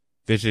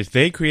This is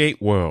They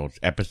Create Worlds,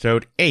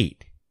 Episode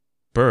 8,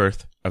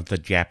 Birth of the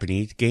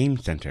Japanese Game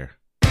Center.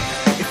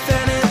 If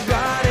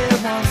anybody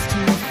wants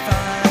to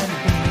find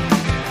me,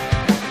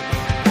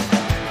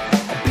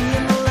 I'll be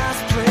in the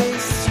last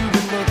place you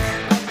would look.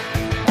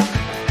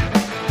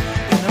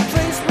 In a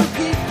place where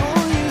people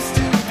used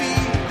to be,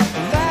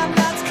 a land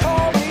that's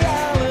called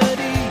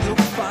reality.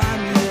 You'll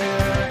find me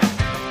there.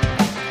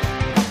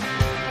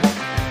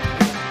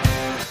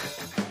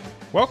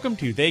 Welcome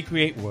to They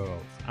Create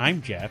Worlds.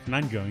 I'm Jeff, and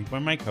I'm joined by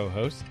my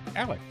co-host,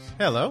 Alex.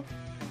 Hello.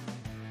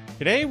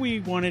 Today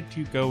we wanted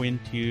to go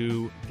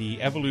into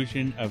the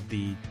evolution of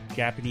the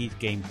Japanese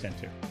Game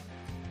Center.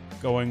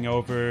 Going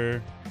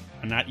over,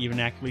 I'm not even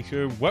actually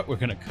sure what we're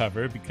going to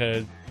cover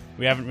because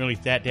we haven't really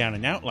sat down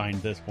and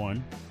outlined this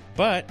one.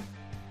 But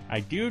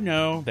I do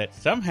know that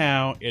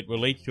somehow it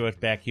relates to us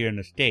back here in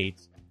the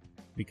States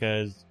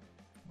because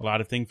a lot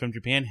of things from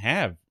Japan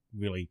have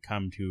really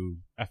come to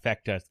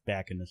affect us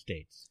back in the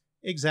States.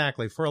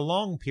 Exactly. For a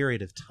long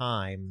period of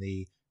time,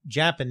 the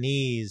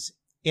Japanese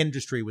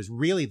industry was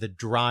really the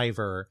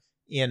driver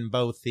in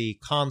both the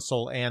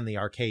console and the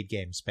arcade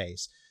game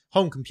space.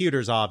 Home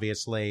computers,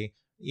 obviously,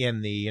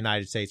 in the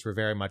United States were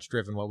very much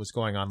driven what was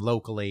going on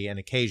locally and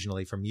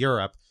occasionally from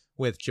Europe,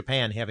 with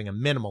Japan having a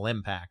minimal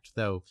impact,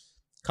 though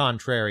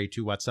contrary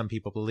to what some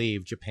people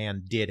believe,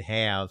 Japan did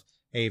have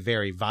a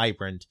very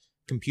vibrant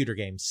computer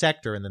game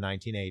sector in the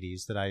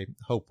 1980s that I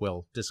hope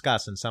we'll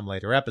discuss in some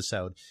later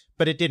episode,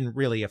 but it didn't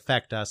really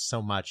affect us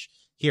so much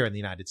here in the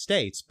United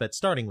States. But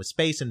starting with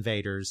Space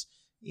Invaders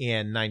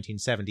in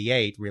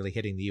 1978, really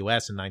hitting the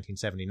US in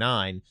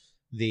 1979,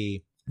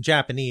 the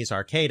Japanese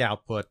arcade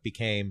output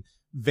became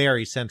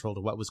very central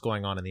to what was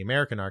going on in the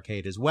American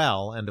arcade as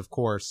well. And of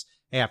course,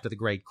 after the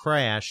Great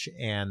Crash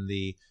and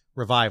the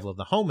revival of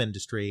the home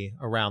industry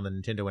around the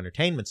Nintendo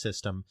Entertainment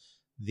System,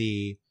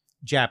 the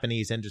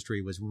Japanese industry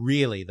was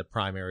really the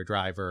primary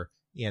driver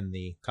in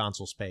the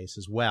console space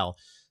as well.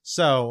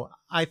 So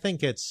I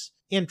think it's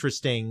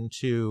interesting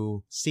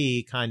to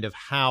see kind of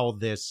how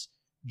this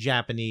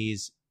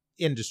Japanese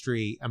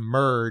industry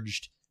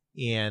emerged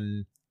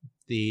in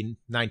the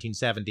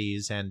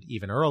 1970s and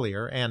even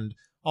earlier, and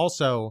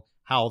also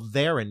how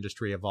their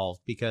industry evolved,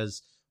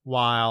 because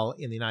while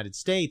in the United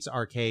States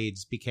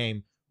arcades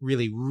became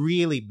really,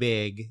 really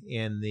big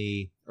in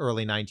the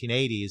early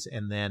 1980s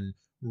and then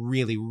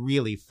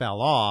really fell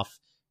off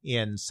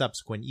in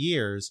subsequent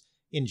years,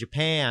 in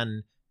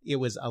Japan, it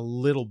was a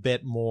little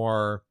bit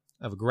more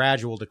of a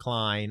gradual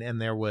decline,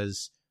 and there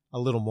was a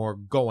little more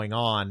going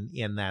on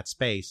in that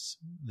space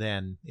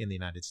than in the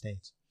United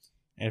States.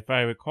 If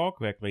I recall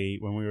correctly,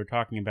 when we were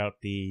talking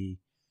about the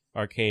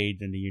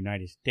arcades in the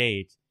United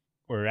States,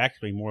 or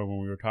actually more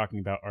when we were talking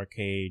about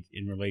arcades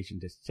in relation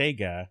to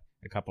Sega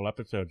a couple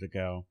episodes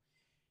ago,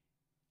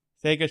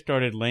 Sega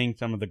started laying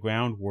some of the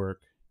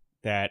groundwork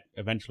that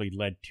eventually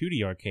led to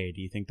the arcade.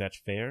 Do you think that's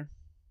fair?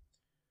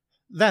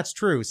 That's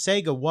true.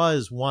 Sega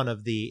was one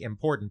of the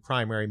important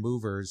primary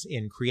movers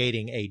in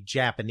creating a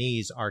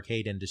Japanese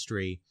arcade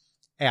industry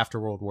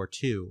after World War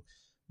II.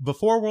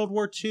 Before World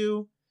War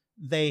II,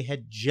 they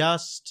had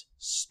just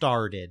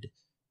started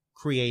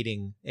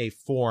creating a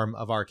form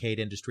of arcade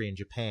industry in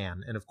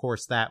Japan. And of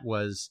course, that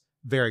was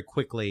very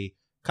quickly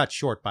cut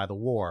short by the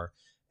war.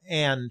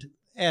 And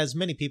as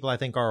many people, I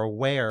think, are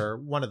aware,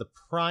 one of the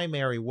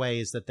primary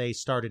ways that they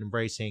started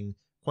embracing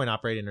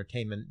coin-operated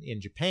entertainment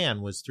in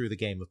Japan was through the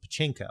game of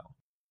pachinko.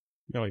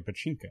 Really,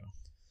 pachinko?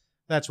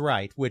 That's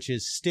right, which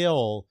is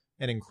still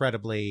an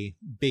incredibly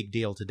big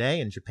deal today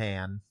in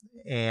Japan.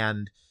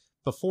 And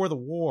before the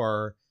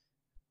war,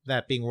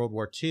 that being World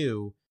War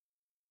II,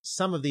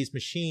 some of these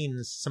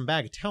machines, some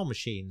Bagatelle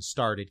machines,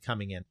 started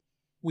coming in.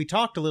 We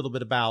talked a little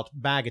bit about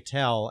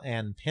Bagatelle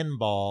and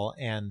pinball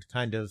and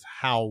kind of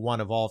how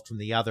one evolved from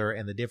the other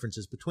and the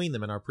differences between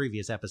them in our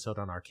previous episode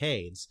on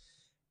arcades.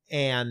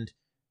 And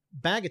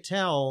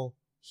Bagatelle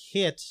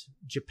hit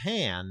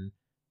Japan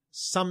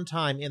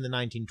sometime in the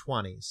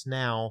 1920s.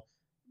 Now,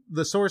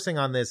 the sourcing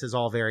on this is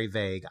all very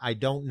vague. I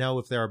don't know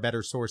if there are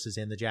better sources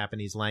in the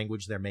Japanese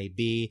language. There may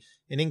be.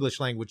 In English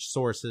language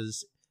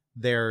sources,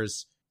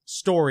 there's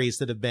stories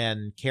that have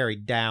been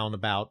carried down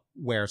about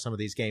where some of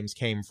these games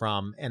came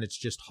from, and it's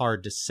just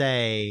hard to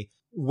say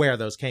where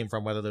those came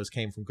from, whether those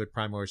came from good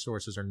primary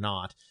sources or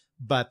not.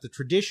 But the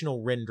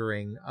traditional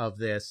rendering of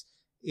this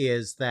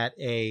is that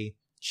a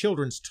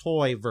children's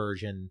toy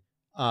version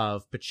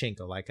of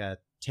pachinko, like a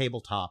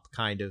tabletop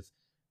kind of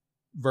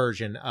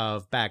version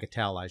of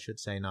Bagatelle, I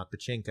should say, not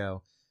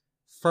pachinko,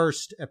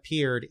 first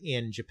appeared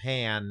in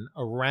Japan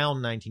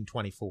around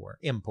 1924,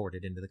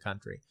 imported into the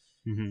country.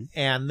 Mm-hmm.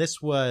 And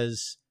this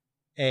was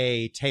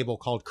a table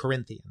called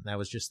Corinthian. That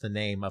was just the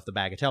name of the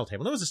Bagatelle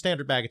table. It was a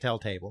standard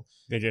Bagatelle table.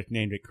 They just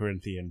named it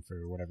Corinthian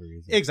for whatever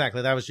reason.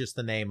 Exactly. That was just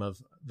the name of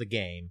the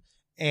game.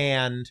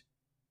 And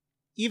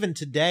even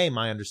today,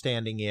 my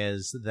understanding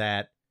is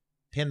that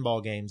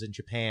pinball games in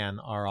Japan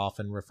are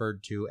often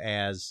referred to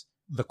as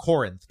the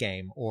Corinth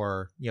game,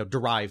 or,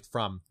 derived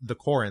from the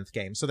Corinth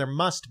game. So there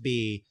must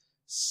be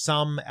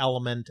some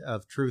element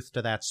of truth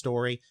to that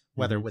story,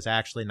 whether it was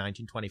actually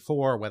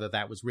 1924, whether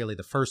that was really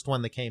the first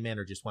one that came in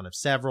or just one of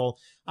several.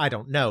 I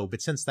don't know.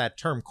 But since that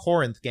term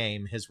Corinth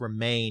game has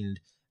remained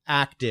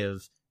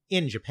active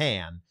in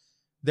Japan,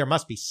 there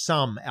must be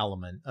some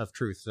element of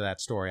truth to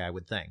that story, I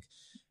would think.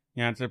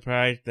 Yeah, I'm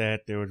surprised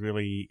that there was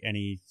really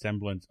any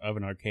semblance of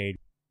an arcade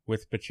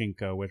with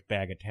pachinko, with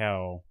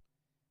Bagatelle,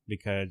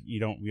 because you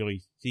don't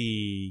really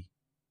see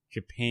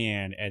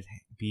Japan as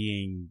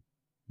being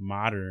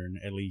modern,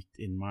 at least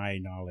in my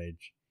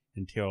knowledge,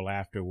 until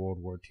after World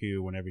War II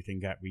when everything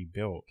got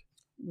rebuilt.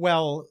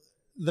 Well,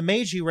 the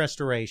Meiji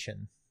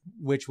Restoration,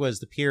 which was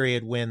the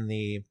period when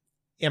the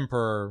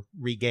emperor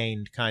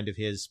regained kind of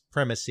his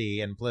primacy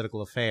in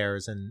political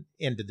affairs and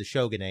ended the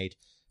shogunate,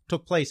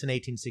 took place in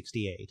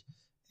 1868.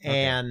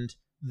 Okay. And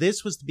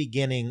this was the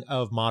beginning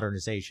of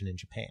modernization in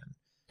Japan.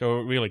 So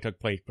it really took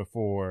place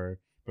before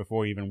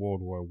even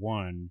World War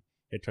I.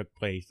 It took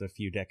place a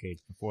few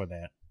decades before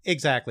that.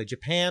 Exactly.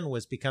 Japan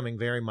was becoming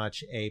very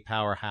much a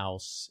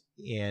powerhouse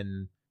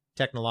in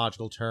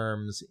technological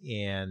terms,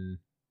 in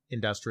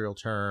industrial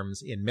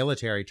terms, in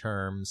military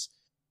terms,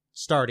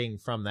 starting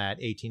from that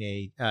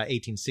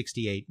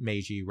 1868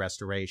 Meiji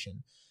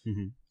Restoration.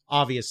 Mm-hmm.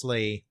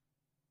 Obviously,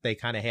 they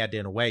kind of had to,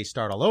 in a way,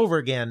 start all over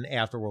again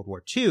after World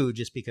War II,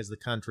 just because the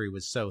country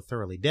was so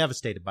thoroughly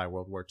devastated by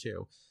World War II.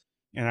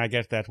 And I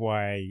guess that's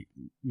why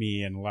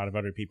me and a lot of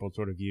other people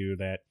sort of view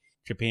that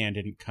Japan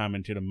didn't come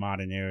into the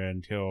modern era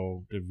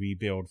until the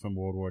rebuild from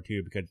World War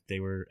II, because they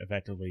were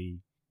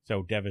effectively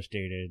so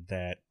devastated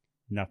that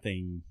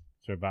nothing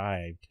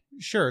survived.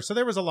 Sure. So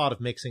there was a lot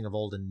of mixing of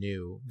old and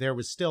new. There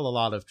was still a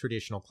lot of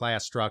traditional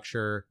class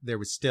structure. There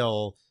was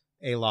still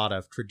a lot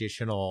of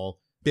traditional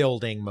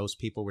building. Most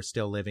people were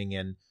still living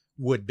in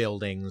wood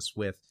buildings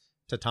with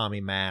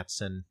tatami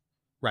mats and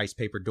rice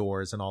paper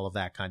doors and all of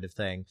that kind of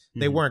thing.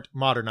 They weren't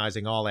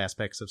modernizing all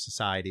aspects of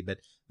society, but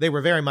they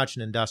were very much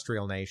an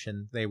industrial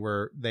nation.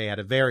 They had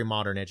a very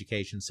modern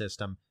education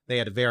system. They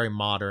had a very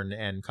modern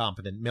and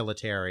competent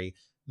military.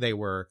 They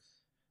were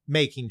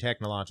making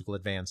technological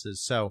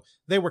advances. So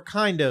they were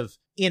kind of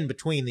in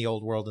between the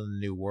old world and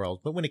the new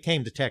world. But when it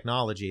came to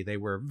technology, they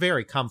were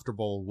very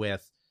comfortable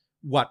with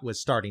what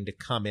was starting to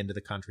come into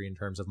the country in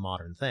terms of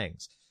modern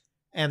things.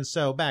 And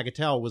so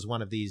Bagatelle was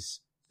one of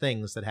these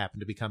things that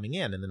happened to be coming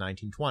in the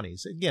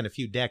 1920s. Again, a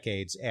few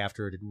decades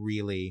after it had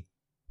really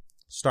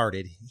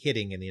started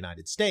hitting in the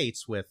United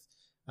States with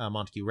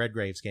Montague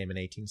Redgrave's game in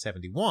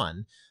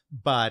 1871.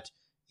 But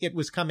it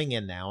was coming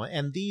in now,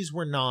 and these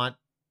were not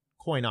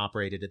coin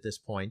operated at this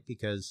point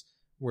because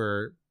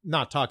we're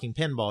not talking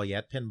pinball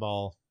yet.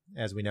 Pinball,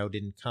 as we know,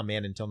 didn't come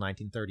in until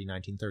 1930,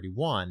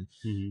 1931.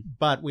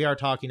 But we are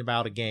talking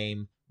about a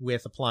game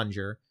with a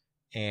plunger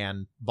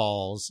and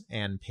balls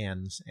and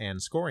pins and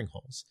scoring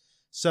holes.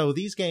 So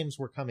these games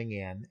were coming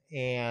in,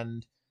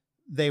 and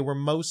they were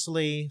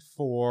mostly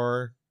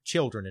for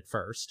children at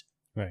first.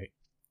 Right.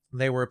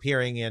 They were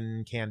appearing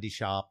in candy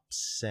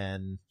shops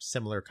and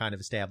similar kind of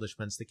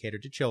establishments that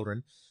catered to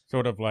children.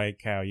 Sort of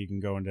like how you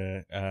can go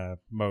into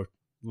most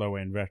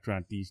low-end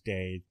restaurant these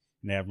days,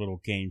 and they have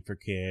little games for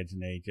kids,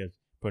 and they just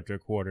put their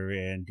quarter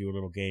in, do a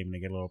little game, and they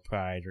get a little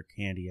prize or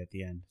candy at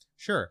the end.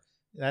 Sure,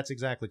 that's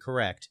exactly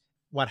correct.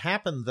 What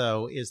happened,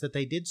 though, is that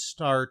they did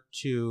start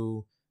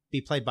to be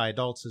played by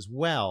adults as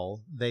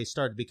well. They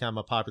started to become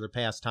a popular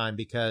pastime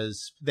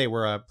because they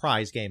were a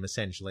prize game,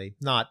 essentially.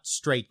 Not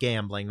straight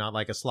gambling, not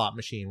like a slot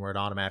machine where it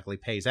automatically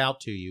pays out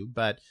to you,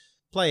 but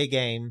play a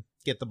game,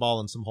 get the ball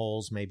in some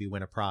holes, maybe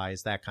win a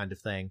prize, that kind of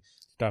thing.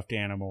 Stuffed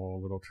animal,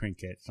 a little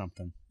trinket,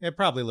 something. Yeah,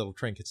 probably little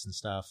trinkets and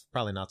stuff.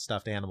 Probably not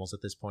stuffed animals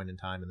at this point in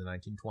time in the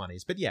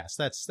 1920s. But yes,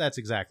 that's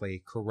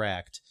exactly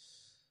correct.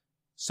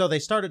 So they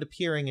started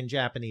appearing in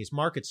Japanese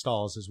market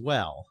stalls as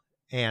well,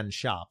 and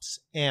shops.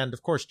 And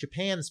of course,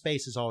 Japan's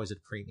space is always at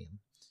a premium.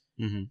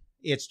 Mm-hmm.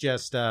 It's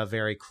just a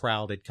very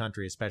crowded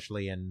country,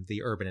 especially in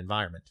the urban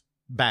environment.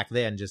 Back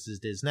then, just as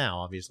it is now.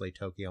 Obviously,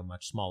 Tokyo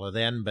much smaller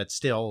then, but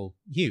still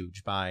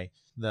huge by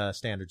the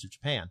standards of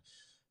Japan.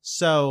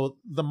 So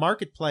the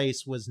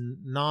marketplace was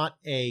not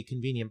a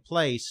convenient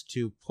place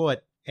to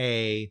put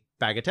a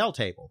bagatelle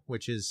table,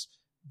 which is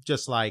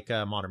just like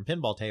a modern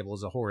pinball table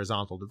is a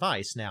horizontal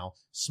device. Now,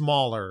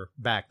 smaller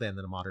back then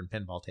than a modern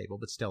pinball table,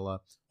 but still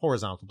a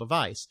horizontal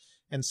device.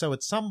 And so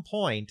at some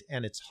point,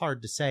 and it's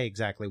hard to say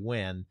exactly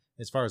when,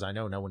 as far as I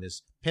know, no one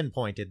has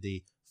pinpointed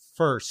the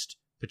first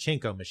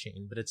pachinko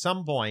machine, but at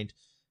some point,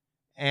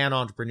 an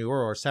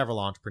entrepreneur or several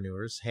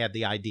entrepreneurs had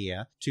the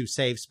idea to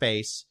save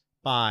space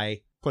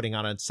by putting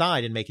on its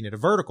side and making it a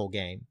vertical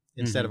game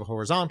instead of a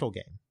horizontal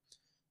game,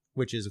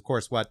 which is, of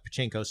course, what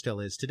pachinko still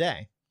is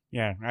today.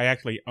 Yeah, I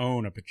actually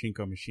own a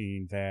pachinko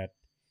machine that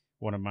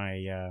one of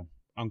my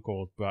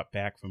uncles brought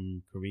back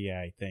from Korea,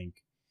 I think,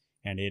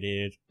 and it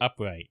is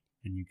upright,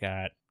 and you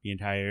got the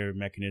entire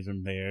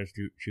mechanism there,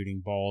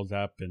 shooting balls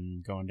up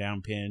and going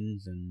down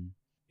pins, and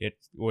it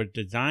was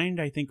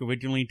designed, I think,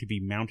 originally to be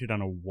mounted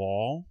on a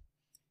wall.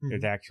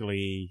 There's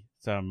actually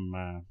some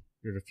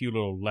there's a few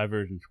little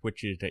levers and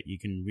switches that you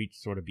can reach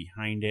sort of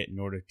behind it in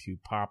order to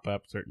pop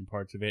up certain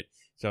parts of it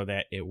so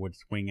that it would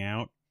swing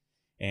out.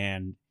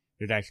 And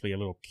there's actually a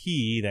little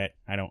key that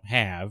I don't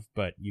have,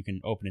 but you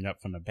can open it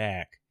up from the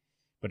back.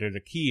 But there's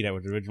a key that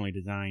was originally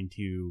designed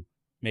to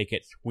make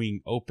it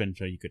swing open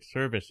so you could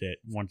service it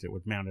once it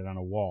was mounted on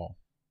a wall.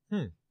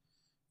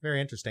 Very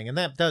interesting. And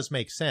that does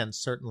make sense.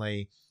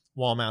 Certainly,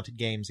 wall-mounted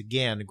games,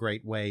 again, a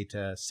great way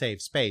to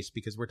save space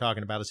because we're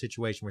talking about a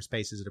situation where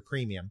space is at a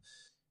premium.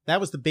 That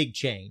was the big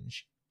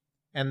change.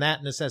 And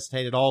that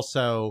necessitated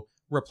also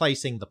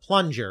replacing the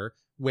plunger,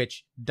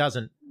 which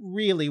doesn't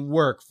really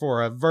work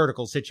for a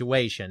vertical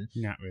situation.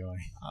 Not really.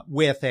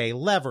 With a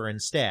lever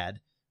instead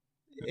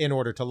in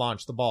order to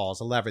launch the balls,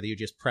 a lever that you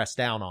just press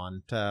down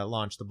on to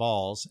launch the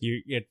balls.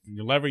 The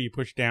lever you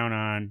push down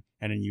on,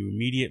 and then you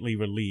immediately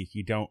release.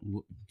 You don't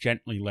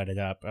gently let it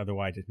up,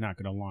 otherwise it's not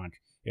going to launch.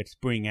 It's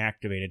spring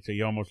activated, so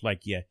you almost like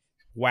you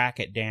whack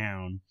it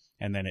down,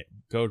 and then it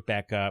goes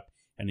back up,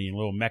 and the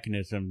little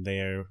mechanism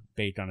there,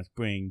 based on a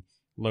spring,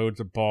 loads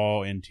a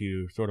ball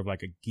into sort of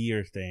like a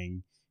gear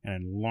thing, and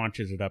then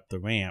launches it up the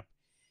ramp.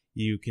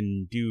 You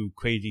can do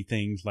crazy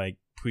things like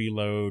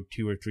preload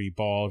 2 or 3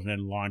 balls and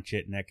then launch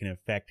it, and that can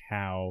affect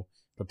how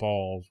the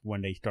balls,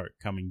 when they start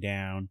coming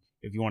down,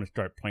 if you want to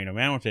start playing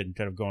around with it,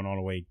 instead of going all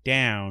the way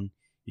down,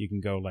 you can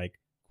go like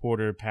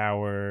quarter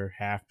power,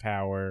 half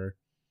power,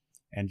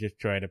 and just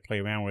try to play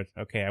around with,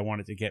 okay, I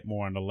want it to get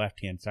more on the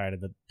left-hand side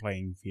of the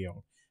playing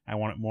field. I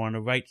want it more on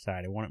the right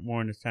side. I want it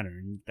more in the center.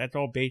 And that's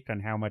all based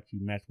on how much you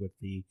mess with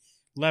the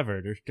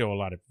lever. There's still a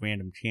lot of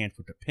random chance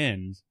with the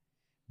pins,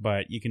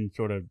 but you can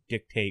sort of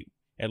dictate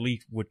at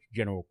least which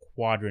general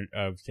quadrant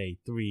of, say,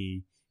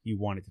 3 you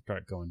want it to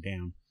start going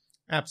down.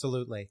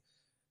 Absolutely.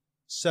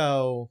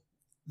 So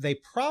they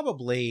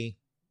probably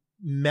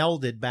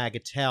melded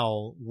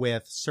Bagatelle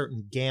with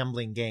certain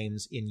gambling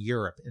games in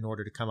Europe in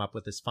order to come up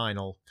with this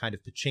final kind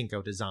of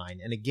pachinko design.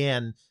 And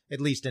again,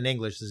 at least in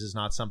English, this is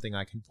not something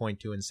I can point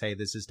to and say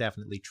this is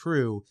definitely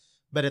true.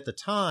 But at the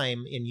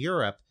time in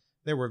Europe,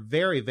 there were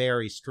very,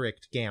 very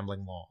strict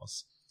gambling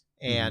laws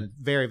and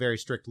very, very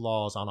strict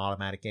laws on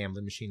automatic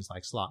gambling machines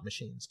like slot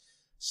machines.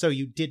 So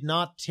you did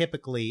not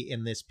typically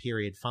in this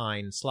period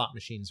find slot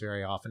machines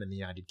very often in the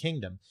United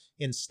Kingdom.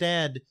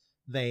 Instead,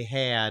 they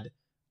had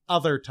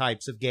other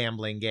types of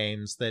gambling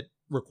games that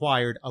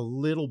required a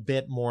little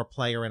bit more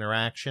player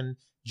interaction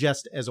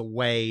just as a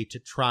way to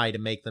try to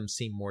make them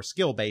seem more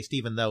skill-based,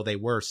 even though they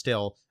were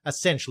still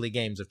essentially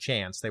games of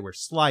chance. They were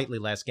slightly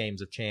less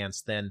games of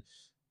chance than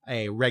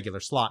a regular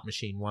slot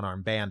machine,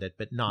 One-Armed Bandit,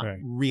 but not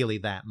really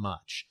that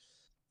much.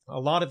 A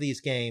lot of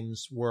these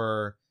games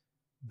were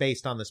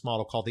based on this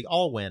model called the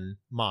Allwyn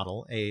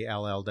model,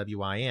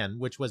 Allwyn,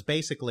 which was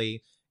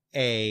basically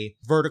a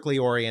vertically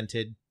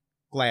oriented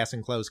glass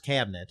enclosed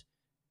cabinet.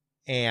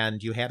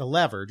 And you had a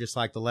lever, just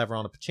like the lever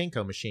on a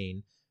pachinko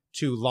machine,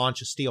 to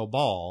launch a steel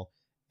ball.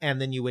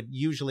 And then you would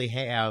usually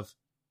have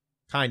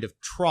kind of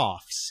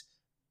troughs,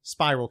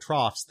 spiral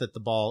troughs that the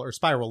ball, or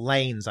spiral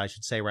lanes, I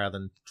should say, rather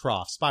than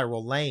troughs,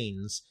 spiral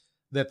lanes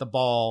that the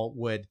ball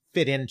would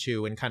fit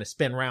into and kind of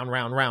spin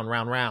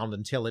round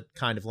until it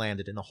kind of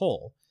landed in a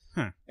hole.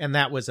 And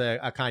that was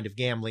a kind of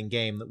gambling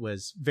game that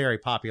was very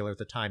popular at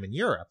the time in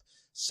Europe.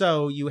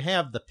 So you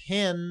have the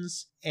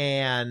pins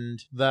and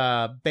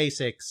the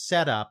basic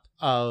setup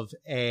of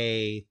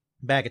a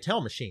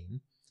Bagatelle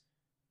machine,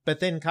 but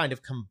then kind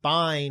of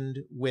combined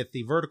with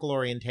the vertical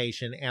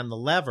orientation and the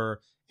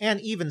lever, and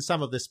even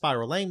some of the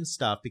spiral lane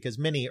stuff, because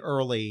many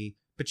early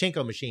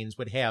pachinko machines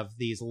would have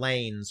these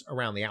lanes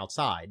around the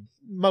outside.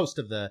 Most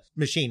of the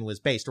machine was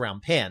based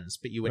around pins,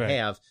 but you would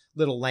have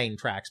little lane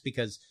tracks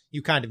because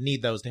you kind of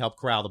need those to help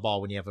corral the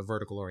ball when you have a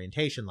vertical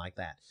orientation like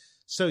that.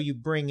 So you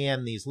bring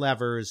in these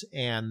levers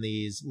and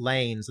these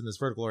lanes and this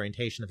vertical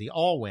orientation of the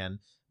Allwyn,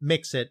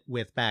 mix it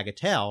with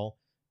Bagatelle,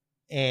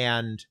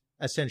 and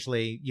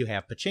essentially you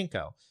have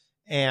pachinko.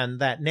 And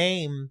that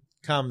name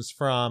comes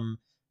from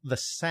the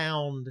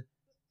sound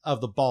of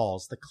the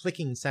balls, the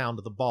clicking sound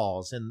of the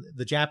balls. And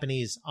the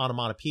Japanese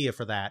onomatopoeia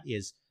for that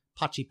is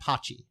pachi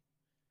pachi.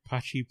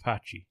 Pachi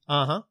pachi.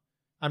 Uh-huh.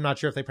 I'm not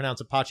sure if they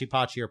pronounce it pachi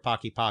pachi or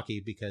paki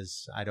paki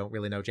because I don't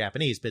really know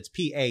Japanese, but it's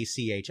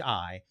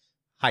P-A-C-H-I.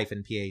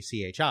 hyphen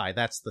P-A-C-H-I.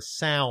 That's the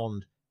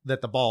sound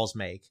that the balls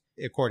make,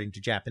 according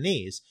to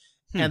Japanese.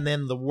 And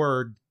then the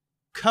word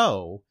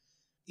ko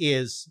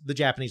is the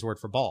Japanese word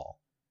for ball.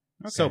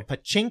 Okay. So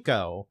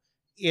pachinko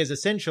is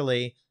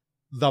essentially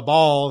the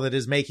ball that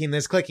is making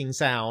this clicking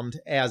sound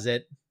as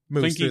it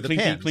moves through the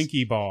pins.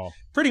 Clinky ball.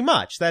 Pretty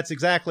much. That's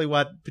exactly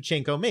what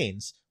pachinko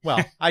means.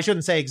 Well, I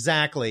shouldn't say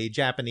exactly.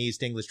 Japanese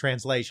to English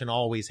translation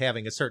always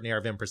having a certain air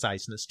of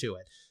impreciseness to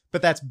it.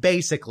 But that's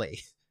basically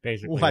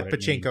what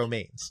pachinko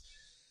means.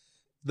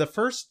 The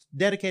first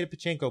dedicated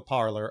pachinko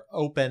parlor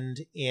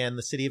opened in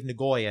the city of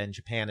Nagoya in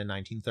Japan in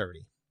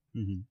 1930.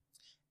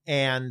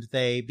 And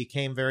they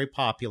became very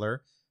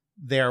popular.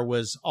 There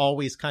was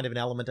always kind of an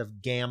element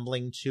of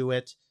gambling to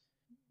it.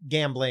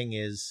 Gambling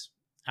is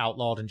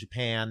outlawed in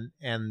Japan,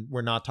 and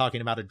we're not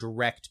talking about a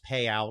direct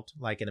payout,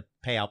 like in a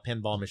payout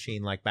pinball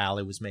machine like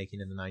Bally was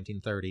making in the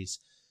 1930s.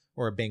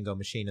 or a bingo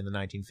machine in the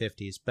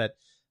 1950s. But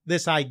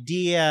this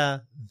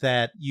idea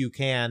that you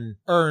can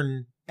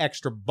earn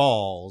extra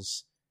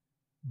balls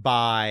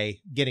by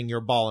getting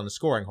your ball in a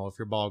scoring hole. If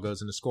your ball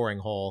goes in a scoring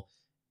hole,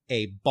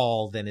 a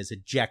ball then is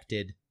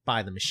ejected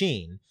by the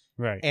machine.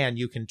 Right. And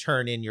you can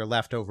turn in your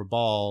leftover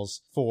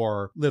balls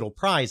for little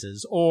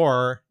prizes.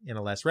 Or in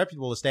a less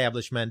reputable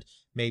establishment,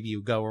 maybe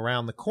you go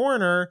around the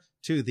corner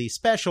to the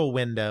special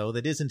window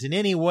that isn't in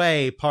any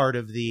way part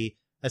of the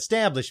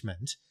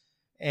establishment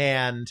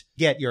and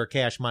get your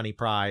cash money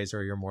prize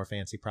or your more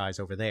fancy prize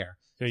over there.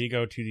 So you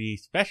go to the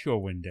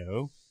special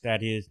window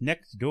that is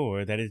next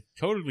door, that is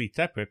totally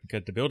separate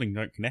because the buildings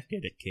aren't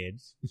connected,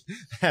 kids.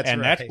 That's and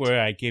right. that's where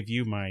I give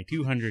you my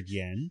 200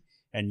 yen,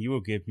 and you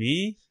will give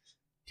me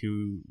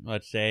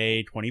let's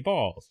say 20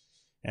 balls.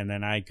 And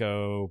then I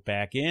go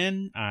back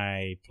in,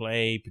 I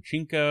play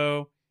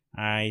pachinko,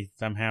 I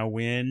somehow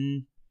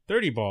win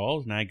 30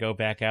 balls, and I go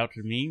back out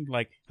to me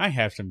like, I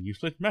have some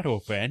useless metal,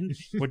 friend.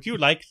 Would you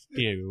like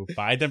to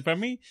buy them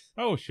from me?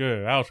 Oh,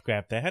 sure, I'll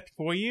scrap that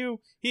for you.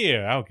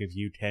 Here, I'll give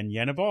you 10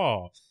 yen a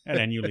ball. And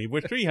then you leave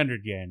with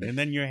 300 yen, and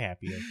then you're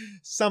happier.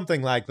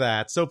 Something like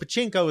that. So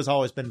pachinko has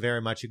always been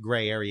very much a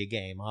gray area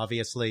game.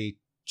 Obviously,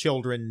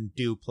 children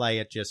do play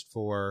it just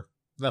for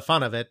the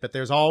fun of it, but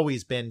there's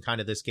always been kind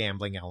of this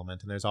gambling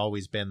element, and there's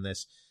always been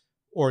this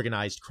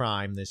organized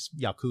crime, this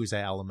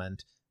Yakuza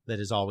element that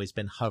has always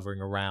been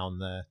hovering around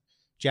the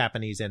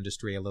Japanese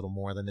industry a little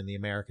more than in the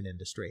American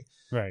industry.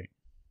 Right.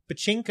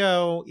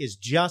 Pachinko is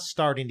just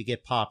starting to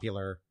get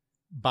popular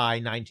by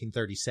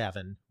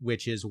 1937,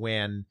 which is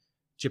when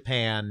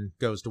Japan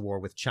goes to war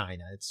with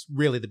China. It's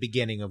really the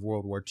beginning of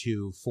World War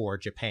II for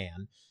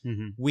Japan.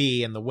 Mm-hmm.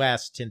 We in the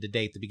West tend to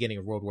date the beginning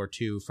of World War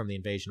II from the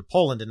invasion of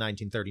Poland in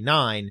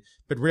 1939,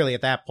 but really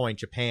at that point,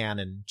 Japan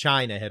and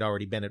China had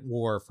already been at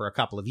war for a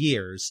couple of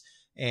years,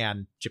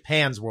 and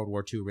Japan's World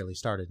War II really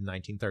started in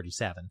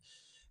 1937.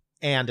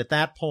 And at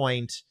that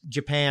point,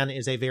 Japan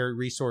is a very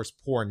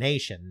resource-poor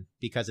nation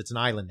because it's an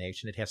island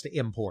nation. It has to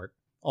import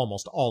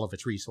almost all of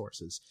its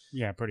resources.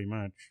 Yeah, pretty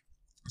much.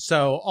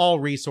 So all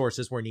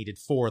resources were needed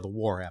for the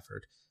war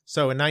effort.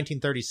 So in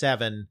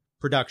 1937,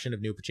 production of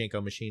new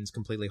pachinko machines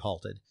completely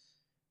halted,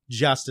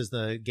 just as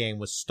the game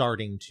was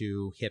starting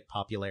to hit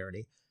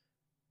popularity.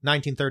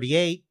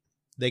 1938,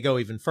 they go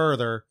even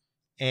further,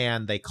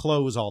 and they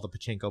close all the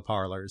pachinko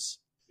parlors.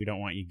 We don't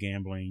want you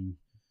gambling,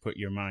 put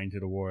your mind to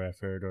the war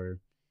effort, or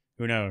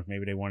who knows,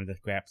 maybe they wanted to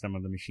scrap some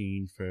of the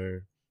machines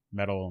for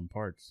metal and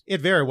parts.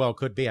 It very well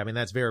could be. I mean,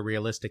 that's very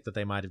realistic that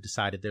they might have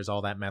decided there's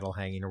all that metal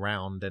hanging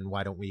around, and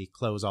why don't we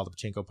close all the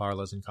pachinko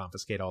parlors and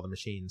confiscate all the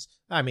machines?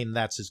 I mean,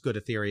 that's as good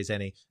a theory as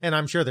any. And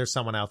I'm sure there's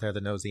someone out there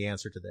that knows the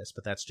answer to this,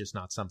 but that's just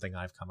not something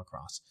I've come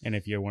across. And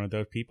if you're one of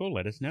those people,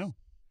 let us know.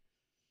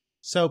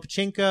 So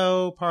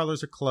pachinko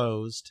parlors are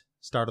closed,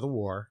 start of the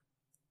war.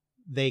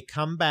 They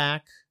come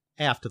back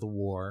after the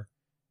war,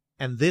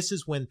 and this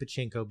is when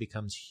pachinko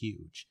becomes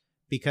huge.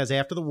 Because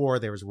after the war,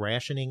 there was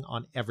rationing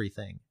on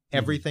everything.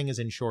 Everything is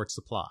in short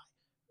supply.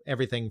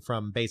 Everything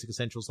from basic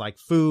essentials like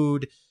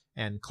food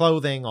and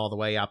clothing all the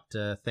way up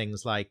to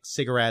things like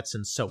cigarettes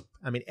and soap.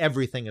 I mean,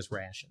 everything is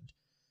rationed.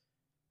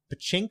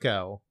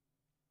 Pachinko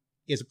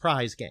is a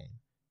prize game.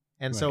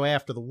 And so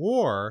after the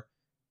war,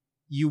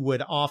 you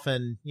would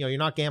often, you're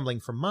not gambling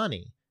for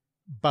money,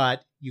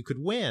 but you could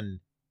win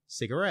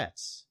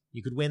cigarettes.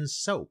 You could win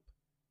soap.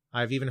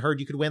 I've even heard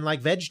you could win like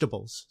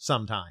vegetables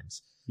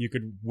sometimes. You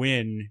could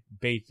win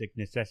basic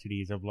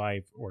necessities of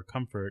life or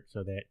comfort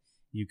so that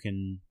you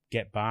can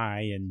get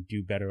by and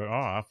do better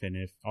off. And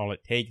if all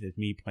it takes is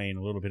me playing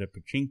a little bit of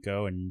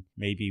pachinko and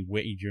maybe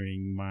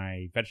wagering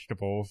my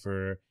vegetable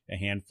for a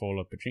handful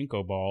of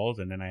pachinko balls,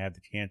 and then I have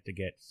the chance to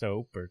get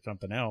soap or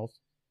something else,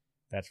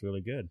 that's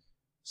really good.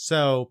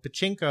 So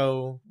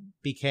pachinko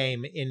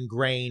became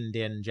ingrained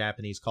in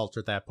Japanese culture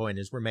at that point,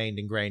 has remained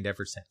ingrained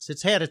ever since.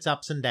 It's had its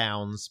ups and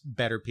downs,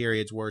 better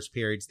periods, worse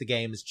periods. The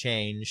game has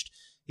changed.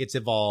 It's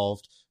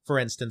evolved. For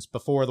instance,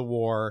 before the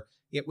war,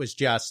 it was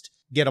just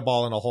get a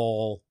ball in a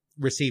hole,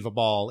 receive a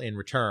ball in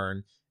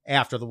return.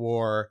 After the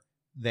war,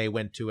 they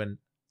went to a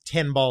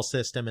 10-ball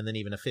system and then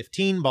even a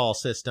 15-ball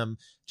system,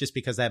 just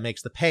because that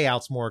makes the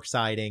payouts more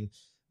exciting.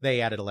 They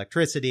added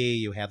electricity.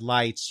 You had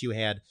lights. You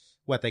had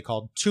what they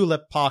called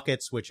tulip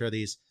pockets, which are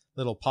these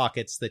little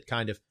pockets that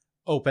kind of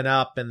open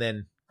up and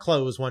then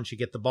close once you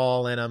get the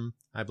ball in them.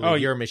 I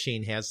believe your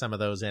machine has some of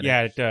those in it.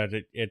 Yeah, it does.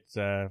 It's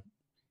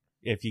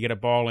if you get a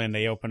ball in,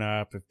 they open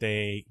up.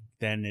 Then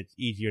it's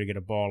easier to get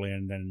a ball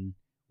in than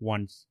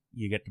once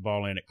you get the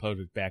ball in, it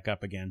closes back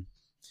up again.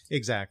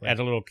 Exactly. As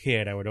a little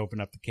kid, I would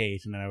open up the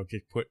case and then I would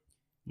just put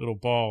little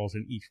balls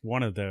in each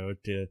one of those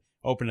to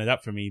open it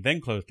up for me, then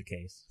close the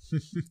case.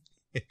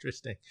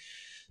 Interesting.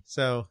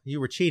 So you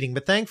were cheating,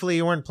 but thankfully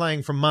you weren't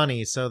playing for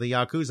money, so the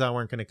Yakuza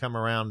weren't going to come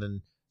around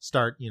and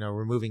start,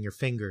 removing your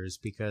fingers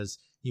because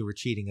you were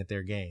cheating at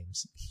their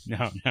games.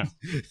 No.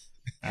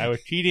 I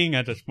was cheating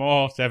as a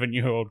small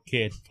 7-year-old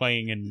kid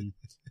playing in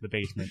the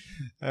basement.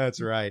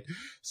 That's right.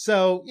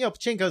 So,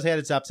 pachinko's had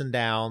its ups and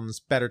downs,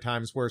 better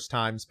times, worse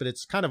times, but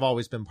it's kind of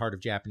always been part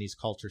of Japanese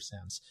culture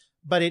since.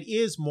 But it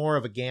is more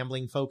of a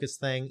gambling-focused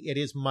thing. It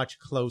is much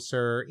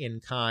closer in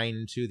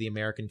kind to the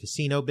American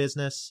casino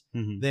business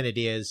than it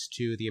is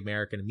to the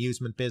American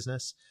amusement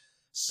business.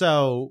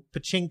 So,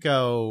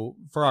 pachinko,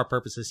 for our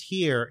purposes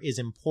here, is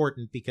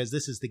important because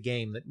this is the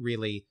game that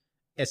really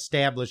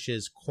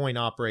establishes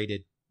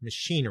coin-operated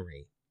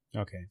machinery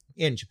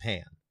in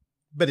Japan.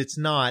 But it's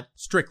not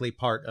strictly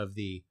part of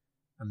the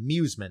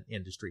amusement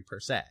industry per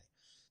se.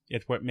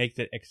 It's what makes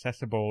it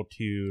accessible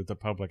to the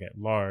public at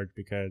large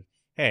because,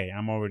 hey,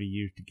 I'm already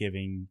used to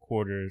giving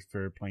quarters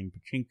for playing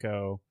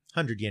pachinko.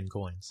 100 yen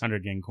coins.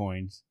 100 yen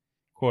coins.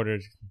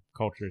 Quarters,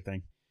 culture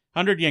thing.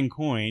 100 yen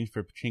coins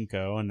for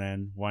pachinko, and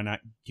then why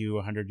not do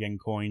 100 yen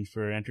coins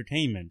for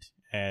entertainment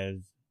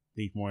as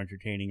these more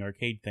entertaining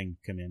arcade things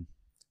come in?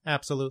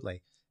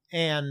 Absolutely.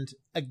 And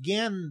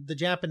again, the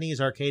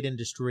Japanese arcade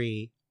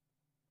industry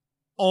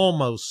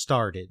almost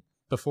started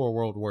before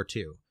World War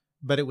II,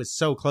 but it was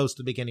so close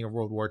to the beginning of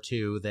World War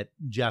II that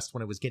just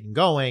when it was getting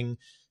going,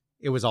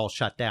 it was all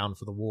shut down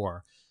for the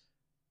war.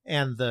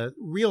 And the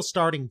real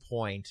starting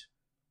point,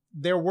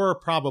 there were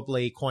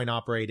probably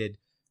coin-operated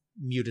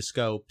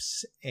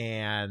mutoscopes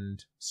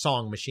and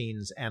song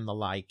machines and the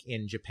like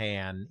in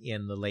Japan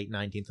in the late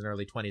 19th and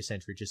early 20th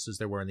century, just as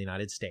there were in the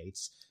United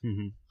States.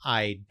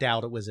 I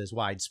doubt it was as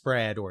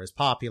widespread or as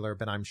popular,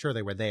 but I'm sure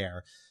they were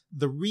there.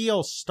 The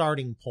real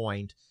starting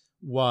point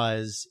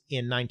was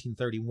in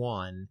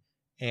 1931,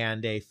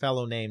 and a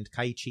fellow named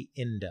Kaiichi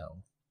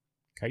Endo.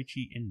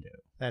 Kaiichi Endo.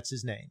 That's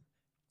his name.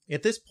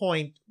 At this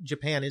point,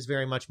 Japan is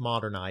very much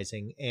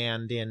modernizing,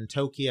 and in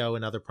Tokyo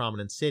and other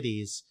prominent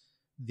cities,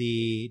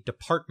 the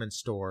department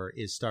store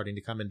is starting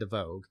to come into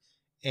vogue.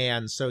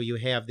 And so you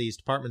have these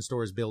department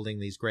stores building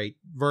these great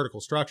vertical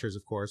structures,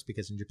 of course,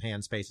 because in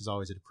Japan, space is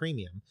always at a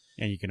premium.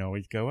 And you can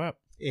always go up.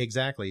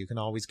 Exactly. You can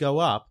always go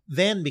up.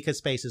 Then, because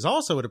space is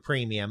also at a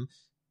premium,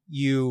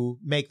 you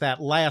make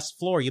that last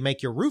floor, you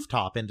make your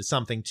rooftop into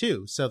something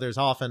too. So there's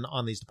often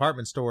on these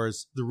department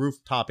stores, the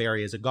rooftop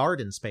area is a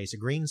garden space, a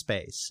green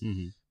space,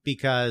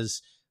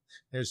 because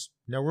there's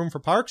no room for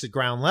parks at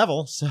ground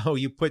level. So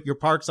you put your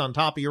parks on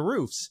top of your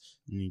roofs.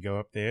 And you go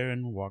up there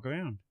and walk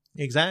around.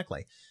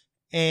 Exactly.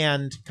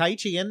 And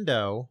Kaiichi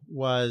Endo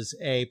was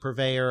a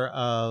purveyor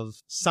of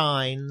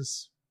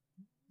signs,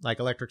 like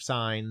electric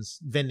signs,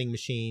 vending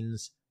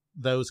machines,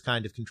 those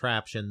kind of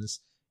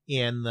contraptions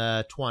in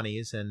the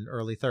 20s and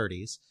early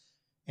 30s.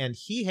 And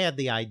he had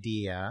the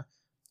idea,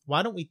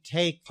 why don't we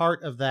take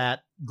part of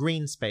that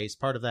green space,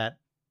 part of that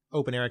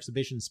open air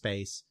exhibition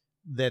space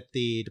that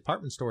the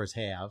department stores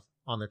have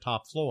on their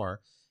top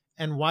floor,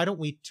 and why don't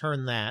we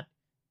turn that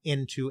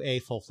into a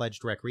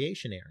full-fledged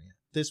recreation area?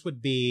 This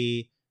would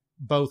be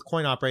both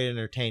coin-operated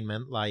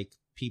entertainment like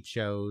peep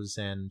shows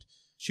and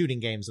shooting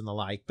games and the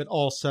like, but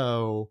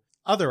also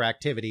other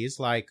activities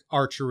like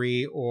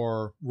archery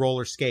or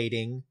roller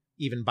skating,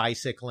 even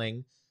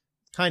bicycling,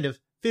 kind of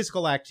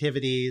physical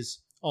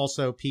activities,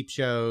 also peep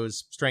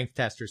shows, strength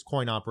testers,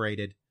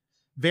 coin-operated,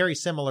 very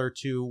similar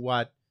to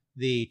what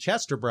the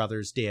Chester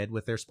brothers did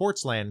with their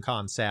Sportsland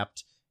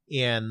concept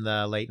in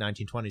the late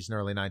 1920s and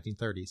early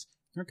 1930s.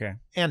 Okay.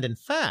 And in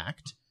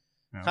fact,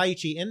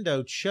 Kaiichi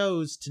Endo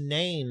chose to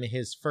name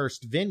his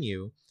first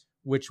venue,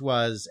 which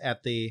was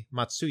at the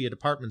Matsuya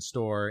department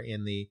store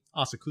in the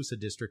Asakusa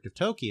district of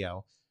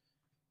Tokyo.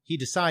 He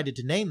decided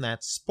to name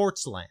that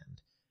Sportsland.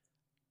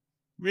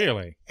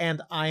 Really?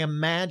 And I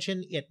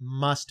imagine it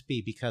must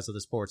be because of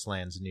the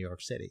Sportslands in New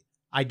York City.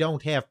 I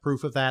don't have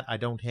proof of that. I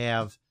don't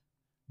have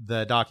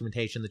the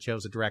documentation that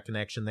shows a direct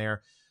connection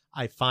there.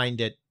 I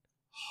find it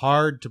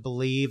hard to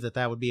believe that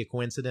that would be a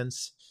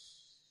coincidence.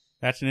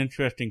 That's an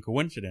interesting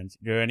coincidence. Is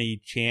there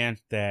any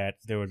chance that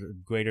there was a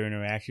greater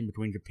interaction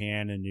between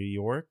Japan and New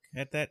York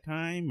at that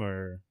time,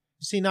 or?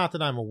 See, not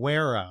that I'm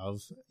aware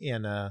of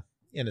in a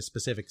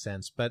specific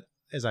sense, but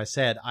as I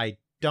said, I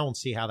don't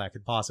see how that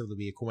could possibly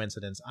be a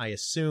coincidence. I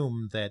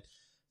assume that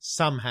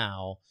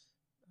somehow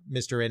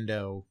Mr.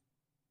 Endo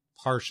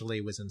partially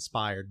was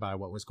inspired by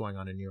what was going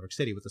on in New York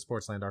City with the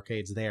Sportsland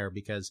arcades there,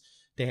 because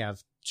they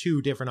have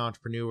two different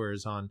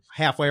entrepreneurs on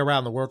halfway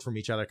around the world from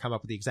each other come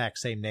up with the exact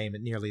same name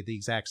at nearly the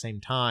exact same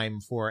time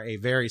for a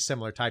very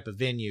similar type of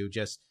venue.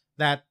 Just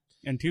that.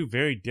 And two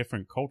very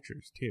different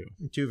cultures, too.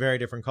 Two very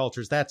different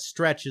cultures. That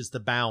stretches the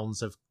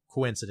bounds of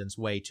coincidence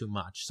way too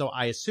much. So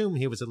I assume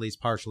he was at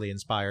least partially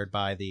inspired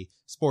by the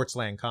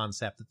Sportsland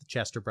concept that the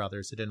Chester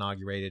brothers had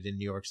inaugurated in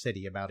New York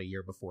City about a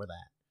year before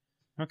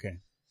that. Okay.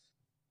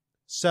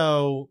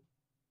 So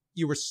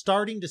you were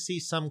starting to see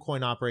some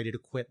coin-operated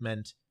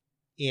equipment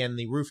in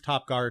the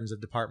rooftop gardens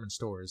of department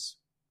stores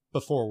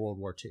before World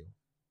War II.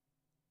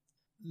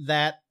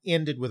 That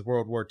ended with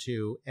World War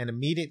II, and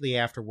immediately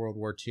after World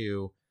War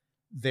II,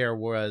 there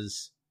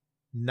was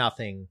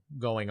nothing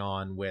going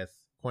on with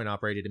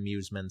coin-operated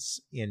amusements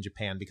in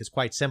Japan, because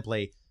quite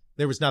simply,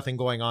 there was nothing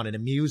going on in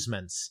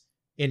amusements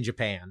in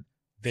Japan,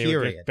 They period.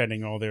 were just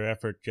spending all their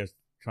effort just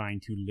trying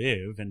to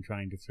live and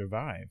trying to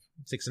survive.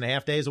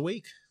 6.5 days a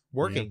week.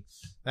 working.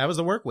 That was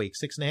the work week,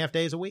 6.5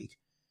 days a week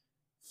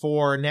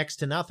for next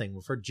to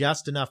nothing, for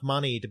just enough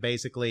money to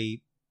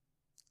basically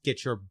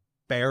get your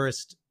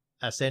barest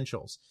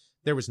essentials.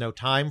 There was no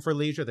time for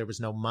leisure. There was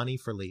no money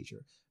for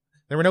leisure.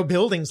 There were no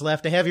buildings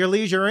left to have your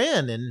leisure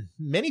in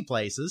many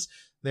places.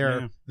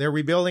 They're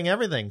rebuilding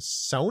everything.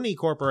 Sony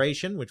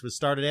Corporation, which was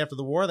started after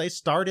the war,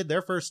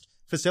 their first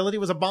facility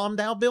was a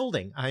bombed out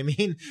building. I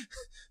mean,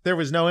 there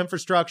was no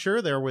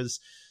infrastructure. There was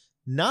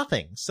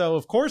nothing. So,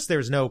 of course,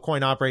 there's no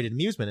coin-operated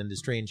amusement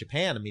industry in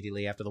Japan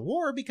immediately after the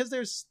war because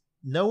there's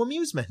no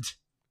amusement.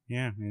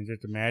 Yeah, and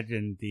just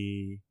imagine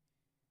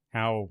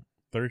how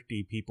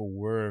thirsty people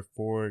were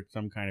for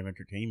some kind of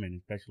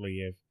entertainment, especially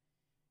if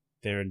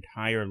their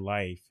entire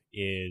life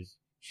is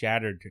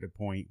shattered to the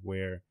point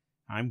where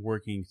I'm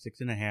working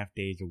 6.5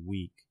 days a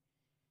week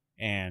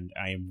and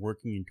I am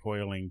working and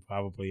toiling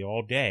probably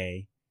all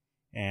day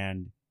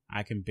and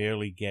I can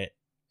barely get,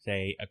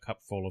 say, a cup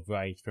full of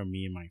rice from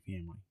me and my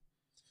family.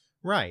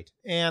 Right.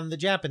 And the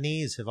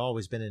Japanese have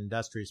always been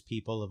industrious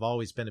people, have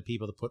always been a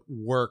people that put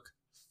work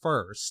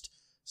first.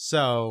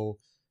 So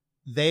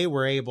they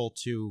were able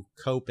to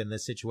cope in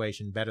this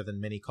situation better than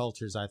many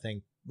cultures, I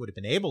think, would have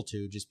been able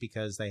to, just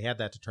because they had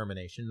that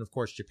determination. And of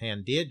course,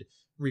 Japan did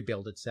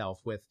rebuild itself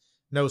with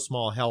no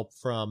small help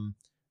from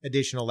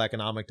additional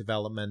economic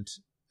development,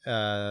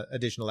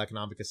 additional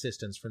economic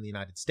assistance from the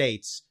United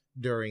States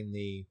during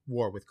the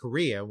war with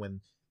Korea, when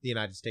the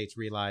United States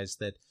realized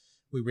that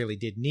we really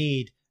did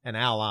need an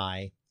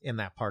ally in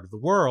that part of the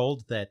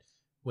world that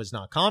was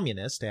not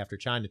communist after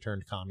China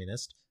turned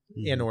communist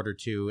in order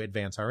to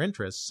advance our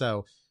interests.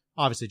 So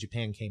obviously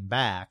Japan came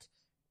back,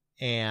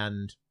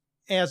 and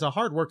as a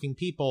hardworking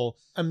people,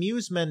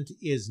 amusement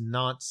is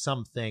not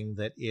something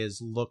that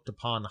is looked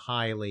upon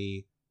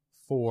highly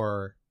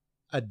for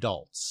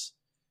adults.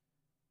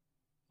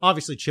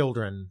 Obviously,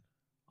 children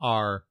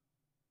are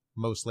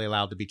mostly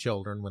allowed to be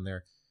children when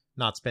they're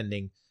not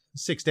spending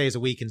 6 days a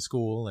week in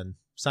school and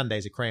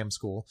Sundays at cram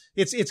school.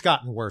 It's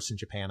gotten worse in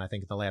Japan, I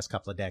think, in the last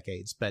couple of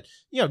decades. But,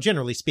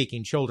 generally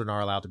speaking, children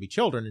are allowed to be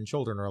children, and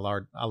children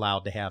are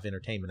allowed to have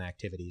entertainment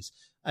activities.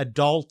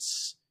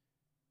 Adults,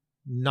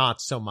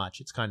 not so much.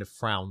 It's kind of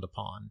frowned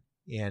upon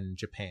in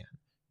Japan.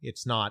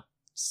 It's not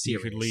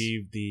serious. You should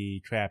leave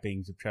the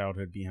trappings of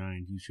childhood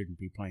behind. You shouldn't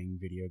be playing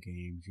video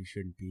games. You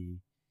shouldn't be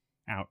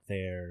out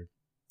there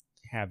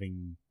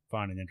having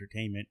fun and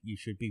entertainment. You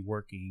should be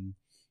working.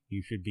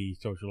 You should be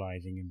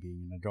socializing and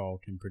being an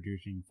adult and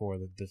producing for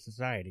the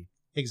society.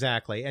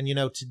 Exactly. And,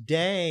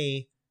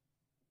 today,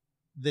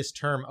 this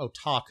term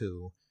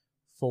otaku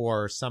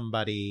for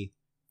somebody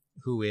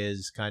who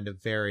is kind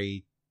of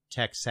very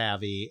tech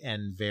savvy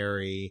and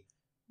very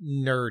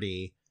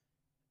nerdy,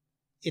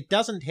 it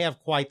doesn't have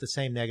quite the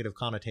same negative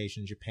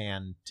connotation in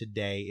Japan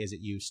today as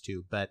it used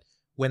to. But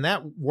when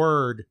that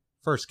word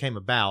first came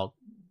about,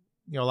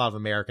 a lot of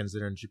Americans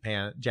that are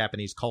in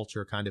Japanese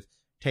culture kind of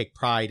take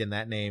pride in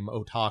that name,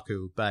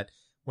 otaku. But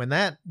when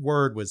that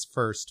word was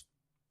first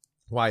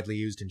widely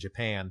used in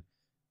Japan,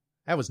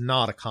 that was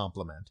not a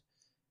compliment.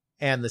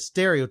 And the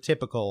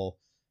stereotypical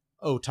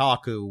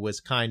otaku was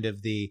kind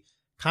of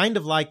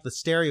like the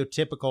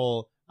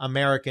stereotypical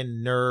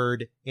American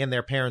nerd in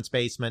their parents'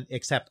 basement,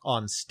 except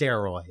on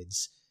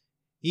steroids.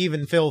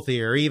 Even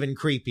filthier, even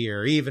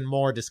creepier, even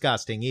more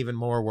disgusting, even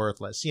more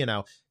worthless,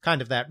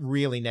 kind of that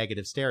really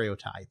negative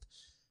stereotype.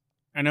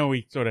 I know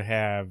we sort of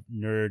have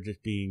nerds as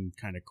being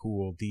kind of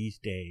cool these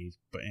days,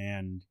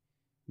 and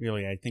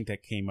really I think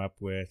that came up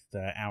with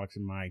Alex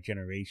and my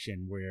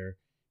generation, where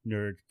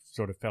nerds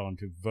sort of fell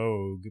into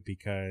vogue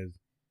because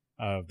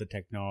of the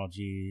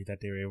technology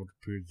that they were able to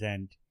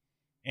present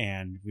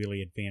and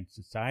really advance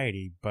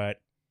society.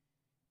 But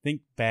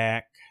think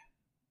back,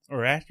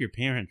 or ask your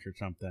parents or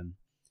something,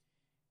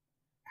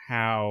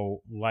 how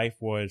life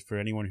was for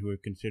anyone who was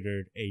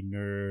considered a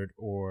nerd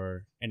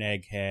or an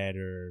egghead,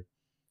 or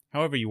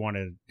however you want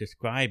to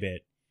describe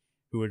it,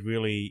 who was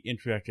really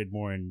interested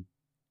more in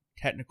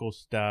technical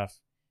stuff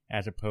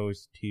as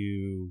opposed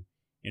to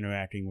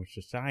interacting with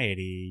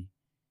society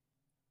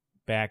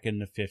back in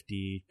the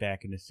 50s,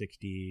 back in the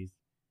 60s,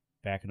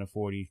 back in the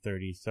 40s,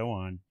 30s, so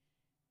on.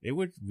 It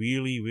was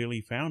really,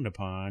 really frowned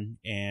upon,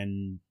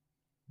 and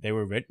they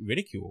were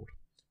ridiculed.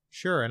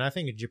 Sure, and I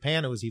think in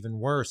Japan it was even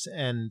worse,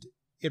 and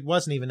it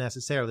wasn't even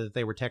necessarily that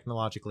they were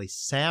technologically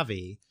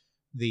savvy,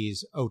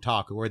 these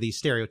otaku, or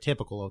these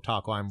stereotypical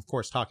otaku. I'm, of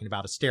course, talking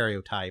about a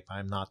stereotype.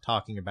 I'm not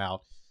talking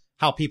about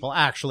how people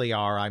actually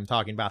are. I'm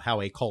talking about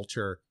how a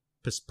culture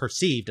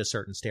perceived a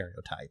certain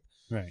stereotype.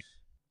 Right.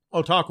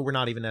 Otaku were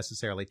not even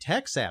necessarily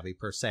tech savvy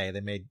per se.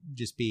 They may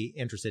just be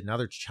interested in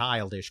other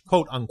childish,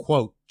 quote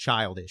unquote,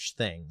 childish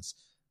things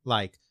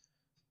like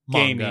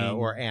manga gaming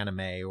or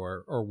anime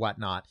or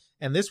whatnot.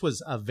 And this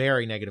was a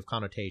very negative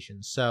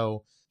connotation.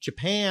 So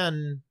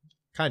Japan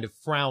kind of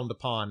frowned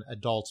upon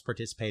adults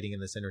participating in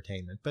this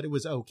entertainment, but it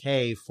was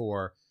okay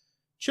for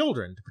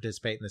children to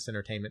participate in this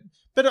entertainment.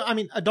 But I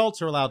mean,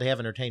 adults are allowed to have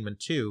entertainment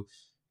too.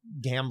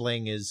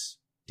 Gambling is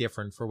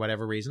different for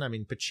whatever reason. I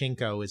mean,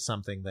 pachinko is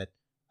something that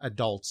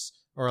adults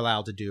are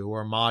allowed to do,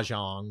 or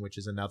mahjong, which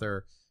is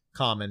another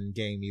common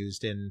game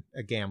used in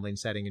a gambling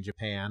setting in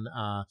Japan.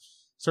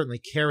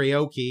 Certainly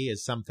karaoke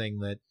is something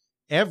that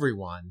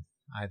everyone,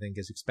 I think,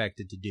 is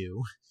expected to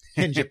do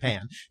in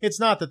Japan. It's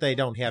not that they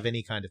don't have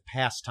any kind of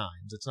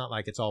pastimes. It's not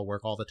like it's all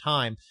work all the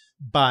time,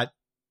 but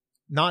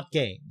not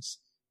games.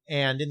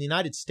 And in the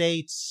United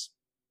States,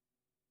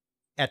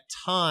 at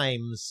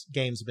times,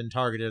 games have been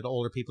targeted at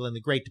older people. In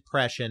the Great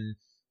Depression,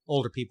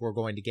 older people were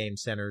going to game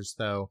centers,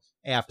 though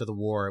after the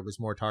war, it was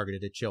more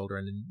targeted at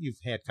children. And you've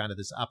had kind of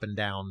this up and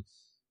down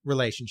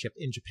relationship.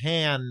 In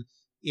Japan,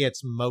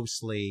 it's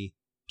mostly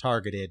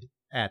targeted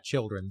at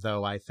children,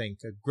 though I think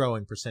a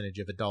growing percentage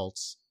of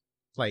adults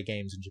play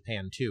games in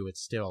Japan, too.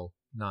 It's still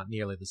not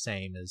nearly the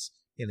same as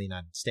in the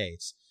United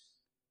States.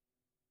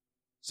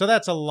 So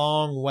that's a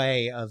long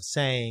way of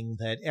saying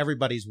that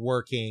everybody's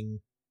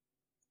working.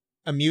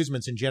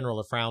 Amusements in general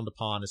are frowned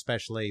upon,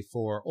 especially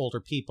for older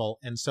people,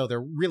 and so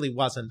there really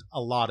wasn't a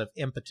lot of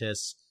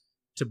impetus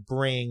to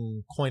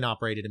bring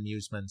coin-operated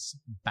amusements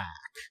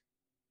back.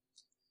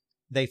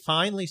 They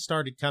finally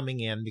started coming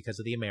in because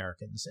of the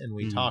Americans, and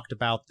we talked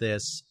about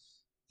this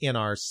in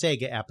our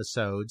Sega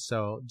episode,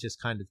 so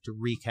just kind of to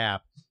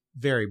recap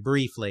very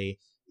briefly,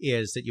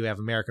 is that you have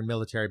American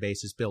military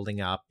bases building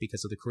up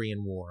because of the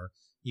Korean War.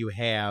 You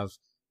have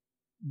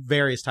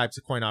various types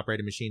of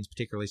coin-operated machines,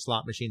 particularly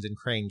slot machines and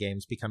crane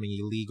games, becoming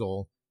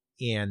illegal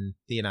in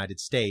the United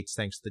States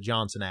thanks to the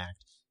Johnson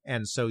Act.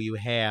 And so you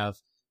have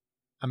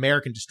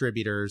American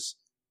distributors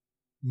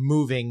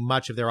moving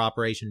much of their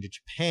operation to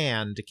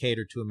Japan to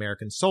cater to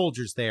American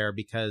soldiers there,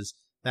 because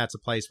that's a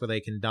place where they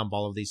can dump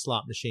all of these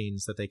slot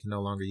machines that they can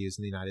no longer use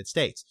in the United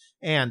States.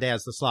 And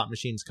as the slot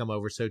machines come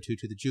over, so too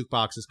do the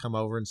jukeboxes come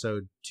over, and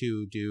so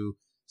too do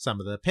some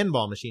of the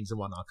pinball machines and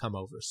whatnot come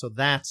over. So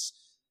that's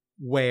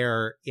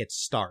where it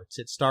starts.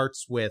 It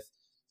starts with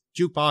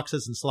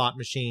jukeboxes and slot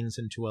machines,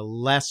 and to a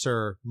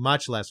lesser,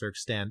 much lesser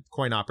extent,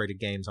 coin-operated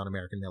games on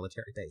American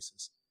military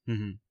bases.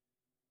 Mm-hmm.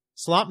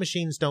 Slot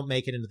machines don't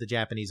make it into the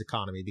Japanese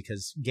economy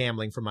because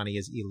gambling for money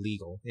is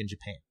illegal in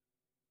Japan.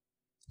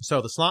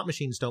 So the slot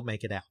machines don't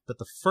make it out. But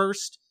the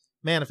first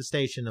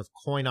manifestation of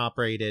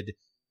coin-operated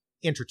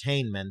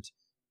entertainment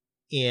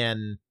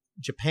in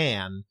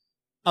Japan,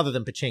 other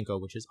than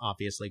pachinko, which is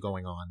obviously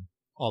going on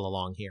all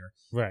along here,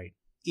 Right.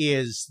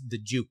 is the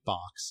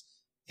jukebox.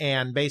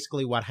 And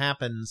basically what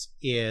happens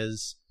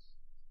is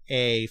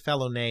a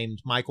fellow named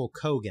Michael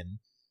Kogan,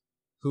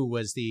 who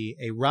was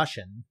a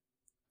Russian.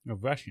 A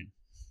Russian.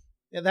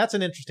 That's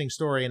an interesting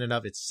story in and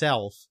of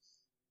itself,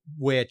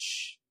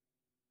 which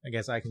I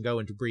guess I can go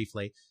into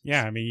briefly.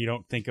 Yeah, I mean, you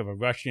don't think of a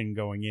Russian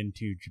going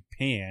into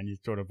Japan.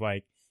 It's sort of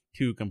like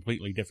two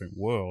completely different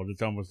worlds.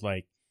 It's almost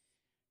like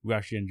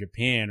Russia and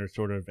Japan are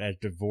sort of as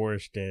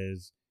divorced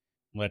as,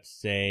 let's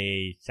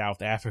say,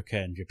 South Africa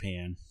and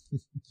Japan.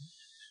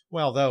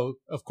 Well, though,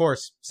 of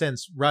course,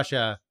 since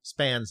Russia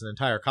spans an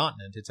entire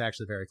continent, it's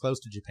actually very close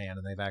to Japan,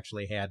 and they've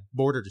actually had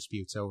border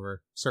disputes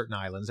over certain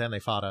islands, and they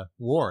fought a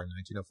war in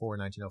 1904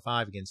 and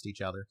 1905 against each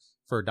other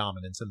for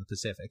dominance in the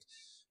Pacific.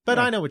 But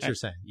Well, I know what you're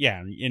saying.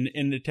 Yeah,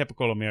 in the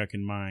typical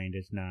American mind,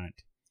 it's not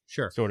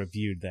Sure. sort of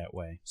viewed that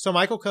way. So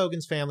Michael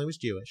Kogan's family was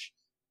Jewish,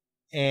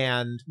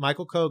 and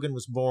Michael Kogan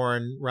was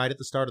born right at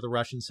the start of the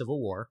Russian Civil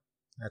War.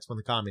 That's when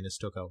the communists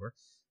took over.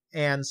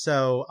 And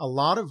so a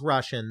lot of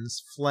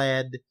Russians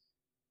fled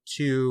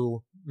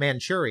to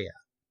Manchuria,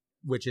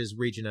 which is a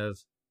region of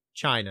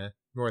China,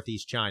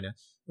 northeast China.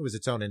 It was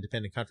its own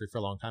independent country for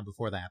a long time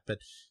before that. But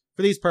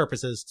for these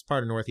purposes, it's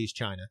part of northeast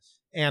China.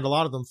 And a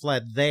lot of them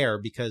fled there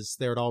because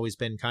there had always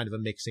been kind of a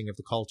mixing of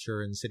the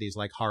culture in cities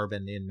like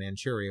Harbin in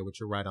Manchuria, which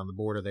are right on the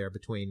border there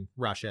between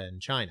Russia and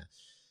China.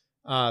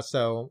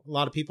 So a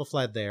lot of people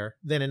fled there.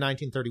 Then in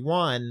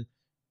 1931,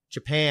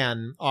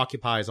 Japan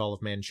occupies all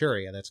of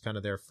Manchuria. That's kind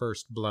of their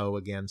first blow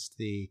against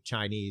the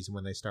Chinese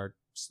when they start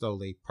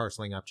slowly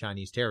parceling up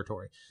Chinese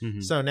territory.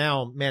 Mhm. So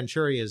now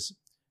Manchuria is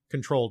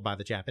controlled by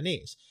the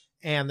Japanese.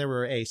 And there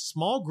were a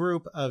small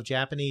group of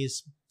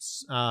Japanese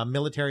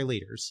military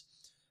leaders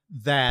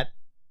that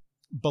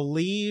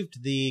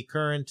believed the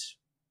current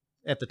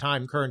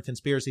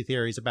conspiracy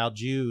theories about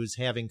Jews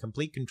having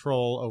complete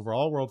control over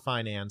all world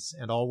finance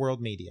and all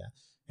world media,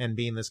 and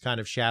being this kind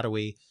of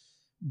shadowy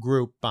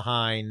group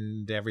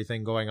behind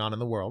everything going on in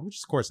the world, which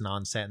is, of course,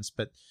 nonsense.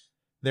 But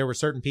there were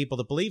certain people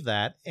that believed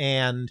that.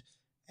 And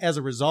as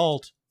a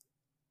result,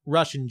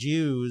 Russian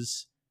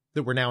Jews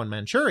that were now in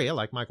Manchuria,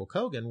 like Michael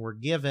Kogan, were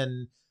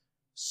given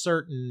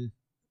certain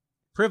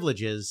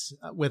privileges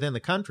within the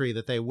country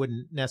that they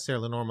wouldn't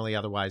necessarily normally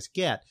otherwise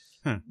get.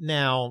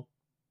 Now,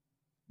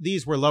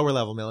 these were lower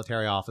level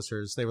military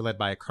officers. They were led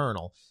by a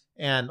colonel.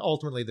 And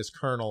ultimately, this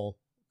colonel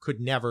could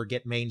never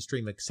get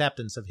mainstream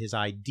acceptance of his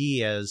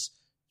ideas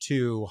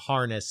to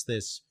harness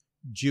this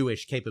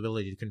Jewish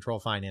capability to control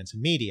finance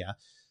and media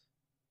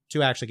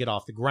to actually get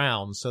off the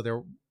ground. So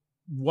there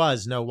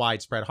was no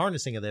widespread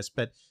harnessing of this.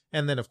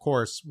 And then, of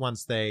course,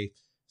 once they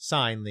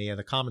signed the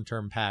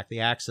Comintern Pact,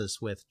 the Axis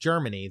with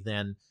Germany,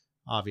 then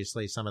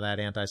obviously some of that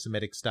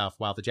anti-Semitic stuff,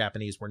 while the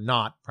Japanese were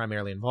not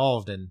primarily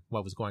involved in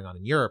what was going on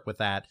in Europe with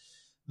that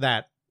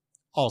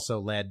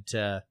also led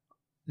to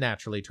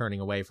naturally turning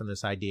away from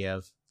this idea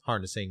of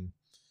harnessing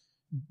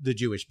the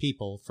Jewish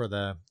people for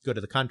the good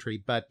of the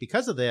country. But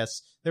because of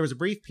this, there was a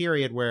brief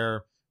period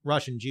where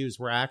Russian Jews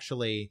were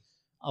actually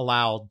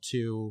allowed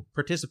to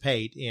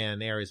participate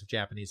in areas of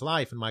Japanese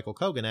life. And Michael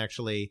Kogan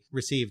actually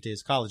received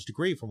his college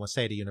degree from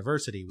Waseda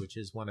University, which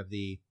is one of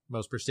the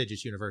most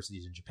prestigious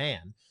universities in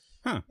Japan.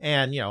 Huh.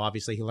 And,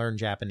 obviously he learned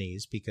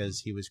Japanese because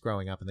he was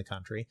growing up in the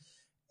country.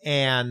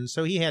 And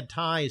so he had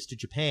ties to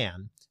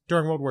Japan.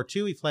 During World War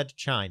II, he fled to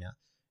China.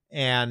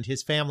 And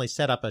his family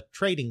set up a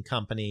trading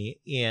company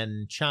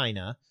in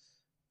China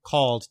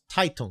called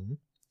Taitung,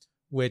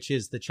 which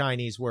is the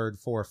Chinese word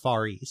for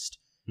Far East.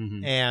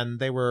 Mm-hmm. And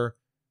they were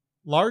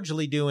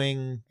largely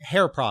doing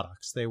hair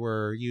products. They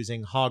were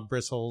using hog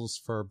bristles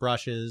for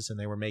brushes, and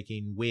they were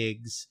making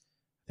wigs.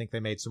 I think they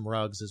made some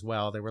rugs as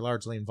well. They were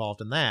largely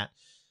involved in that.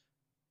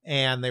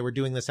 And they were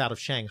doing this out of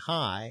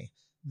Shanghai.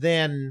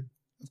 Then,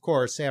 of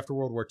course, after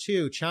World War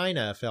II,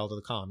 China fell to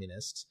the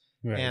communists.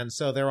 Right. And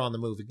so they're on the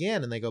move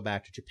again, and they go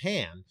back to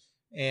Japan.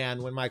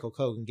 And when Michael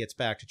Kogan gets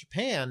back to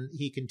Japan,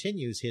 he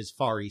continues his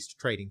Far East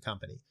trading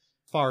company.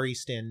 Far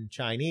East in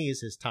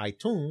Chinese is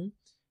Taitung.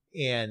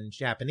 In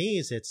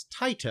Japanese, it's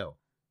Taito.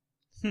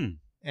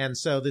 And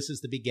so this is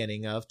the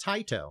beginning of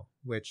Taito,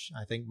 which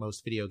I think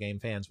most video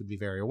game fans would be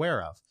very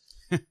aware of.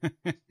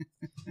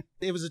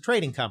 It was a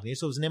trading company,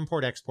 so it was an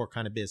import-export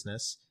kind of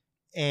business.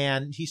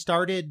 And he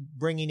started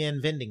bringing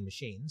in vending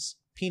machines,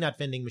 peanut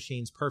vending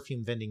machines,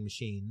 perfume vending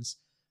machines.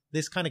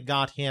 This kind of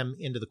got him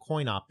into the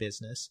coin-op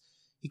business.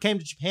 He came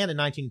to Japan in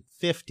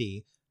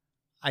 1950.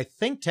 I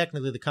think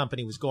technically the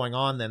company was going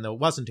on then, though it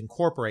wasn't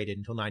incorporated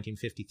until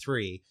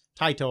 1953.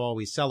 Taito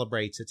always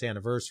celebrates its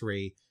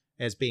anniversary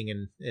as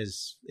being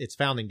as its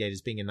founding date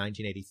as being in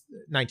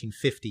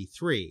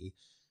 1953.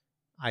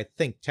 I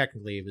think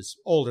technically it was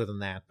older than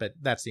that, but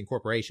that's the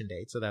incorporation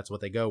date, so that's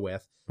what they go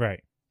with.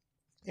 Right.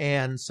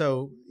 And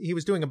so he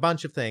was doing a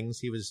bunch of things.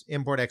 He was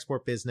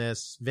import-export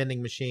business,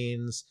 vending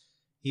machines.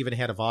 He even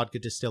had a vodka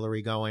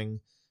distillery going.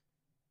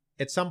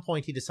 At some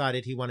point, he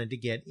decided he wanted to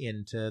get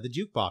into the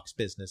jukebox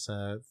business,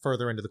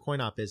 further into the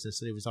coin-op business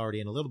that he was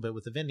already in a little bit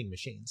with the vending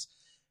machines.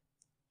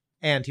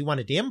 And he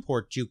wanted to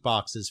import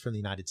jukeboxes from the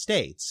United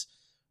States.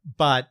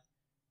 But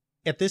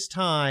at this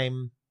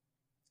time,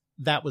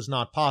 that was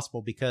not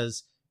possible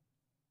because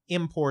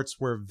imports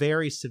were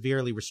very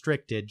severely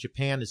restricted.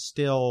 Japan is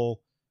still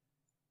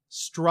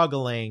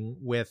struggling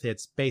with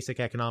its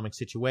basic economic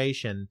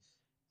situation,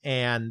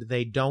 and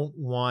they don't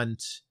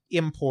want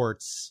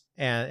imports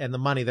and the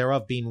money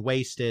thereof being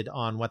wasted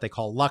on what they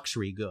call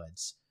luxury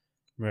goods.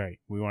 Right.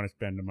 We want to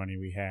spend the money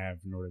we have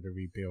in order to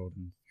rebuild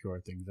and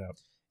shore things up.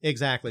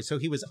 Exactly. So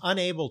he was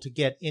unable to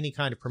get any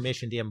kind of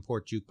permission to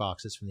import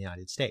jukeboxes from the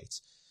United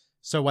States.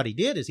 So what he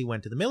did is he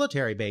went to the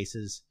military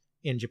bases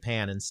in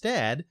Japan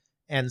instead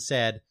and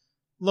said,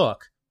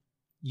 look,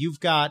 you've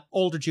got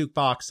older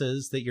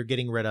jukeboxes that you're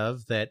getting rid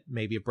of that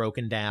maybe have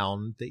broken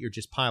down, that you're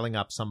just piling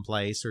up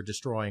someplace or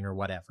destroying or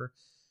whatever.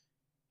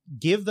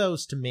 Give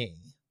those to me,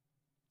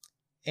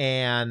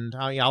 and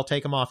I'll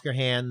take them off your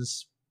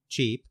hands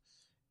cheap.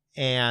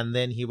 And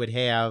then he would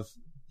have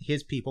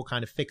his people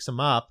kind of fix them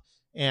up,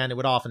 and it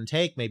would often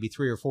take maybe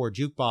 3 or 4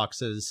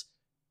 jukeboxes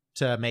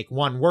to make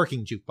one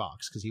working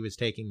jukebox because he was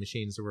taking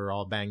machines that were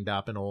all banged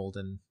up and old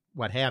and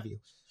what have you.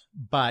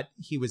 But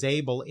he was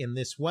able in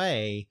this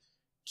way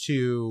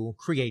to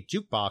create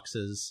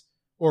jukeboxes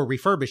or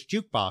refurbish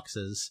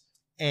jukeboxes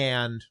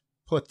and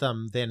put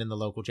them then in the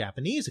local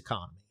Japanese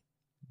economy.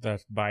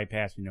 Thus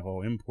bypassing the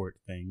whole import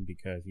thing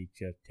because he's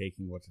just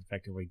taking what's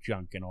effectively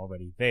junk and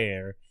already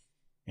there.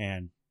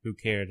 And who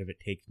cares if it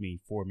takes me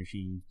 4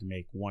 machines to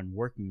make one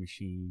working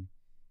machine?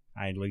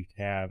 I at least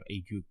have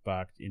a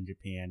jukebox in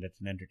Japan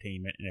that's an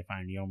entertainment, and if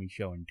I'm the only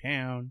show in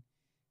town,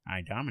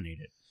 I dominate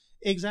it.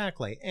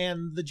 Exactly.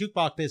 And the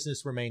jukebox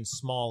business remained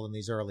small in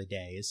these early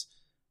days.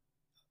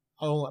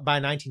 Oh, by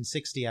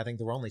 1960, I think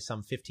there were only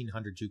some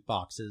 1,500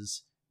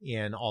 jukeboxes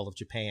in all of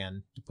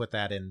Japan. To put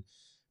that in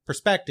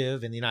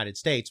perspective, in the United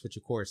States, which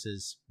of course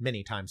is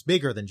many times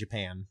bigger than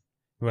Japan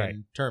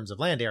in terms of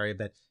land area,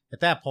 but at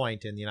that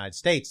point in the United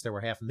States, there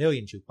were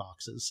 500,000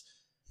 jukeboxes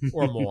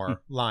or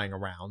more lying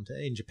around.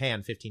 In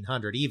Japan,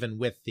 1,500, even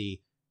with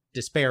the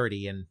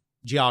disparity in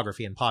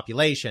geography and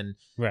population,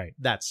 right?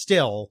 That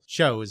still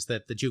shows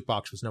that the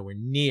jukebox was nowhere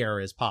near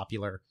as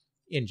popular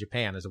in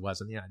Japan as it was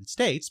in the United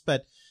States.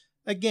 But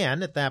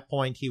again, at that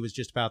point, he was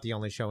just about the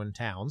only show in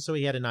town, so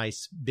he had a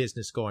nice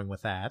business going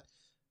with that.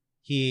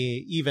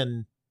 He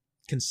even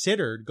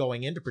considered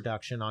going into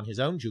production on his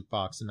own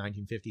jukebox in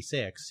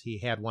 1956. He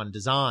had one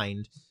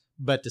designed,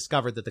 but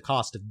discovered that the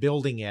cost of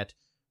building it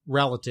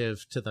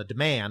relative to the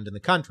demand in the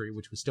country,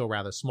 which was still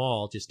rather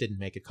small, just didn't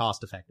make it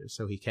cost effective.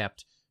 So he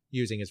kept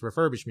using his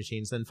refurbished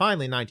machines. Then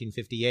finally, in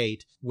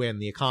 1958, when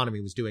the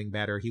economy was doing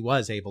better, he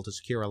was able to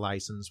secure a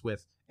license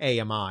with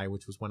AMI,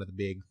 which was one of the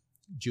big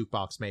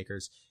jukebox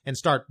makers, and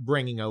start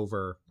bringing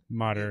over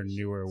modern,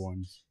 newer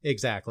ones.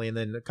 Exactly. And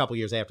then a couple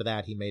years after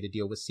that, he made a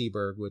deal with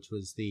Seeburg, which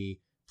was the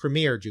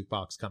premier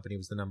jukebox company. It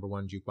was the number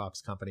one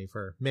jukebox company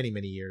for many,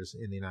 many years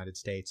in the United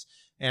States.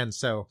 And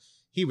so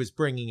he was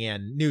bringing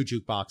in new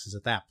jukeboxes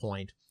at that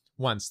point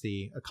once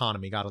the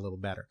economy got a little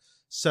better.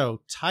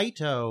 So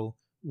Taito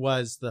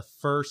was the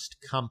first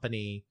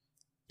company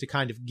to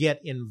kind of get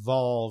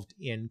involved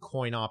in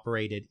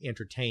coin-operated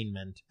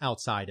entertainment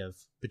outside of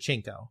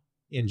pachinko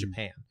in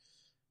Japan.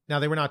 Now,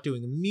 they were not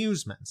doing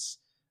amusements.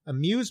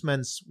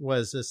 Amusements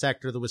was a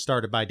sector that was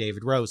started by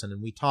David Rosen,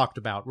 and we talked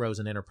about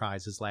Rosen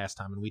Enterprises last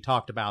time, and we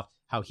talked about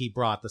how he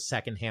brought the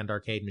second-hand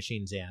arcade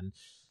machines in.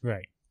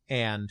 Right.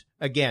 And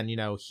again,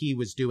 he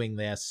was doing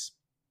this,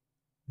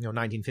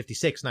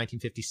 1956,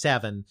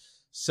 1957.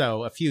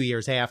 So a few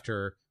years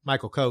after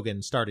Michael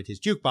Kogan started his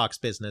jukebox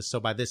business. So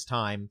by this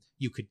time,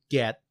 you could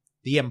get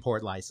the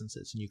import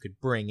licenses and you could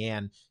bring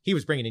in, he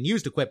was bringing in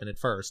used equipment at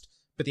first.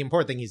 But the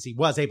important thing is he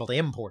was able to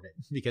import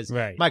it because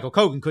Michael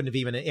Kogan couldn't have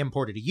even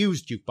imported a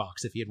used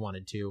jukebox if he had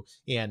wanted to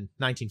in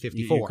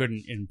 1954. You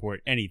couldn't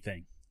import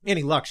anything.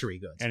 Any luxury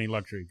goods. Any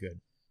luxury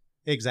good.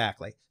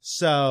 Exactly.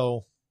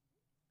 So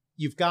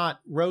you've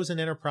got Rosen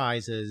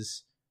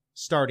Enterprises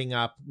starting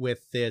up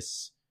with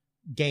this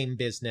game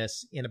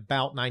business in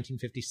about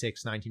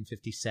 1956,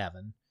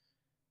 1957.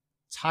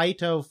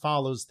 Taito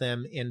follows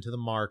them into the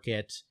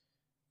market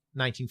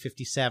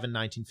 1957,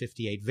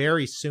 1958,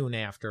 very soon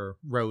after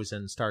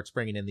Rosen starts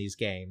bringing in these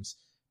games.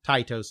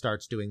 Taito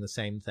starts doing the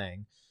same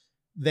thing.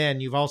 Then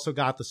you've also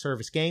got the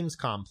Service Games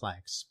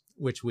Complex,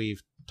 which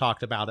we've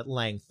talked about at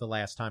length the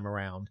last time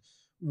around,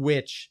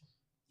 which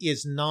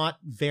is not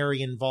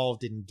very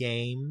involved in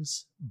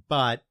games,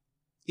 but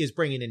is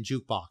bringing in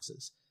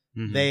jukeboxes.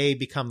 Mm-hmm. They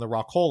become the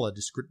Rockola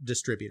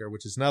distributor,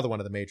 which is another one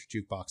of the major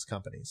jukebox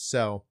companies.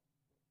 So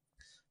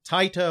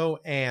Taito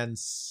and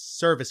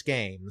Service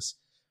Games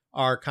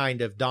are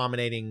kind of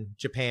dominating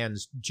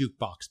Japan's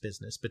jukebox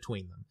business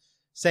between them.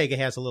 Sega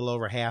has a little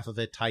over half of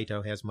it.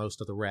 Taito has most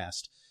of the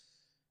rest.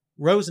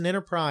 Rosen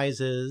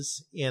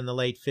Enterprises in the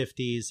late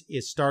 50s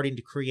is starting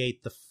to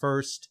create the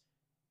first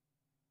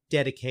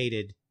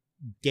dedicated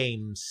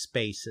game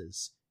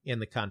spaces in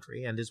the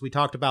country. And as we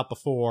talked about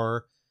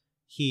before,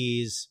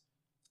 he's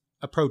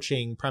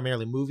approaching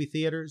primarily movie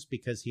theaters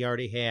because he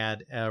already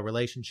had a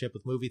relationship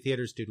with movie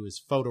theaters due to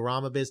his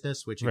Fotorama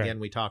business, which again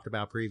we talked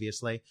about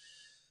previously.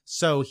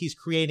 So he's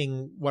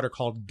creating what are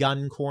called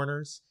gun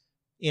corners.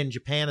 In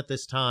Japan at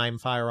this time,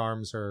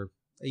 firearms are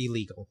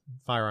illegal.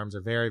 Firearms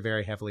are very,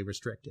 very heavily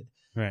restricted.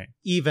 Right.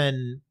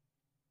 Even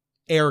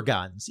air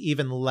guns,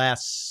 even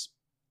less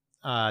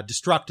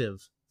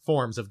destructive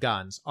forms of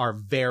guns are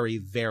very,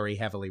 very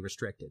heavily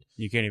restricted.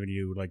 You can't even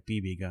do like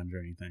BB guns or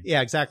anything.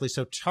 Yeah, exactly.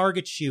 So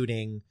target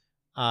shooting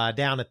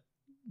down at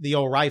the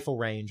old rifle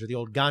range or the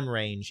old gun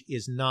range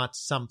is not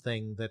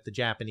something that the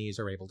Japanese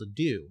are able to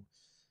do.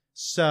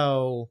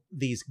 So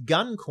these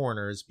gun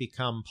corners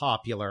become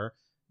popular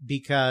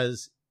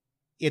because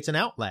it's an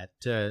outlet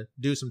to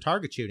do some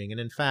target shooting.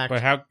 And in fact...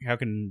 But how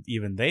can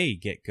even they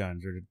get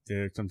guns or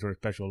there's some sort of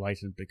special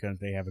license because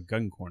they have a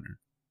gun corner?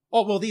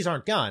 Oh, well, these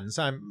aren't guns.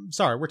 I'm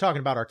sorry. We're talking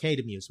about arcade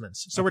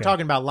amusements. So we're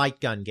talking about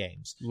light gun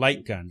games.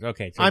 Light guns.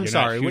 Okay. So I'm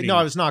sorry. No,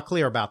 I was not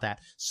clear about that.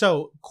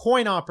 So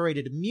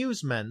coin-operated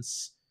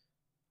amusements,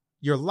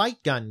 your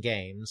light gun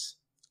games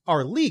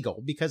are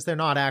legal because they're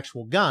not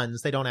actual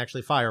guns. They don't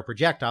actually fire a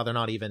projectile. They're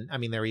not even,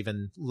 they're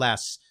even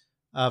less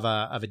of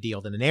a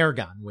deal than an air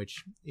gun,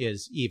 which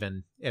is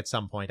even at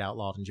some point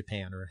outlawed in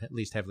Japan or at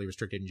least heavily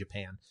restricted in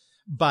Japan.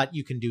 But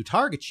you can do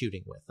target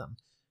shooting with them.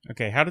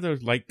 Okay, how do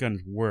those light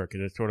guns work? Is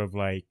it sort of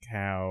like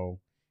how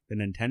the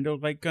Nintendo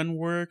light gun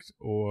works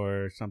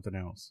or something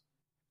else?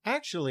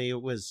 Actually,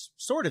 it was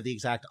sort of the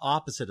exact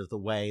opposite of the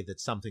way that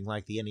something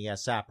like the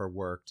NES Zapper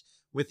worked.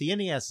 With the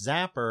NES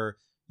Zapper,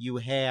 you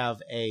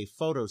have a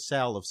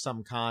photocell of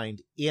some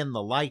kind in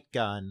the light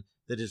gun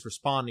that is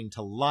responding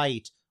to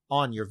light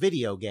on your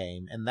video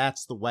game, and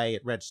that's the way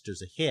it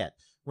registers a hit.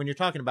 When you're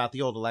talking about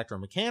the old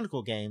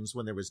electromechanical games,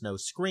 when there was no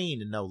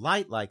screen and no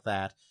light like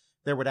that,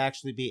 there would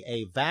actually be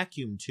a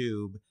vacuum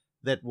tube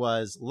that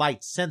was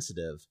light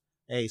sensitive,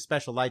 a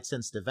special light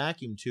sensitive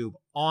vacuum tube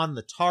on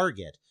the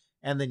target,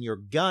 and then your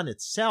gun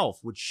itself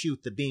would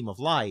shoot the beam of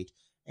light,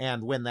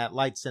 and when that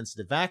light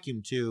sensitive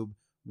vacuum tube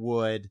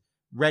would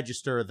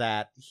register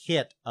that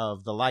hit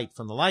of the light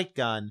from the light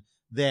gun,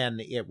 then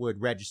it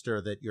would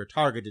register that your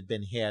target had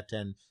been hit,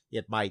 and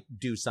it might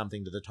do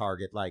something to the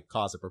target, like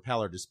cause a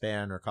propeller to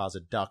spin or cause a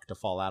duck to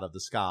fall out of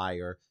the sky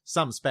or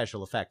some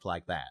special effect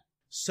like that.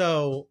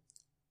 So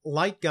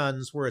light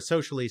guns were a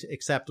socially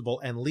acceptable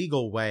and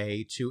legal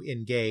way to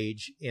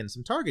engage in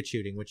some target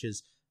shooting, which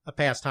is a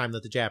pastime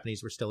that the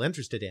Japanese were still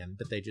interested in,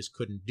 but they just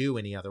couldn't do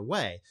any other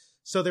way.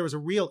 So there was a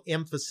real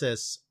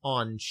emphasis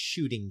on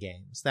shooting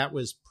games. That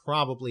was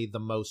probably the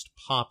most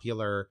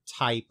popular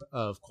type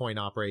of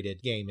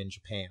coin-operated game in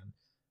Japan.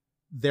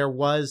 There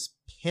was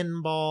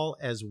pinball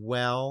as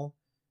well.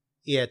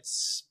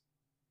 It's,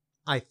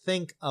 I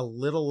think, a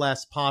little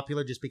less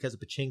popular just because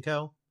of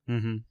pachinko.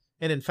 Mm-hmm.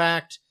 And in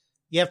fact,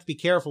 you have to be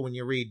careful when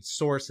you read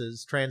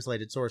sources,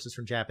 translated sources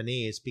from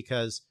Japanese,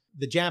 because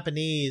the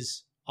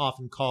Japanese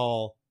often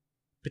call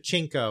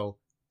pachinko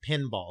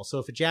pinball. So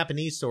if a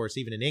Japanese source,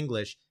 even in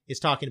English, is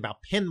talking about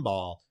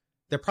pinball,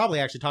 they're probably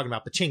actually talking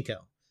about pachinko.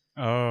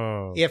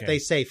 Oh. If okay. they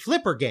say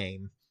flipper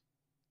game,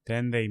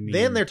 then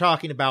they're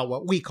talking about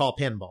what we call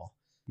pinball.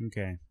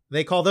 Okay.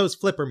 They call those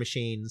flipper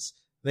machines.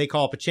 They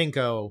call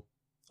pachinko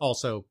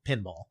also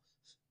pinball.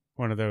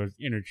 One of those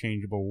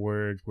interchangeable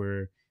words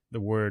where the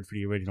word for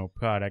the original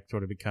product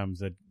sort of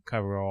becomes a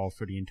coverall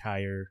for the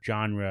entire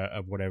genre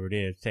of whatever it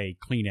is. Say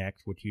Kleenex,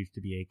 which used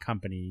to be a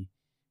company,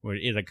 or it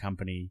is a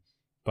company,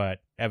 but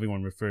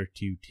everyone refers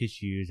to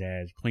tissues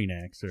as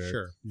Kleenex. Or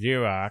Sure.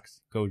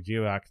 Xerox, go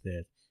Xerox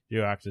this.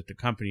 Xerox is the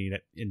company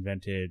that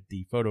invented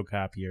the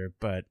photocopier,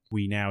 but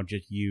we now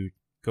just use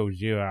go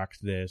Xerox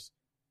this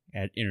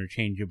as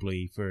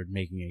interchangeably for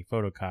making a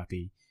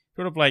photocopy.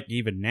 Sort of like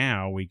even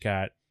now we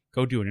got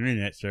go do an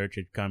internet search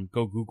and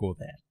go Google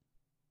that.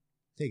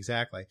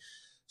 Exactly.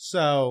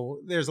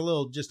 So there's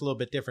just a little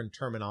bit different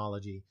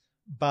terminology,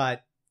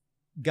 but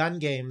gun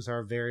games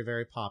are very,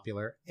 very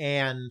popular,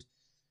 and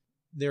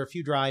there are a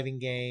few driving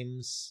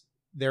games.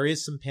 There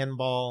is some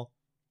pinball,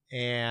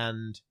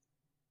 and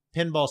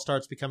pinball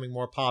starts becoming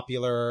more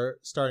popular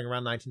starting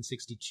around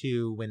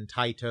 1962 when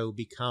Taito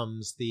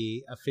becomes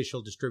the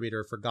official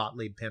distributor for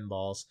Gottlieb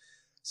pinballs.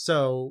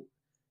 So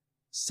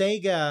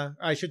Sega,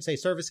 I should say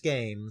Service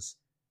Games,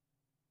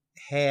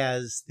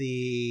 has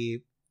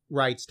the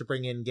rights to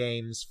bring in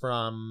games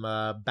from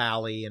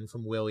Bally and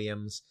from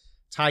Williams.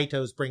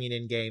 Taito's bringing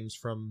in games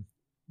from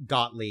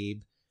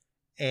Gottlieb,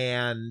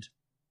 and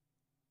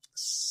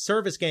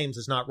Service Games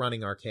is not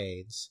running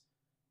arcades.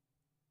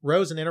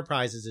 Rosen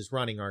Enterprises is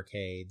running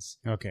arcades.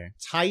 Okay.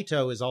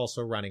 Taito is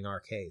also running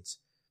arcades.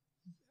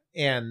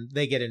 And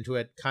they get into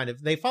it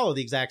they follow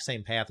the exact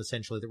same path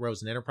essentially that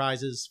Rosen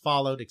Enterprises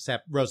followed,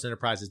 except Rosen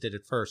Enterprises did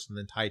it first and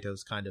then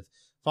Taito's kind of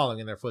following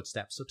in their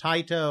footsteps. So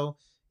Taito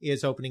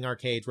is opening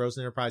arcades.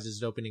 Rosen Enterprises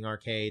is opening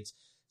arcades.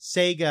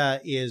 Sega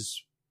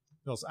is,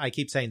 well, I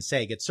keep saying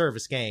Sega, it's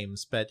Service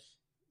Games, but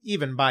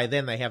even by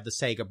then they have the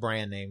Sega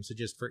brand name. So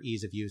just for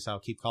ease of use, I'll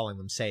keep calling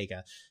them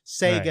Sega.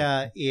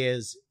 Sega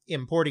is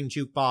importing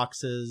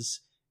jukeboxes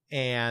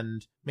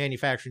and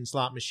manufacturing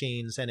slot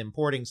machines and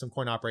importing some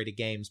coin-operated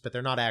games, but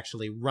they're not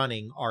actually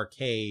running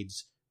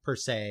arcades per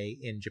se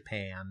in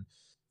Japan.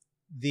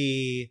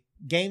 The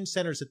game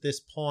centers at this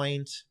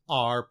point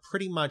are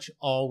pretty much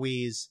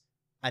always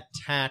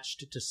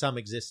attached to some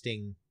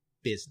existing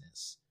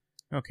business.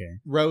 Okay.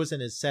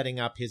 Rosen is setting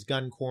up his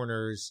gun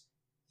corners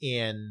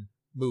in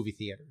movie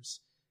theaters.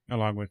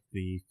 Along with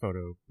the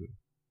photo booth.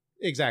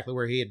 Exactly,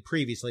 where he had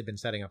previously been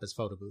setting up his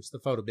photo booths. The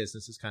photo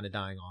business is kind of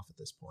dying off at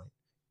this point.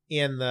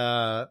 In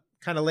the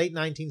kind of late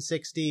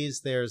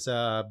 1960s, there's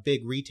a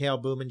big retail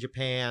boom in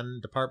Japan,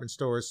 department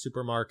stores,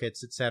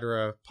 supermarkets,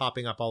 etc.,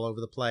 popping up all over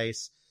the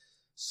place.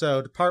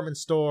 So department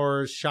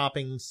stores,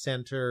 shopping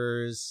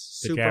centers,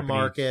 The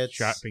supermarkets, Japanese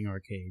shopping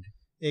arcade.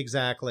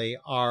 exactly,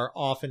 are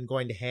often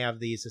going to have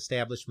these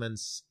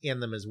establishments in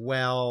them as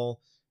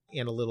well,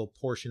 in a little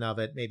portion of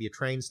it. Maybe a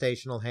train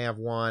station will have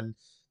one.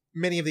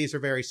 Many of these are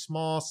very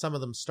small. Some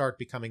of them start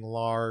becoming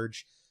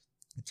large.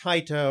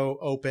 Taito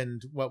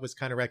opened what was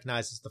kind of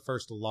recognized as the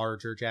first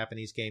larger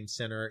Japanese game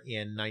center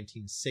in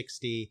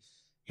 1960.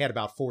 Had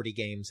about 40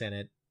 games in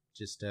it,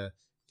 just to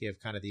give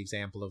kind of the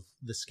example of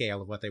the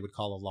scale of what they would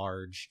call a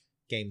large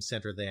game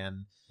center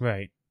then.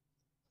 Right.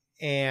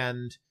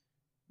 And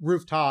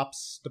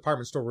rooftops,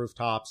 department store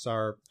rooftops,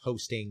 are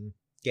hosting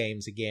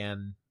games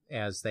again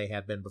as they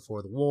had been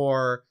before the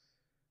war.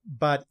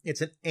 But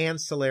it's an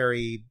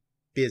ancillary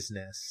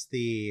business.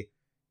 The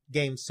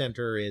game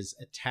center is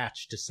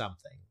attached to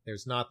something.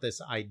 There's not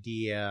this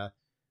idea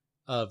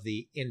of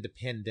the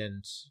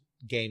independent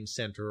game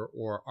center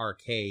or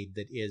arcade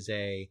that is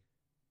a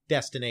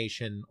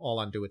destination all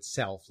unto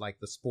itself, like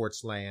the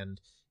Sportsland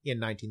in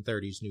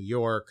 1930s New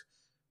York,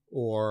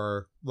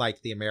 or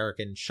like the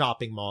American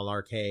shopping mall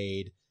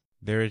arcade.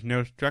 There is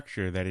no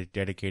structure that is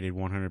dedicated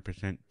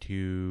 100%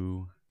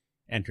 to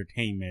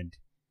entertainment.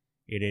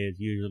 It is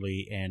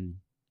usually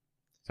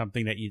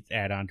something that you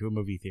add on to a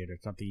movie theater,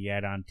 something you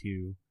add on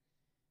to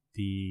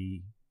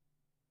the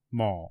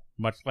mall,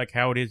 much like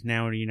how it is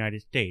now in the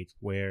United States,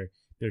 where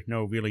there's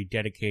no really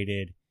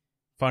dedicated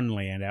fun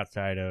land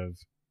outside of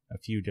a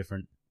few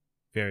different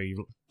very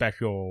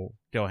special,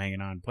 still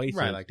hanging on places.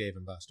 Right, like Dave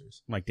and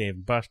Buster's. Like Dave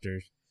and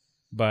Buster's.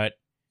 But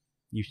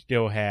you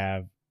still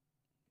have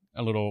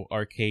a little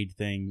arcade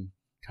thing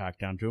tucked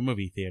down to a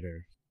movie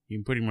theater. You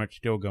can pretty much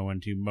still go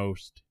into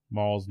most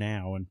malls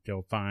now and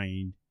still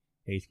find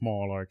a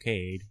small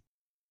arcade.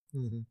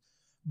 Mm-hmm.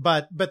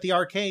 But the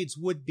arcades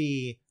would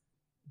be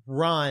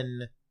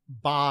run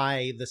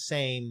by the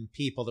same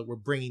people that were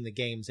bringing the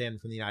games in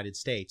from the United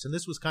States. And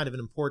this was kind of an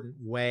important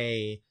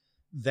way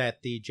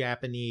that the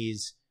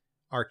Japanese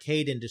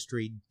arcade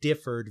industry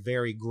differed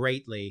very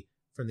greatly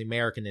from the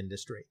American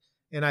industry.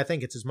 And I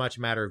think it's as much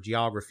a matter of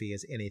geography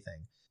as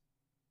anything.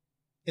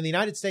 In the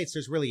United States,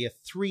 there's really a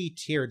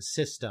three-tiered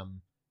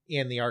system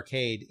in the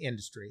arcade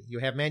industry. You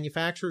have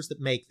manufacturers that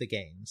make the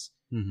games.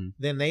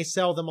 Then they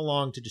sell them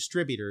along to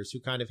distributors who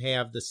kind of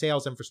have the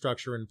sales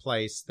infrastructure in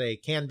place. They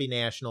can be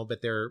national,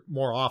 but they're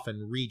more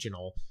often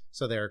regional.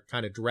 So they're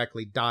kind of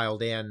directly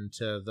dialed in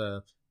to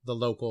the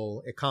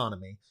local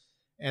economy.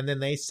 And then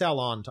they sell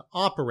on to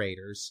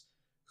operators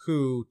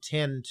who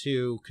tend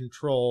to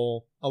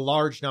control a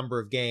large number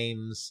of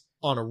games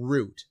on a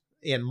route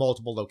in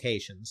multiple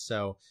locations.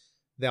 So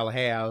they'll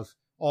have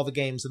all the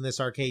games in this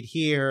arcade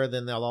here,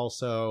 then they'll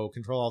also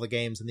control all the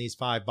games in these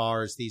 5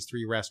 bars, these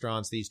 3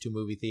 restaurants, these 2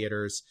 movie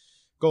theaters,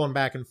 going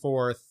back and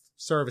forth,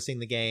 servicing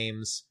the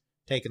games,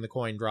 taking the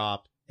coin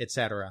drop,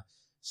 etc.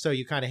 So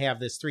you kind of have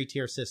this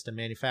 3-tier system: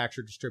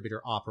 manufacturer,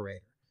 distributor,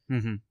 operator.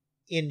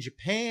 In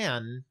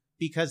Japan,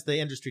 because the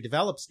industry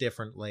develops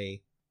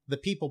differently, the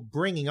people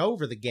bringing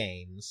over the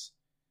games,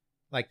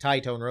 like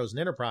Taito and Rosen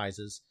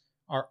Enterprises,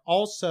 are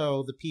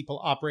also the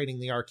people operating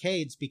the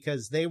arcades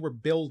because they were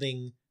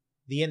building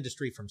the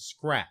industry from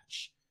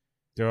scratch.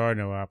 There are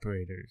no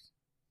operators.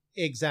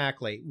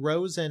 Exactly.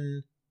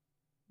 Rosen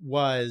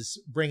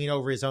was bringing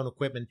over his own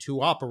equipment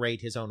to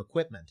operate his own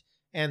equipment.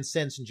 And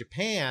since in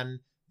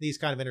Japan, these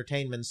kind of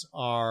entertainments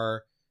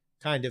are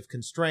kind of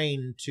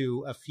constrained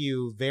to a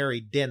few very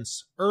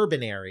dense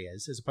urban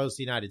areas, as opposed to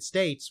the United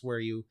States, where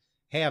you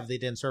have the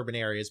dense urban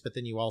areas, but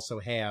then you also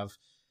have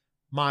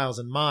miles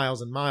and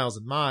miles and miles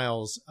and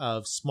miles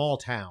of small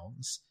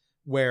towns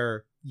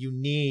where you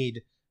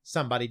need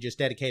somebody just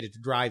dedicated to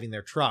driving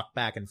their truck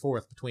back and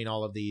forth between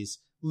all of these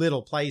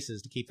little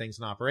places to keep things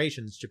in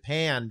operations.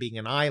 Japan, being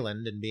an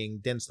island and being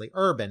densely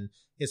urban,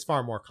 is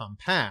far more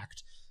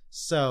compact.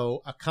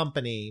 So a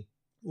company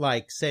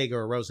like Sega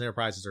or Rosen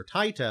Enterprises or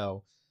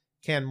Taito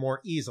can more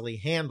easily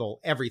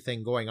handle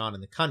everything going on in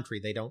the country.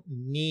 They don't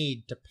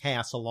need to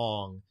pass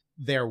along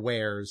their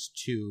wares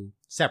to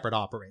separate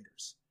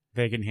operators.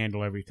 They can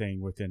handle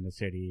everything within the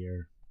city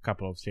or a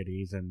couple of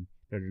cities, and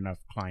there's enough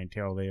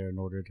clientele there in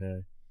order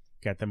to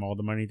get them all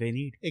the money they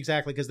need.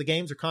 Exactly, because the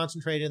games are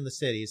concentrated in the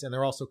cities, and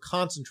they're also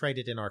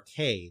concentrated in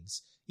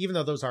arcades. Even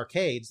though those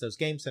arcades, those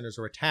game centers,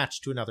 are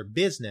attached to another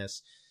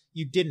business,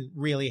 you didn't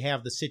really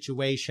have the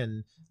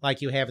situation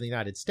like you have in the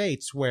United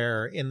States,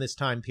 where in this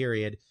time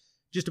period,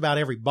 just about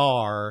every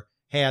bar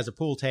has a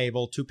pool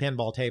table, 2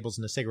 pinball tables,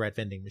 and a cigarette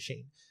vending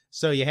machine.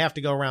 So you have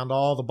to go around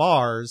all the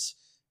bars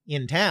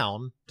in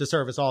town to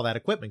service all that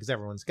equipment because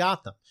everyone's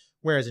got them.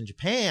 Whereas in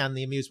Japan,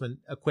 the amusement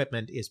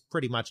equipment is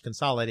pretty much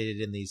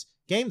consolidated in these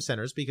game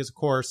centers because, of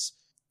course,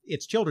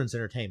 it's children's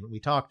entertainment. We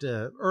talked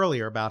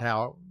earlier about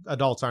how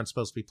adults aren't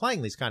supposed to be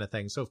playing these kind of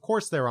things. So, of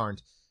course, there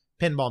aren't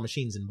pinball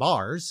machines in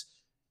bars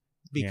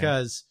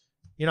because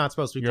you're not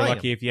supposed to be You're playing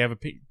lucky them. if you have a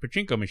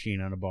pachinko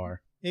machine on a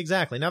bar.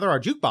 Exactly. Now, there are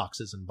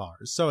jukeboxes in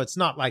bars, so it's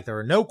not like there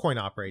are no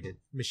coin-operated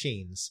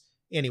machines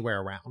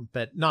anywhere around,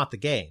 but not the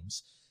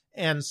games.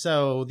 And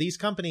so these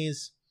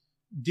companies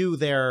do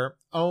their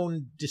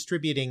own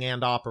distributing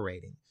and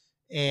operating.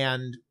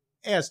 And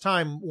as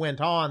time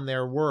went on,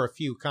 there were a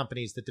few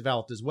companies that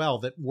developed as well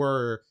that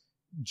were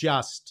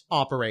just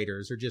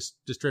operators or just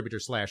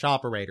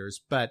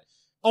distributor/operators, but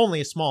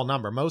only a small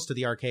number. Most of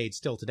the arcades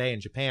still today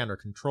in Japan are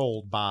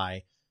controlled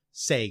by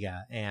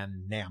Sega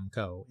and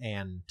Namco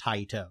and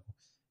Taito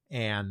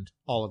and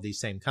all of these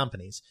same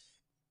companies.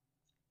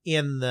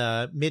 In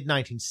the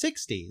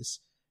mid-1960s,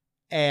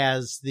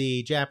 as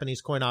the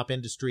Japanese coin-op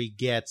industry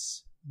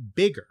gets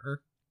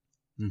bigger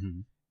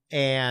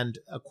and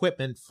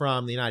equipment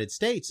from the United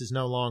States is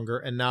no longer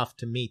enough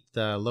to meet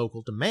the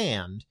local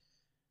demand,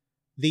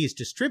 these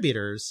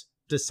distributors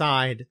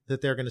decide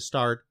that they're going to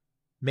start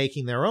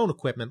making their own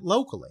equipment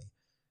locally.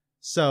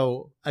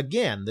 So,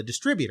 again, the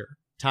distributor,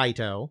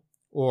 Taito,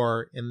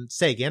 or in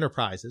Sega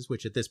Enterprises,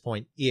 which at this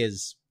point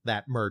is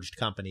that merged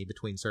company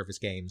between Surface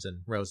Games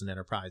and Rosen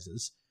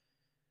Enterprises,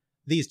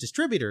 these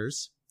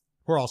distributors,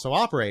 who are also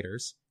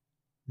operators,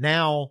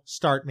 now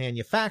start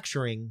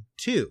manufacturing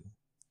too.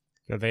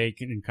 So they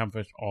can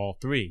encompass all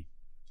 3.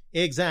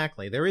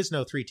 Exactly. There is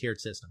no 3-tiered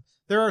system.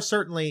 There are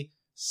certainly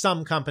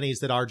some companies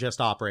that are just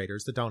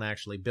operators that don't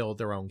actually build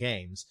their own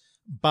games,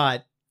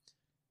 but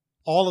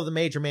all of the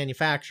major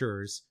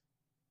manufacturers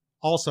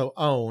also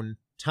own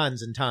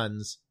tons and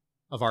tons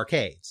of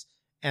arcades,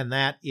 and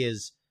that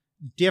is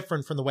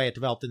different from the way it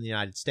developed in the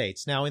United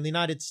States. Now, in the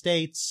United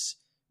States,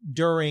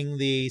 during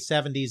the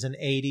 70s and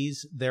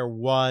 80s, there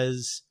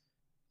was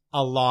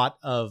a lot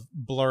of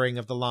blurring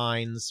of the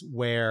lines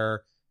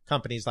where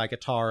companies like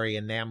Atari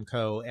and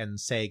Namco and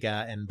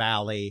Sega and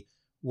Bally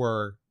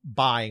were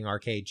buying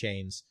arcade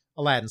chains.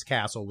 Aladdin's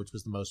Castle, which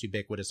was the most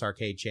ubiquitous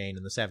arcade chain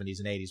in the 70s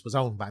and 80s, was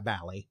owned by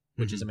Bally,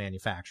 which is a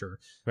manufacturer.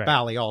 Right.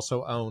 Bally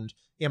also owned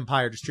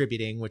Empire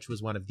Distributing, which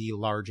was one of the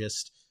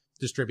largest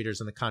distributors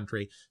in the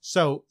country.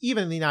 So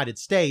even in the United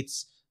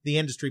States, the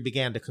industry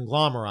began to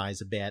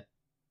conglomerize a bit,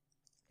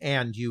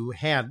 and you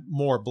had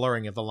more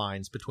blurring of the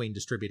lines between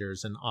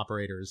distributors and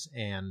operators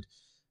and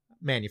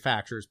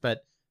manufacturers.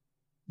 But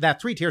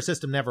that 3-tier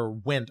system never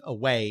went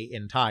away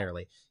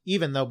entirely.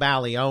 Even though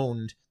Bally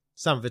owned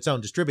some of its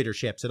own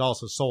distributorships, it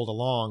also sold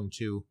along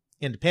to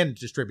independent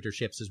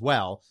distributorships as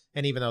well.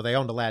 And even though they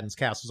owned Aladdin's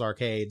Castle's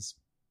arcades,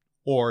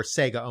 or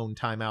Sega owned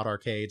Time Out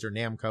arcades or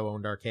Namco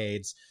owned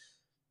arcades.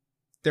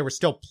 There were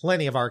still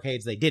plenty of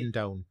arcades they didn't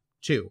own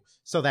too.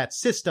 So that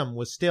system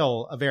was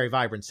still a very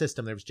vibrant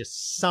system. There was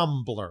just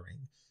some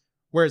blurring.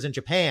 Whereas in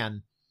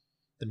Japan,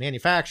 the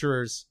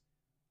manufacturers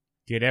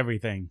Did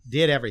everything.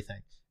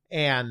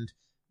 And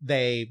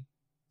they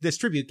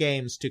distribute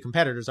games to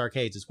competitors'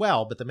 arcades as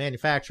well, but the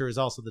manufacturer is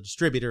also the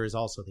distributor, is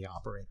also the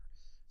operator.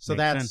 So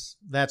Makes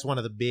that's one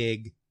of the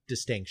big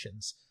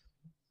distinctions.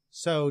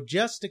 So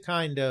just to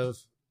kind of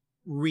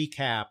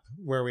recap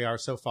where we are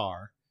so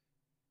far,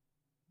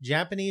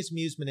 Japanese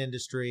amusement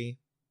industry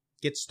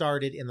gets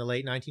started in the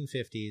late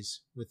 1950s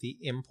with the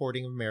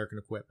importing of American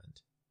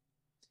equipment.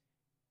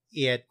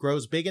 It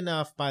grows big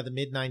enough by the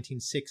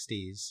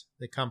mid-1960s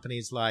that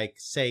companies like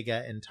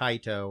Sega and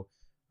Taito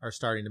are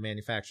starting to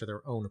manufacture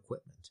their own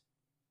equipment.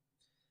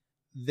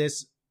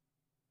 This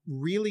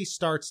really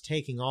starts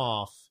taking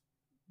off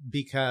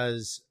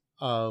because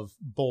of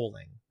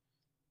bowling.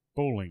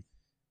 Bowling.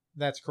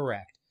 That's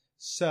correct.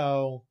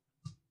 So,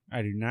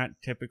 I do not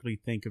typically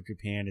think of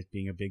Japan as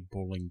being a big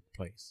bowling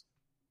place.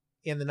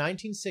 in the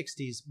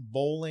 1960s,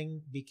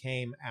 bowling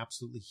became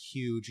absolutely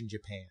huge in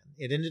Japan.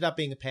 It ended up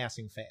being a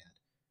passing fad.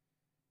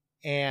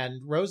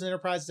 And Rosen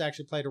Enterprises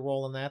actually played a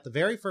role in that. The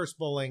very first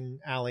bowling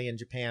alley in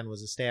Japan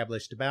was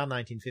established about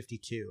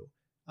 1952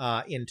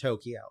 in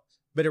Tokyo.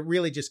 But it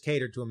really just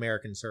catered to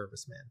American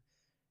servicemen.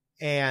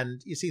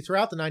 And you see,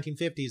 throughout the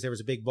 1950s, there was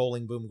a big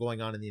bowling boom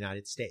going on in the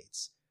United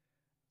States.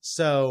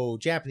 So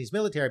Japanese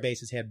military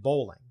bases had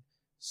bowling.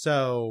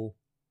 So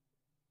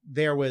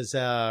there was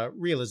a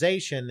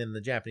realization in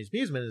the Japanese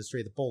amusement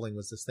industry that bowling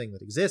was this thing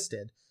that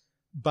existed,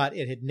 but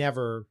it had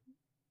never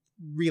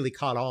really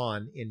caught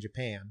on in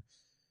Japan.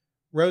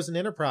 Rosen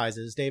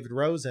Enterprises, David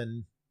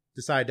Rosen,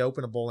 decided to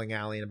open a bowling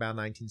alley in about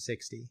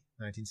 1960,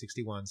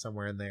 1961,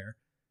 somewhere in there,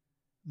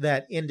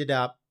 that ended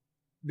up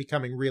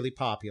becoming really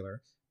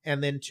popular.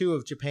 And then two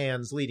of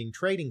Japan's leading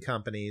trading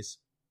companies,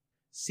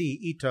 C.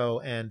 Ito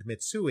and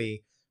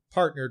Mitsui,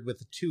 partnered with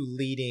the two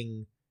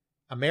leading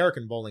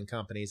American bowling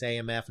companies,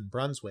 AMF and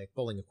Brunswick,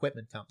 bowling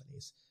equipment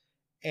companies,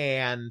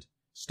 and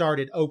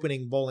started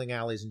opening bowling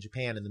alleys in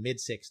Japan in the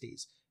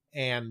mid-60s.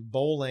 And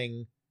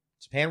bowling,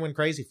 Japan went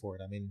crazy for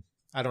it. I mean,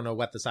 I don't know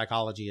what the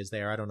psychology is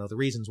there. I don't know the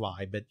reasons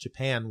why, but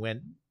Japan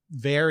went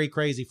very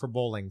crazy for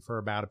bowling for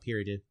about a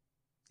period of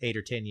 8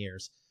 or 10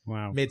 years.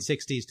 Wow.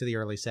 Mid-60s to the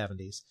early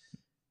 70s.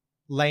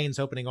 Lanes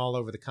opening all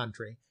over the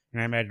country.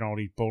 And I imagine all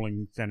these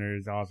bowling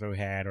centers also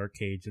had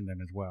arcades in them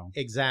as well.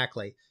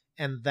 Exactly.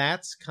 And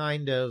that's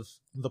kind of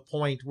the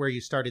point where you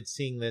started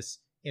seeing this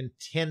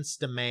intense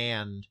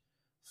demand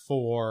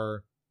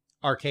for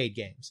arcade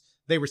games.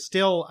 They were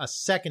still a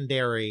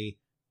secondary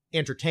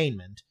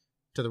entertainment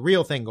to the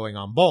real thing going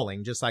on,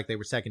 bowling, just like they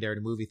were secondary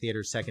to movie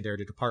theaters, secondary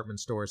to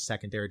department stores,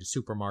 secondary to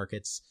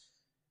supermarkets,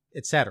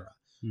 etc.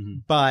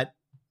 Mm-hmm. But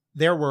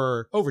there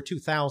were over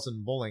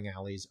 2,000 bowling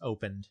alleys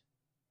opened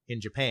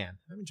in Japan.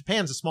 I mean,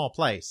 Japan's a small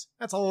place.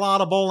 That's a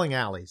lot of bowling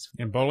alleys.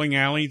 And bowling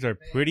alleys are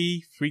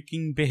pretty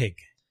freaking big.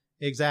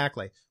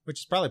 Exactly,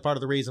 which is probably part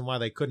of the reason why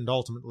they couldn't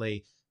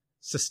ultimately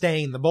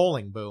sustain the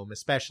bowling boom,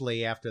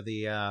 especially after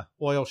the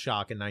oil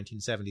shock in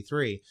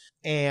 1973.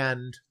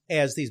 And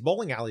as these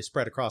bowling alleys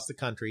spread across the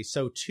country,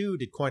 so too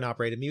did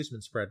coin-operated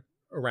amusement spread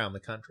around the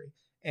country.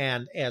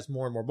 And as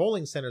more and more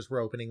bowling centers were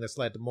opening, this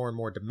led to more and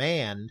more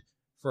demand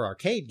for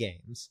arcade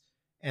games.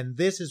 And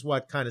this is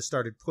what kind of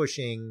started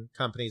pushing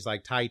companies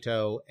like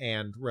Taito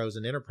and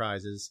Rosen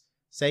Enterprises,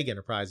 Sega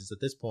Enterprises at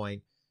this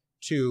point,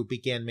 to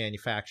begin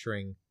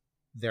manufacturing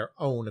their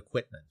own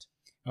equipment.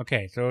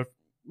 Okay, so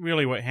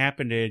really what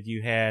happened is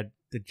you had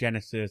the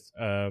genesis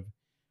of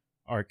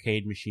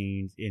arcade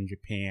machines in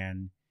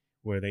Japan,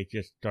 where they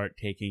just start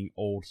taking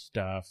old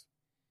stuff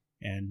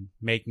and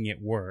making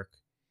it work.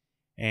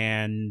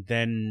 And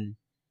then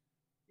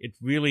it's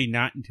really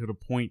not until the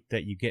point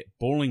that you get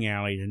bowling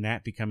alleys and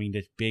that becoming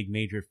this big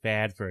major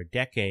fad for a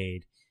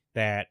decade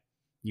that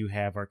you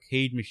have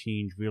arcade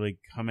machines really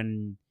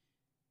coming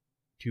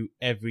to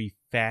every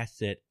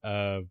facet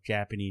of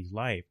Japanese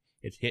life.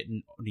 It's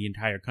hitting the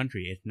entire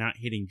country. It's not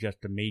hitting just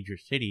the major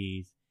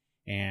cities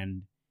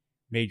and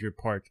major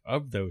parts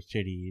of those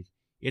cities.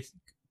 It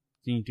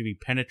seems to be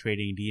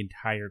penetrating the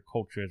entire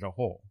culture as a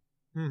whole.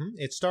 Mm-hmm.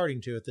 It's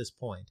starting to at this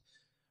point.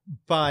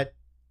 But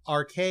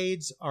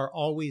arcades are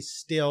always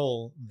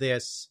still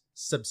this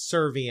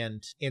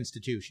subservient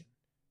institution.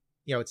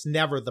 You know, it's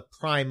never the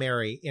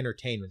primary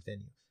entertainment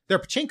venue. They're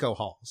pachinko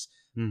halls.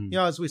 Mm-hmm. You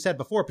know, as we said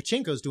before,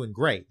 pachinko's doing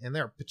great, and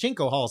there are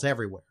pachinko halls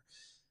everywhere.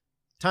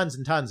 Tons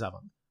and tons of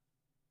them.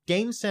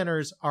 Game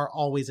centers are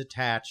always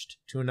attached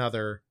to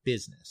another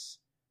business.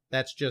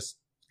 That's just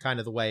kind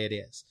of the way it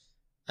is.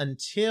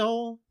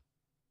 Until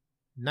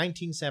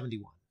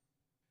 1971.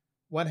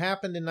 What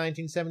happened in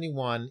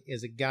 1971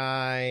 is a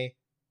guy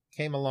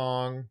came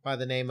along by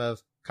the name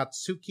of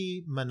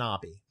Katsuki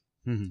Manabe.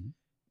 Mm-hmm.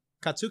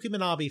 Katsuki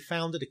Manabe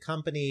founded a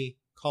company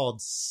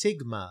called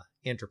Sigma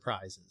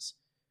Enterprises,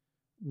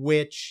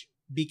 which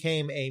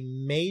became a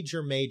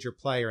major, major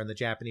player in the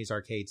Japanese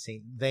arcade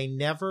scene. They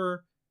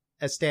never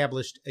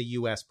established a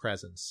U.S.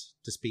 presence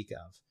to speak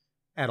of.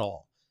 at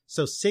all.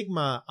 So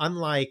Sigma,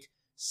 unlike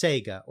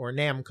Sega or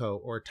Namco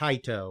or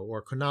Taito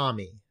or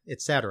Konami,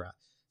 etc.,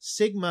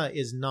 Sigma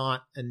is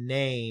not a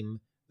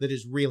name that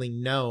is really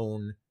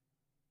known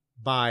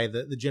by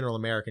the general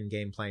American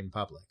game playing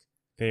public.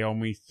 They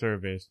only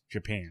service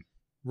Japan.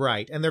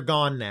 Right, and they're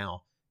gone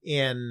now.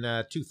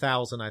 In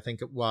 2000, I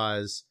think it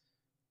was,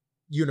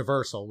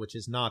 Universal, which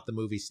is not the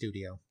movie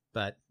studio,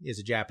 but is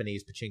a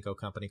Japanese pachinko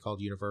company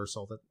called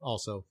Universal that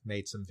also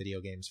made some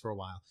video games for a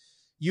while.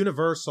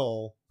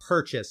 Universal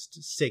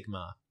purchased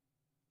Sigma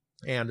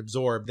and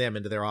absorbed them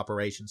into their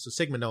operations. So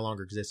Sigma no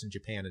longer exists in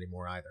Japan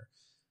anymore either.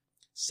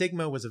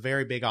 Sigma was a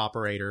very big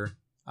operator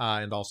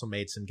and also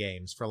made some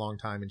games for a long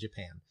time in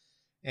Japan.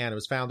 And it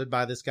was founded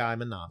by this guy,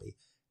 Manabe.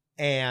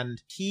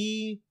 And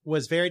he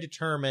was very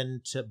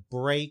determined to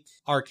break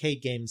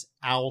arcade games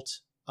out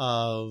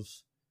of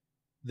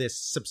this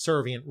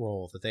subservient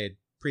role that they had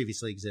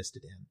previously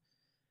existed in.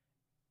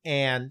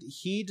 And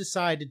he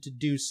decided to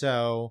do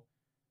so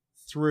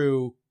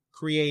through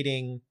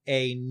creating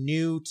a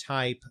new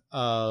type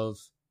of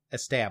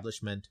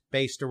establishment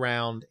based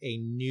around a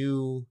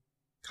new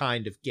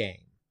kind of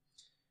game.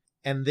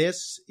 And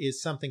this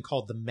is something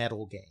called the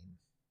Medal game.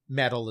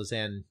 Medal is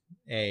in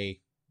a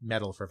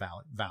medal for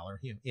valor,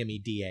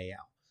 MEDAL.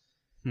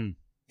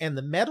 And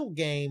the Medal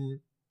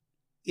game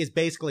is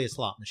basically a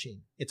slot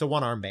machine. It's a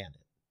one-arm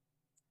bandit.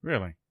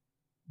 Really?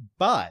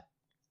 But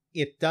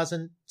it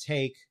doesn't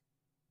take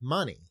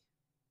money.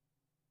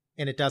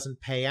 And it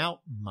doesn't pay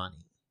out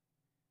money.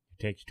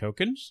 It takes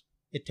tokens?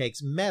 It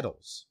takes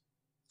medals,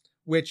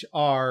 which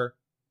are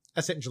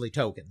essentially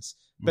tokens,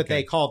 but Okay.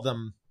 they called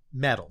them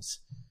medals.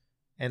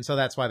 And so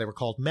that's why they were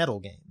called medal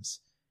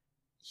games.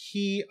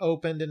 He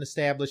opened an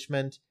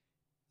establishment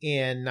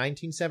in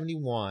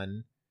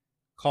 1971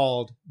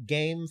 called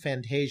Game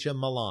Fantasia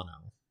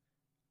Milano.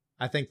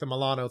 I think the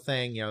Milano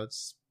thing,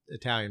 it's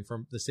Italian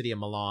from the city of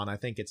Milan. I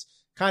think it's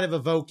kind of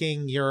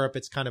evoking Europe.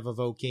 It's kind of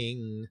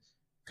evoking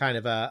kind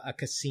of a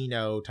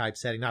casino type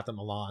setting. Not that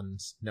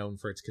Milan's known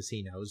for its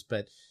casinos,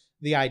 but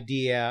the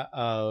idea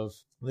of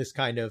this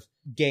kind of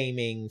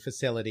gaming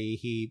facility.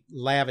 He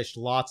lavished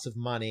lots of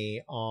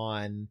money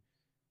on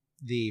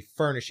the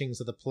furnishings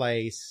of the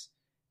place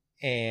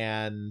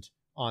and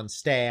on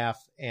staff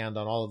and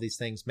on all of these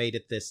things, made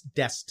it this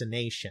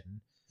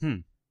destination.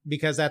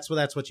 Because that's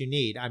what you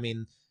need. I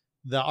mean,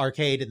 the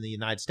arcade in the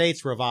United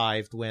States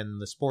revived when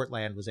the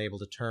Sportland was able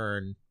to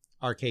turn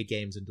arcade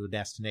games into a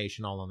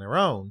destination all on their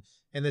own.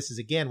 And this is,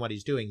 again, what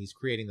he's doing. He's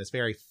creating this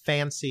very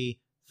fancy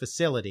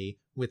facility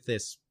with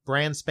this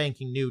brand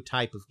spanking new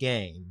type of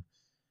game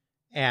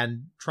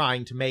and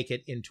trying to make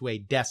it into a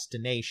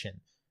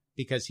destination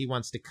because he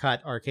wants to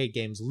cut arcade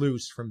games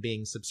loose from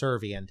being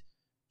subservient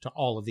to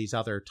all of these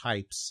other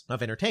types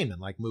of entertainment,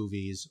 like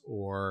movies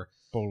or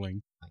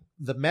Bowling.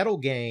 the Medal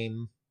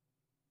game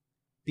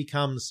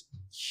becomes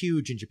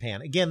huge in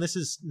Japan. Again, this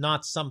is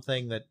not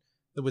something that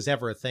was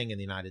ever a thing in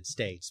the United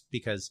States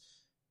because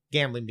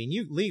gambling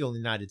being legal in the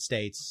United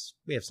States,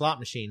 we have slot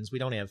machines. We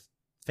don't have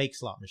fake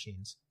slot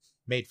machines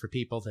made for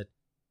people that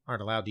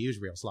aren't allowed to use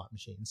real slot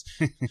machines.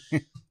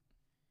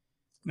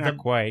 Not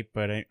quite,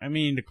 but I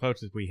mean, the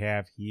closest we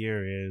have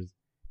here is,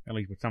 at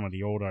least with some of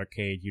the old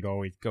arcades, you'd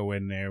always go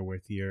in there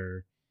with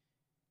your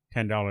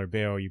 $10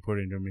 bill you put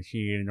into a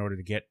machine in order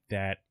to get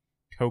that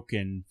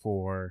token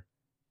for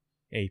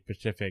a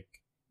specific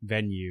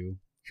venue.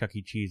 Chuck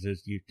E.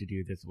 Cheese's used to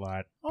do this a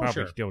lot. Probably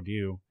sure. still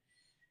do.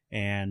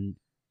 And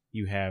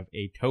you have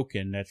a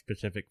token that's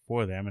specific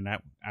for them, and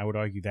that I would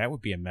argue that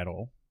would be a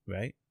medal,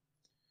 right?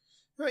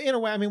 In a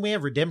way, I mean, we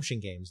have redemption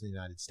games in the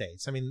United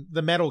States. I mean,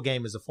 the Medal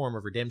game is a form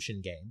of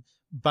redemption game,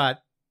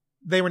 but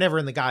they were never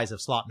in the guise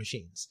of slot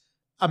machines.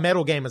 A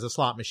Medal game is a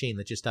slot machine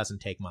that just doesn't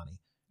take money.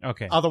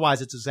 Okay.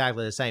 Otherwise, it's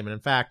exactly the same. And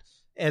in fact,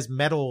 as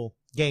Medal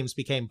games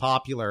became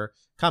popular,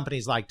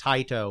 companies like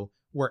Taito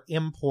were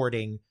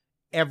importing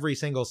every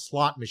single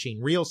slot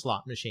machine, real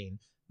slot machine,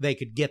 they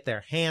could get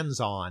their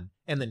hands on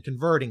and then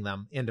converting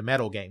them into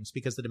Medal games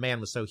because the demand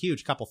was so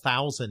huge. A couple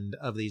thousand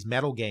of these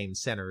Medal game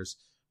centers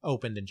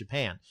opened in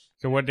Japan.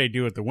 So what did they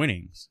do with the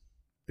winnings?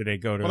 Did they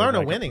go to? Well, there are no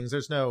like, winnings.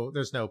 There's no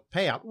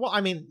payout. Well, I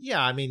mean,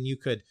 yeah, you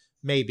could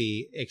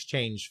maybe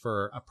exchange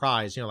for a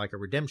prize, like a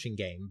redemption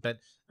game, but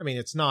I mean,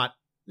 there's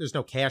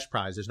no cash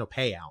prize. There's no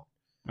payout.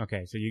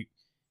 Okay, so you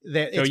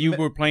It's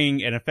were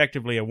playing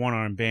effectively a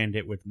one-armed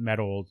bandit with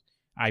medals.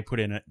 I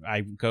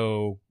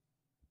go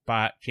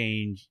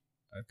change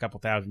a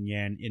couple thousand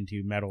yen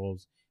into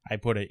medals. I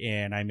put it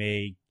in. I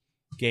may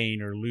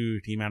gain or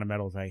lose the amount of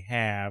medals I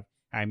have.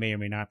 I may or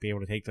may not be able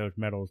to take those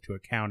medals to a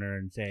counter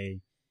and say,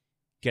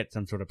 get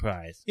some sort of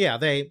prize. Yeah,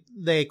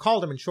 they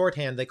called them in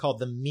shorthand, they called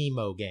them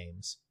MIMO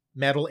games.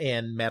 Medal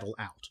in, medal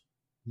out.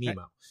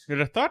 MIMO. There's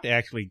a thought that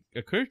actually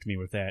occurs to me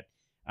with that.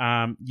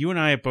 You and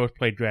I have both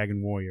played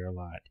Dragon Warrior a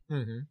lot.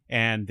 Mm-hmm.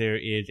 And there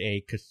is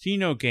a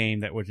casino game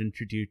that was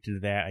introduced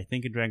into that, I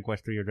think in Dragon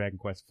Quest 3 or Dragon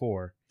Quest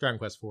 4. Dragon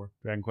Quest 4.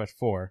 Dragon Quest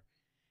 4.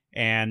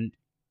 And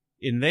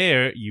in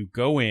there, you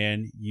go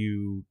in,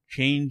 you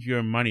change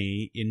your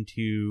money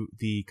into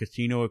the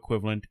casino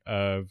equivalent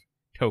of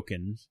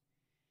tokens.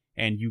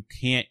 and you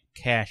can't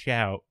cash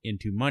out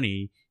into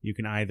money. You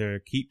can either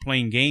keep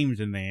playing games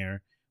in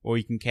there, or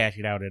you can cash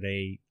it out at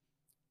a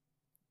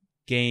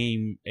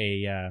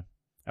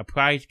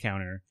prize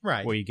counter,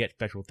 Right. where you get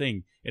special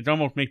things. It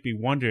almost makes me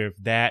wonder if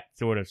that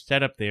sort of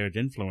setup there is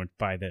influenced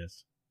by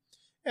this.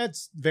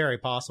 It's very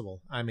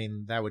possible. I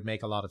mean, that would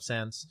make a lot of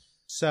sense.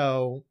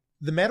 So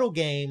the Metal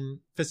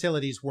Game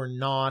facilities were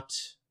not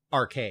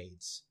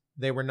arcades.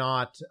 They were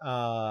not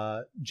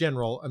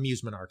general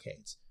amusement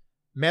arcades.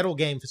 Metal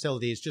Game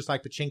facilities, just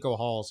like pachinko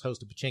halls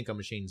hosted pachinko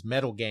machines,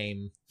 Metal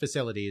Game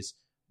facilities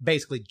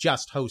basically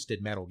just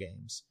hosted Metal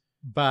Games.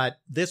 But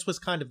this was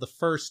kind of the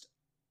first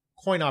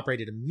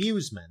coin-operated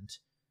amusement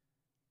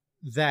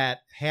that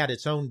had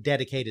its own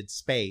dedicated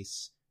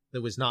space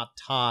that was not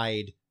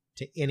tied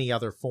to any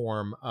other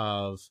form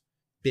of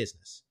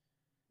business.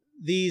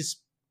 These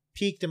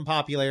peaked in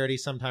popularity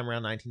sometime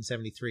around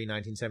 1973,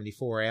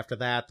 1974. After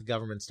that, the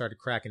government started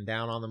cracking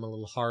down on them a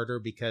little harder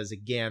because,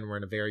 again, we're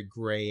in a very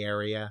gray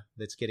area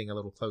that's getting a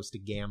little close to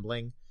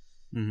gambling.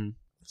 Mm-hmm.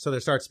 So there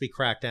starts to be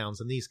crackdowns,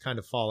 and these kind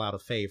of fall out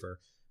of favor.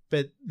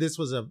 But this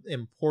was an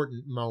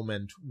important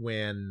moment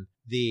when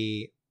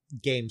the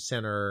game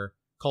center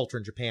culture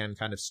in Japan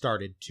kind of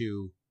started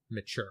to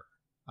mature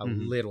a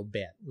little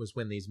bit, was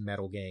when these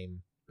Metal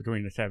Game...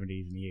 Between the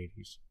 70s and the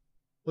 80s.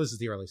 Well, this is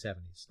the early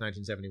 70s,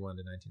 1971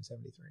 to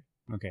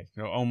 1973. Okay,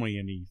 so only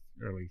in the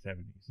early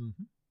 70s.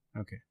 Mm-hmm.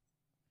 Okay.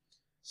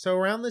 So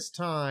around this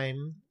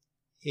time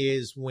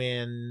is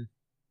when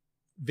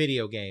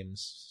video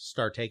games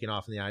start taking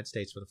off in the United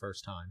States for the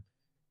first time.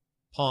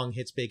 Pong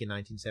hits big in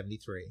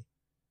 1973.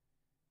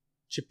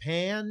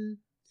 Japan,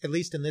 at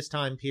least in this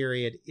time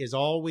period, is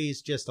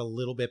always just a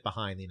little bit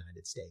behind the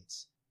United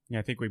States. Yeah,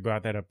 I think we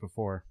brought that up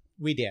before.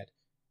 We did.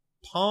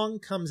 Pong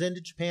comes into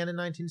Japan in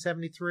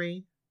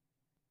 1973,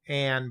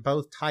 and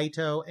both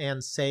Taito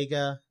and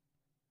Sega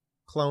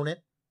clone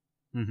it.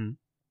 Mm-hmm.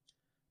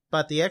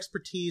 But the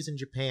expertise in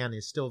Japan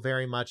is still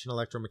very much in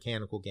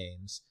electromechanical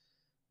games.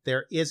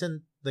 There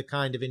isn't the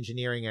kind of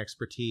engineering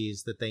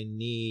expertise that they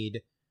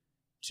need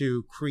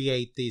to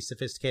create these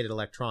sophisticated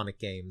electronic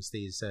games,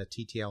 these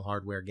TTL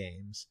hardware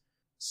games.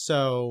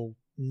 So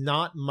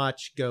not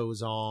much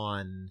goes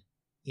on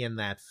in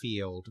that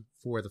field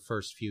for the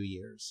first few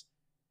years.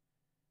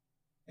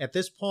 At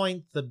this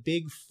point, the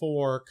big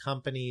four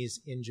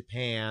companies in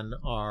Japan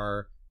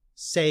are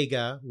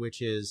Sega,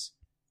 which is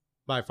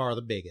by far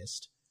the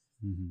biggest,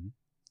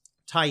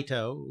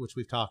 Taito, which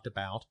we've talked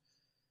about,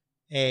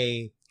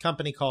 a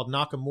company called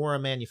Nakamura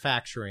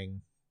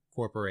Manufacturing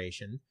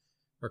Corporation,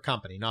 or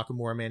company,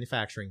 Nakamura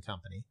Manufacturing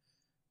Company,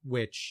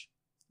 which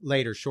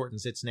later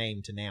shortens its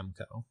name to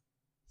Namco,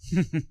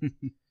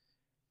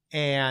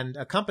 and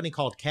a company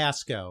called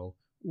Casco,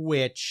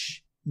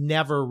 which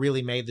never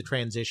really made the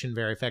transition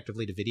very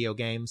effectively to video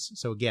games.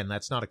 So again,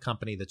 that's not a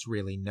company that's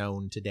really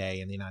known today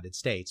in the United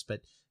States,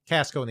 but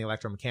Casco in the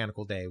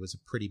electromechanical day was a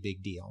pretty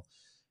big deal.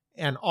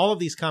 And all of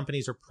these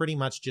companies are pretty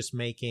much just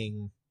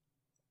making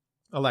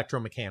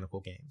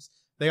electromechanical games.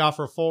 They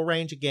offer a full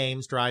range of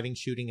games, driving,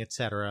 shooting,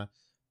 etc.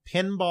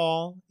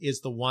 Pinball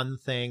is the one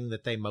thing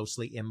that they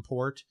mostly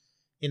import.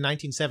 In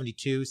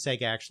 1972,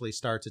 Sega actually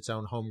starts its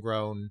own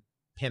homegrown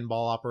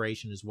pinball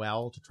operation as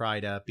well to try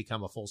to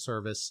become a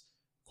full-service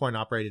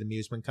coin-operated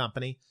amusement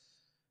company.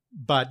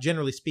 But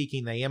generally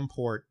speaking, they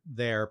import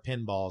their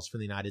pinballs from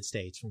the United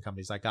States from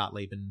companies like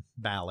Gottlieb and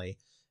Bally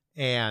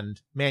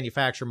and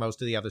manufacture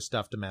most of the other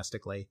stuff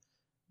domestically.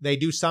 They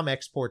do some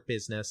export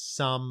business.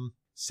 Some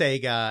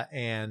Sega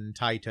and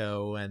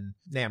Taito and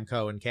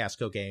Namco and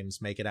Casco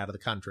games make it out of the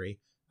country,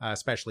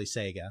 especially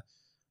Sega.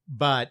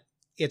 But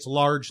it's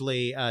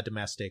largely a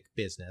domestic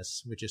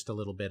business with just a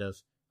little bit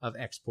of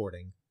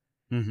exporting.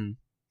 Mm-hmm.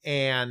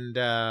 And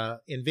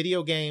in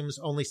video games,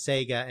 only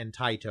Sega and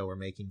Taito are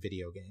making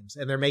video games,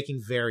 and they're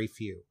making very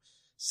few.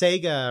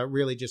 Sega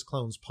really just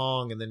clones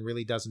Pong and then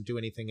really doesn't do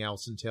anything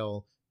else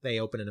until they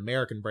open an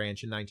American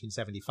branch in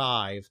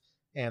 1975,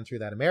 and through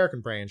that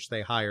American branch,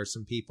 they hire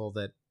some people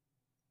that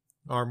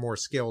are more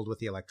skilled with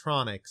the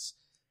electronics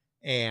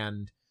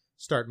and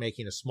start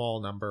making a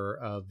small number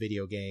of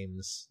video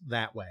games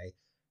that way.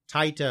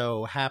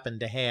 Taito happened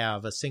to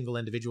have a single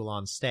individual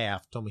on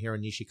staff, Tomohiro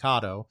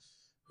Nishikado,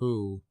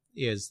 who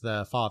is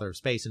the father of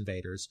Space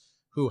Invaders,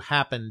 who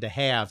happened to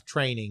have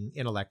training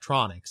in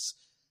electronics.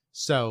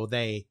 So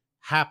they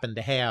happened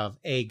to have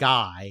a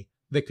guy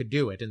that could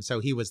do it. And so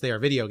he was their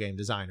video game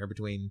designer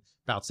between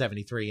about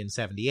 73 and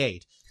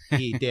 78.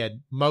 He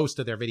did most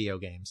of their video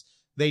games.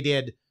 They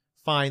did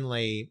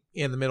finally,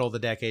 in the middle of the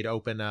decade,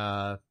 open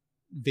a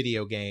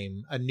video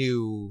game, a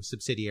new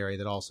subsidiary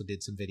that also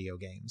did some video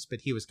games,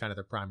 but he was kind of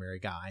their primary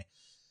guy.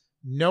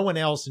 No one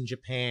else in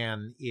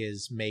Japan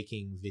is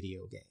making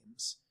video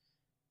games.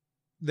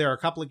 There are a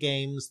couple of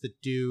games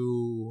that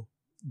do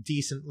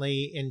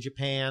decently in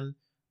Japan,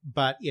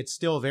 but it's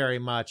still very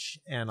much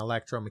an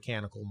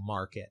electromechanical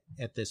market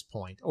at this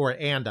point,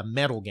 and a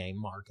metal game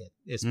market,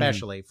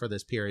 especially for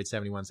this period,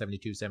 71,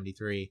 72,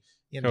 73,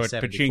 into So it's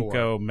 74.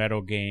 pachinko,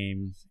 metal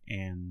games,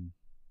 and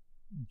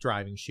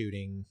Driving,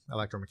 shooting,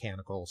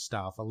 electromechanical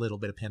stuff, a little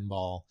bit of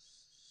pinball.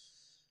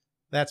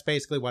 That's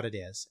basically what it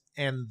is.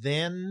 And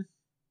then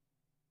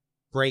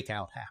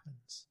Breakout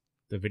happens.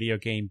 The video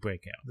game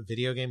Breakout. The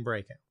video game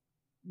Breakout.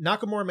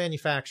 Nakamura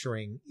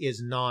Manufacturing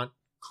is not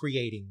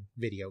creating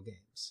video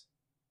games.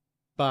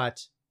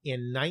 But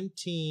in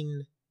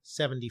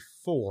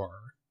 1974,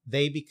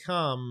 they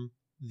become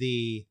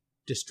the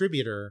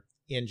distributor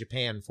in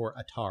Japan for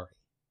Atari.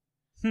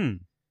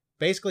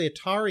 Basically,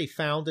 Atari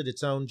founded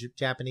its own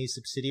Japanese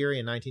subsidiary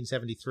in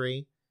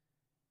 1973,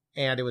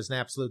 and it was an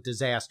absolute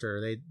disaster.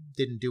 They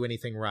didn't do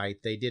anything right.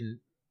 They didn't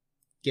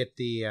get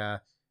the...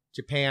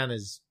 Japan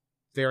is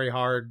very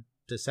hard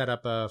to set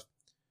up a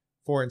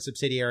foreign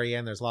subsidiary,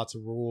 and there's lots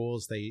of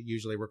rules. They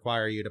usually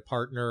require you to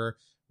partner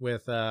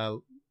with a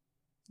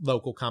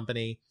local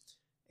company,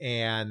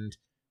 and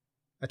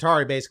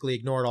Atari basically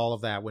ignored all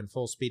of that, went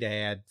full speed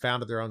ahead,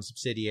 founded their own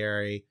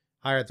subsidiary,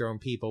 hired their own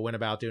people, went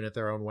about doing it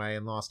their own way,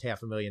 and lost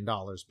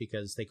 $500,000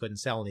 because they couldn't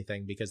sell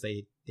anything, because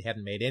they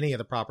hadn't made any of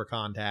the proper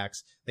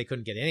contacts. They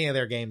couldn't get any of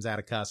their games out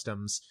of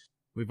customs.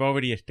 We've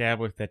already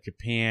established that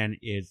Japan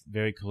is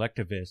very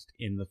collectivist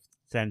in the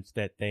sense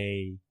that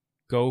they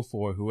go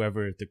for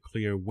whoever is the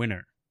clear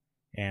winner,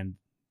 and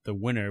the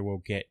winner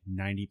will get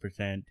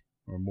 90%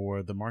 or more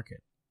of the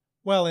market.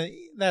 Well,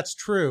 that's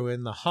true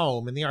in the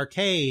home. In the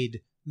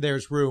arcade,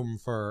 there's room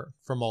for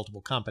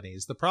multiple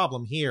companies. The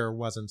problem here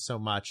wasn't so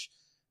much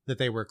that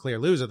they were a clear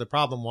loser. The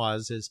problem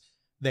is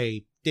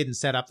they didn't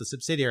set up the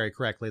subsidiary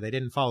correctly. They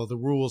didn't follow the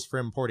rules for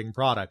importing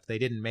product. They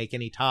didn't make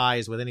any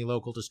ties with any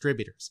local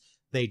distributors.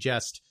 They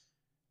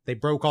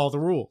broke all the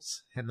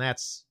rules, and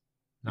that's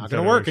not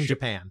going to work in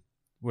Japan.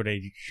 Were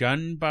they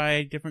shunned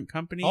by different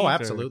companies? Oh,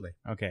 absolutely.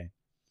 Okay.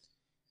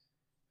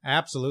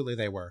 Absolutely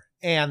they were.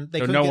 And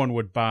so no one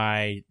would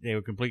buy, they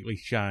were completely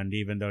shunned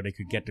even though they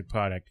could get the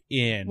product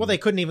in. Well, they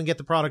couldn't even get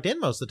the product in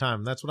most of the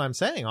time. That's what I'm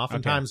saying.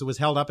 Oftentimes It was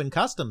held up in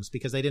customs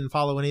because they didn't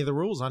follow any of the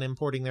rules on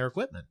importing their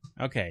equipment.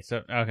 Okay,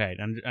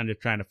 I'm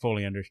just trying to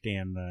fully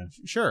understand the...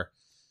 Sure.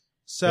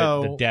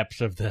 So the depths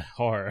of the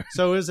horror.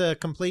 So it was a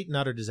complete and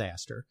utter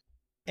disaster.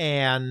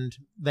 And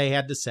they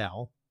had to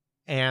sell.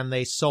 And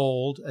they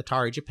sold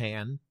Atari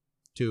Japan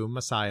to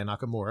Masaya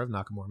Nakamura of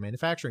Nakamura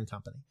Manufacturing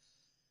Company.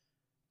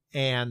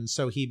 And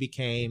so he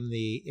became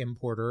the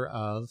importer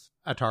of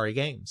Atari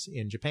games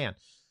in Japan.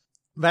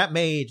 That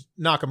made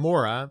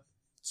Nakamura,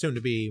 soon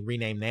to be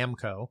renamed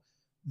Namco,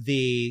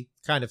 the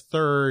kind of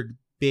third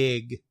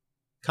big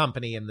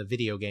company in the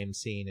video game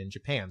scene in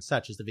Japan,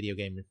 such as the video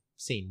game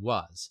scene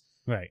was.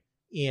 Right.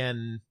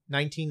 In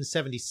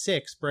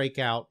 1976,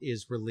 Breakout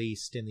is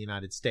released in the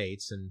United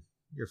States, and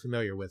you're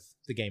familiar with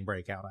the game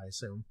Breakout, I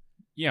assume.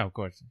 Yeah, of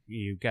course.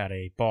 You've got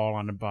a ball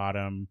on the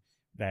bottom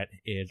that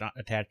is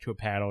attached to a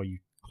paddle. You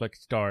click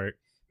start,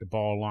 the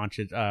ball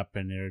launches up,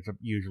 and there's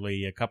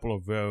usually a couple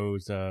of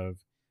rows of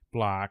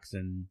blocks,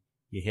 and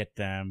you hit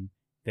them.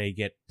 They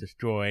get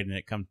destroyed, and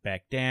it comes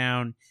back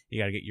down.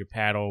 You got to get your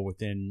paddle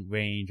within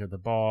range of the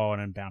ball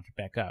and then bounce it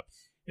back up.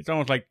 It's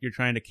almost like you're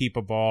trying to keep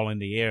a ball in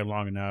the air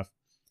long enough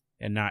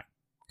and not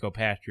go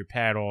past your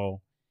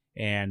paddle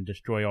and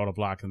destroy all the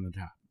blocks on the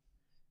top.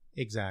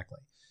 Exactly.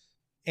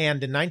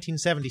 And in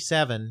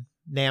 1977,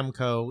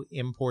 Namco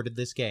imported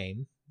this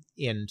game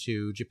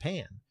into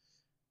Japan.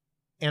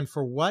 And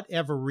for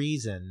whatever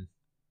reason,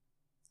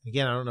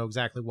 again, I don't know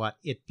exactly what,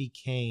 it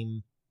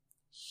became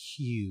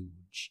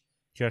huge.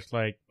 Just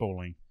like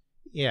bowling.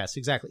 Yes,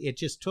 exactly. It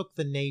just took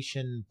the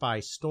nation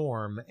by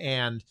storm.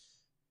 And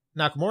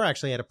Nakamura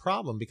actually had a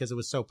problem because it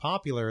was so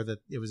popular that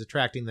it was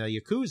attracting the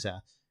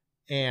Yakuza.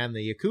 And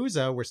the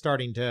Yakuza were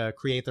starting to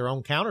create their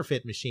own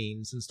counterfeit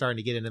machines and starting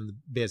to get into the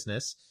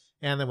business.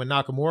 And then when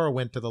Nakamura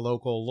went to the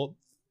local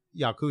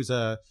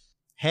Yakuza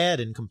head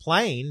and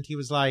complained, he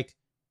was like,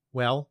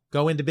 well,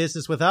 go into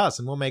business with us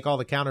and we'll make all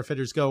the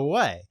counterfeiters go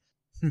away.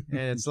 And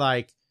it's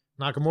like,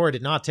 Nakamura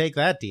did not take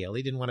that deal.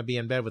 He didn't want to be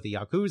in bed with the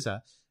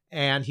Yakuza.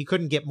 And he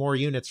couldn't get more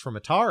units from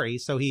Atari,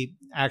 so he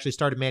actually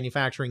started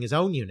manufacturing his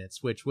own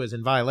units, which was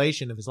in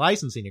violation of his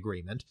licensing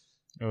agreement.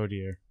 Oh,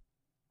 dear.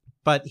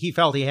 But he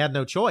felt he had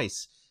no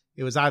choice.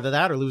 It was either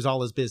that or lose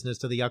all his business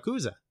to the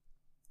Yakuza.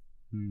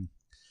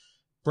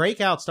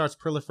 Breakout starts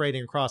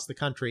proliferating across the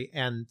country,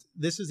 and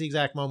this is the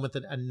exact moment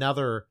that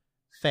another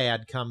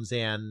fad comes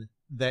in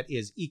that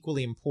is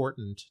equally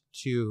important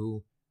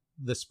to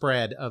the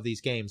spread of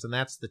these games, and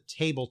that's the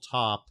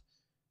tabletop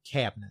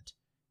cabinet.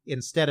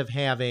 Instead of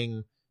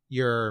having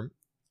your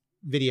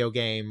video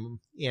game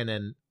in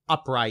an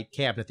upright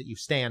cabinet that you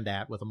stand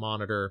at with a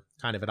monitor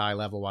kind of at eye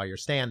level while you're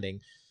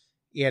standing,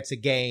 it's a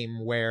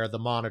game where the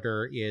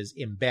monitor is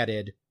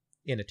embedded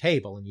in a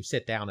table, and you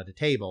sit down at a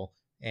table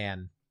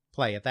and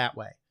play it that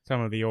way.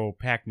 Some of the old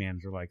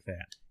Pac-Mans are like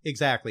that.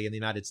 Exactly. In the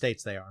United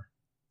States, they are.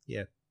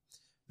 Yeah.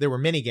 There were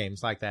many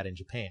games like that in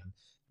Japan.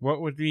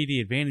 What would be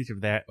the advantage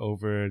of that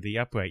over the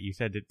upright? You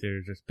said that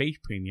there's a space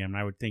premium.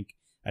 I would think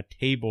a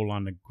table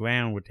on the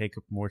ground would take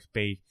up more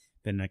space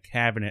than a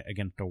cabinet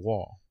against a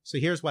wall. So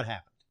here's what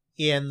happened.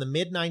 In the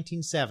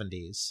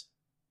mid-1970s,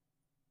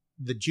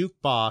 the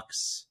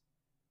jukebox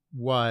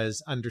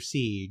was under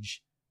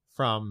siege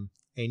from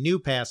a new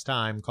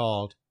pastime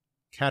called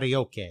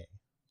karaoke.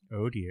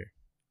 Oh, dear.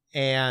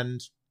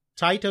 And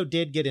Taito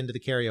did get into the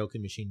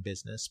karaoke machine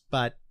business,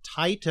 but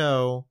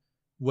Taito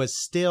was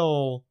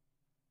still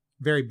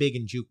very big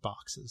in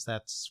jukeboxes.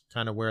 That's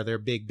kind of where their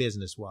big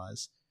business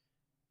was.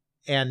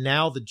 And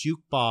now the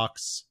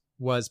jukebox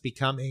was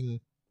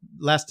becoming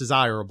less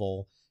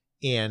desirable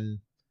in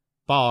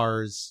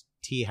bars,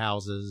 tea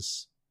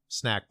houses,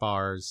 snack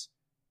bars,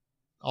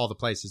 all the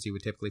places you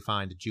would typically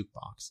find a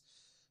jukebox.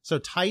 So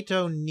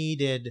Taito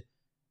needed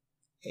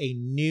a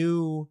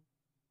new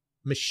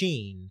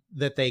machine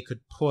that they could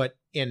put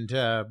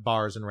into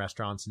bars and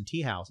restaurants and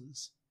tea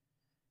houses.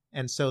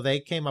 And so they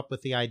came up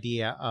with the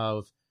idea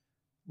of,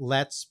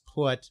 let's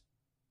put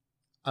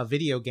a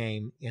video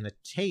game in a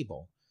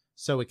table.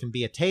 So it can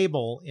be a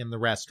table in the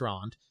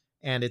restaurant,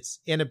 and it's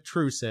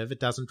inobtrusive. It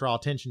doesn't draw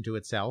attention to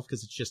itself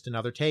because it's just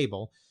another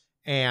table.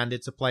 And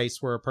it's a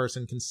place where a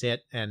person can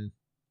sit and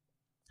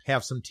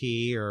have some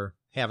tea or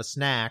have a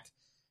snack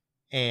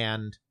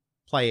and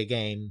play a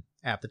game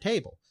at the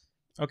table.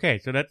 Okay,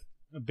 so that's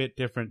a bit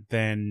different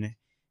than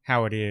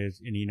how it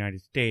is in the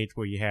United States,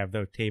 where you have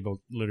those tables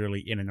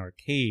literally in an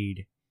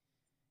arcade,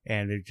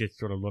 and they just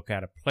sort of look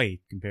out of place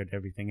compared to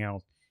everything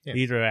else. Yeah.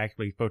 These are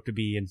actually supposed to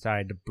be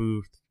inside the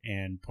booth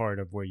and part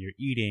of where you're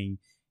eating.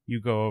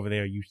 You go over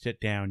there, you sit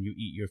down, you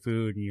eat your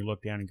food, and you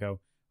look down and go,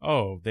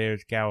 oh,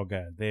 there's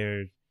Galaga,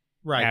 there's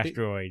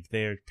Asteroids,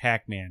 there's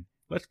Pac-Man.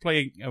 Let's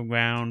play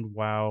around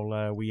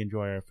while we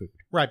enjoy our food.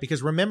 Right,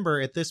 because remember,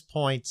 at this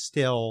point,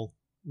 still,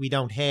 we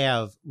don't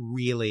have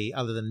really,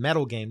 other than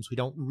metal games, we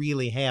don't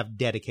really have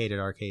dedicated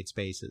arcade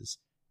spaces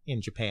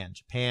in Japan.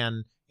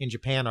 In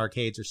Japan,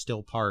 arcades are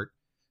still part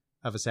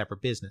of a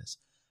separate business.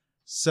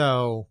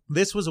 So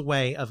this was a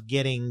way of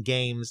getting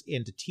games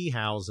into tea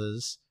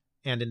houses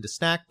and into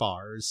snack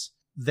bars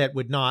that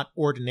would not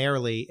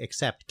ordinarily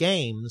accept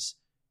games,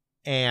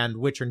 and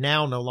which are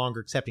now no longer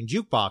accepting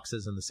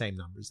jukeboxes in the same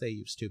numbers they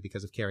used to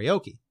because of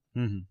karaoke.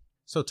 Mm-hmm.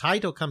 So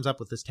Taito comes up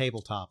with this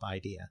tabletop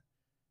idea.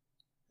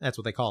 That's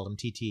what they call them,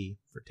 TT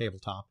for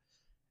tabletop.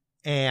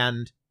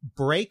 And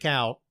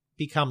Breakout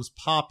becomes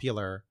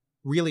popular,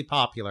 really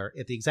popular,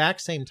 at the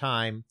exact same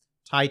time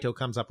Taito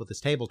comes up with this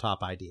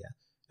tabletop idea.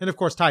 And of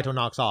course, Taito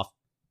knocks off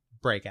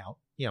Breakout,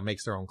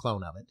 makes their own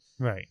clone of it.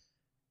 Right.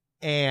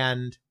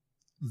 And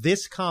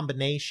this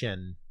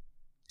combination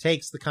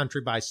takes the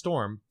country by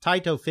storm.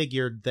 Taito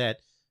figured that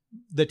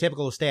the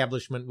typical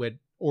establishment would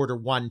order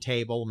one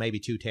table, maybe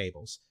two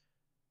tables.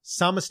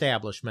 Some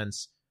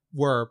establishments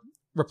were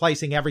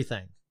replacing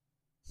everything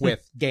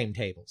with game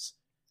tables.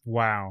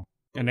 Wow.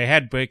 And they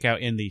had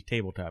Breakout in these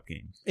tabletop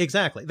games.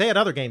 Exactly. They had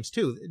other games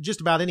too. Just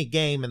about any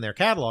game in their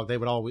catalog, they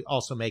would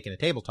also make in a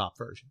tabletop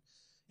version.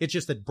 It's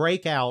just that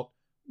Breakout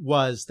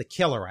was the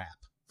killer app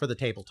for the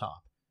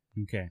tabletop.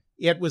 Okay.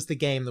 It was the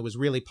game that was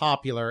really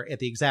popular at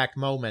the exact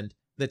moment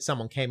that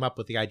someone came up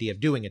with the idea of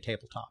doing a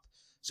tabletop.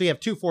 So you have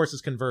two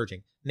forces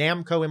converging.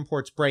 Namco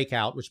imports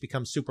Breakout, which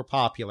becomes super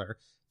popular.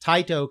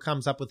 Taito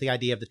comes up with the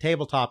idea of the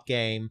tabletop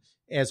game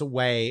as a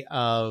way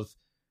of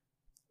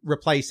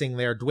replacing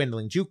their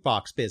dwindling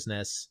jukebox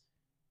business.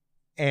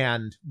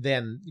 And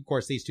then, of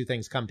course, these two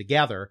things come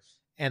together.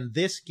 And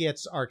this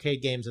gets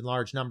arcade games in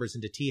large numbers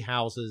into tea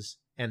houses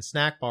and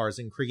snack bars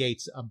and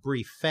creates a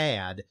brief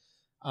fad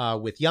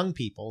with young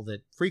people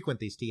that frequent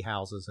these tea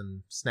houses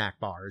and snack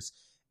bars,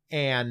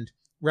 and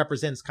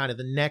represents kind of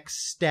the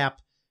next step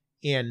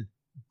in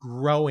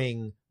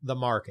growing the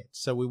market.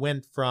 So we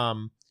went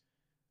from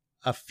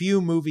a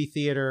few movie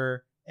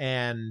theater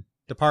and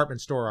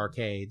department store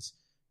arcades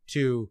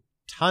to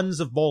tons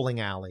of bowling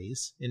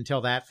alleys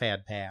until that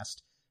fad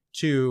passed,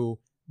 to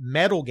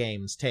metal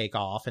games take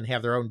off and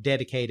have their own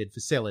dedicated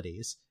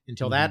facilities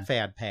until that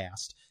fad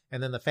passed.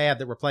 And then the fad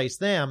that replaced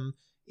them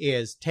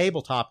is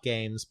tabletop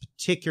games,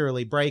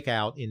 particularly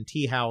Breakout, in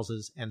tea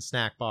houses and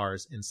snack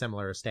bars and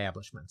similar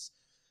establishments.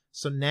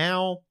 So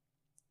now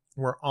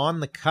we're on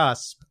the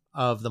cusp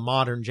of the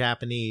modern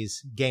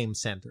Japanese game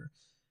center.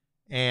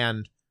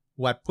 And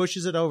what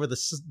pushes it over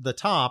the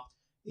top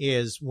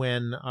is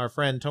when our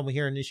friend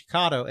Tomohiro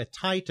Nishikado at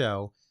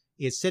Taito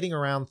is sitting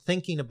around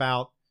thinking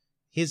about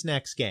his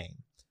next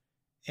game.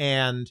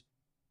 And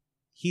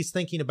he's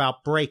thinking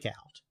about Breakout.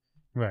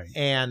 Right.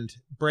 And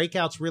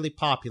Breakout's really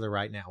popular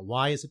right now.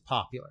 Why is it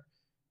popular?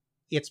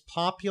 It's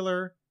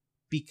popular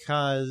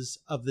because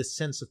of the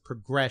sense of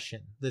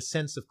progression, the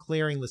sense of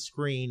clearing the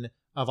screen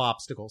of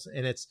obstacles.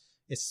 And it's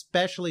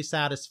especially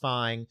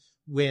satisfying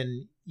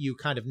when you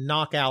kind of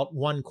knock out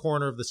one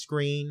corner of the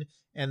screen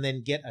and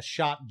then get a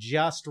shot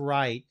just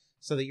right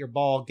so that your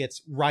ball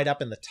gets right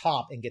up in the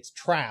top and gets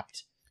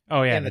trapped.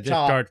 Oh, yeah. It just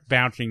starts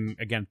bouncing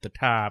against the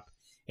top,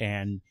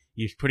 and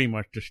you're pretty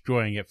much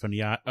destroying it from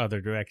the other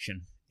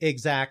direction.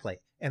 Exactly.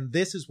 And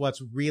this is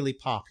what's really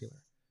popular.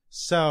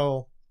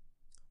 So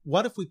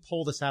what if we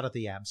pull this out of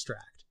the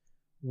abstract?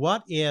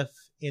 What if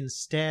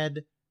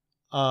instead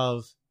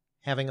of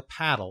having a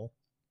paddle,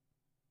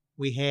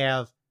 we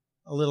have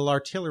a little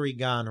artillery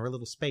gun or a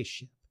little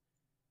spaceship?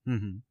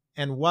 Mm-hmm.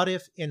 And what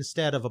if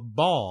instead of a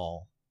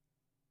ball,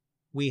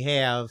 we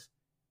have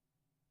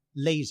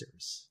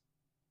lasers?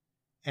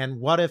 And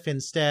what if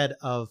instead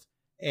of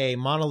a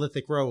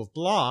monolithic row of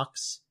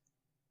blocks,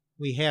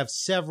 we have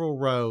several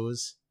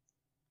rows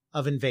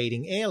of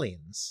invading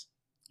aliens.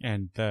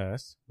 And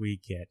thus,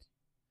 we get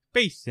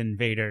Space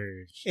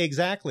Invaders.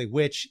 Exactly,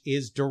 which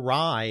is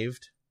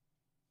derived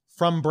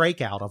from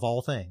Breakout, of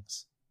all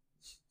things.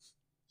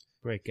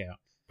 Breakout.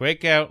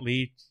 Breakout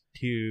leads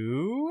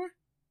to...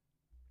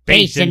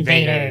 Space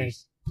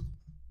Invaders.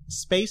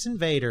 Space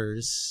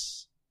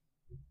Invaders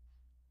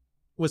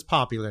was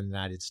popular in the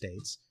United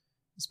States.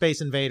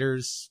 Space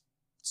Invaders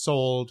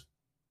sold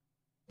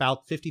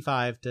about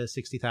 55 to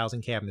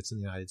 60,000 cabinets in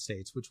the United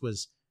States, which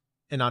was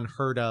an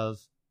unheard of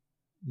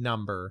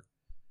number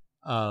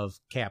of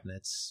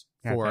cabinets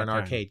for an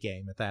arcade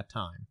game at that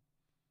time.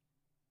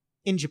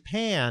 In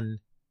Japan,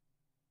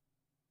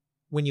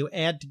 when you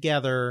add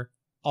together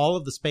all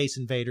of the Space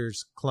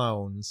Invaders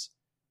clones,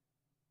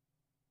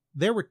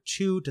 there were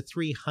 200,000 to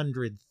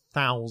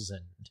 300,000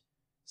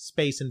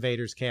 Space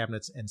Invaders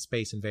cabinets and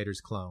Space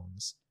Invaders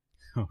clones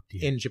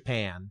in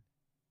Japan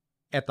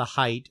at the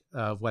height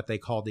of what they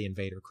called the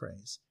invader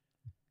craze.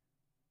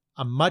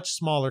 A much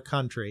smaller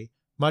country,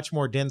 much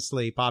more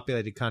densely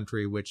populated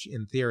country, which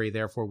in theory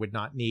therefore would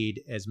not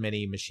need as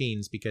many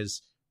machines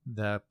because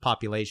the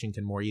population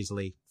can more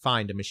easily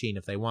find a machine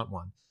if they want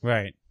one.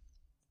 Right.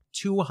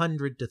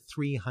 200 to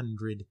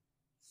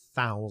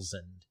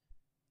 300,000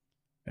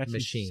 That's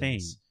machines.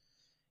 insane.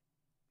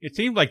 It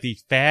seems like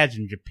these fads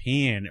in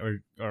Japan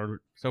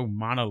are so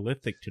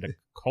monolithic to the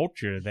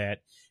culture that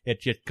it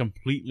just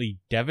completely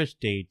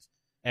devastates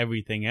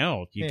everything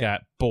else. You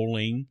got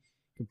bowling,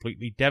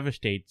 completely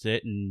devastates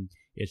it, and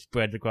it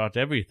spreads across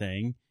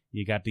everything.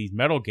 You got these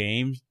metal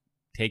games,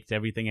 takes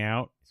everything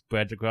out,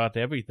 spreads across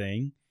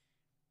everything.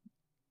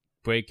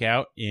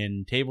 Breakout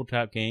in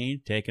tabletop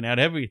games, taking out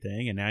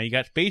everything, and now you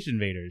got Space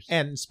Invaders.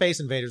 And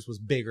Space Invaders was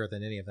bigger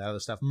than any of that other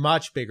stuff,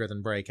 much bigger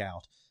than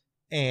Breakout.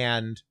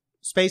 And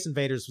Space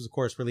Invaders was, of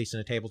course, released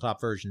in a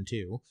tabletop version,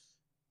 too.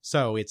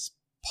 So it's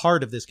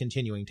part of this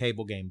continuing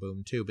table game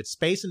boom, too. But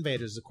Space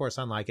Invaders is, of course,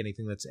 unlike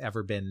anything that's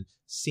ever been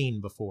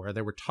seen before.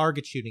 There were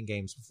target shooting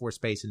games before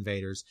Space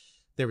Invaders.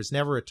 There was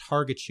never a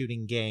target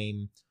shooting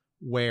game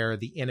where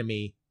the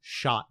enemy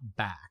shot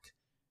back.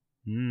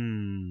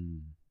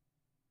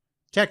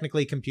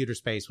 Technically, Computer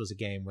Space was a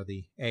game where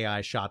the AI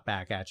shot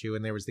back at you,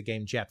 and there was the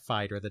game Jet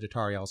Fighter that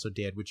Atari also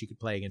did, which you could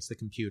play against the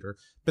computer.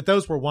 But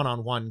those were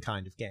one-on-one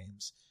kind of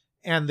games.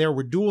 And there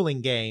were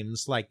dueling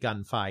games like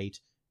Gunfight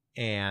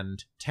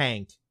and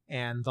Tank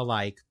and the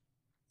like,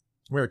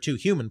 where two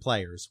human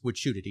players would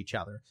shoot at each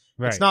other.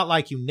 Right. It's not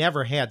like you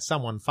never had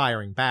someone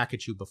firing back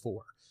at you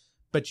before,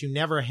 but you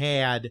never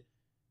had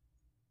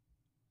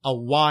a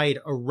wide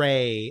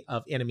array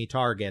of enemy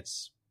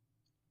targets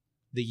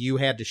that you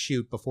had to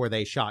shoot before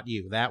they shot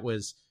you. That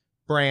was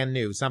brand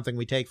new, something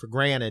we take for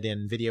granted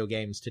in video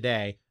games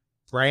today.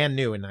 Brand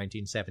new in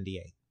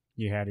 1978.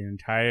 You had an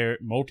entire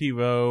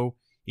multi-row,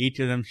 each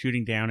of them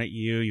shooting down at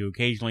you. You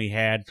occasionally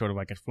had sort of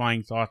like a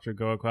flying saucer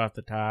go across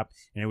the top,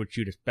 and it would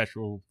shoot a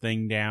special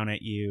thing down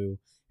at you,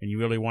 and you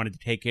really wanted to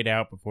take it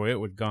out before it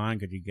was gone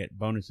because you get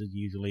bonuses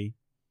usually.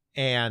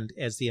 And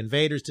as the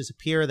invaders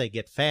disappear, they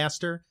get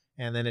faster,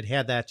 and then it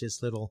had that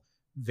just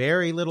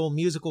very little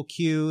musical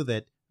cue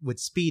that would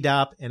speed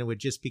up, and it would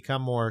just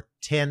become more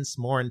tense,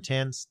 more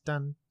intense.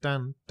 Dun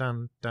dun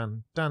dun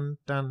dun dun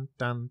dun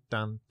dun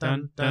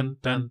dun dun dun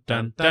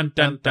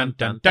dun dun dun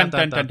dun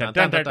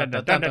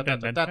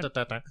dun dun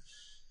dun dun.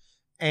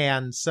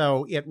 And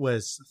so it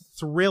was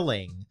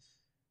thrilling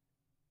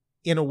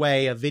in a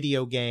way a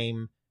video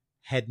game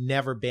had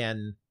never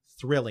been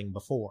thrilling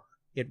before.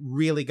 It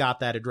really got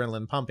that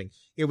adrenaline pumping.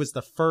 It was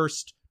the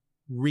first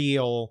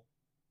real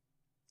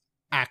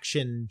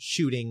action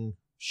shooting,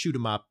 shoot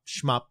 'em up,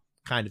 shmup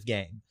kind of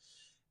game.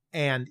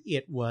 And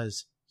it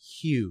was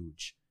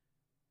huge.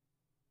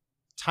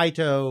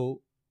 Taito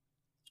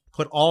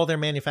put all their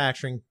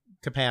manufacturing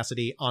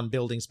capacity on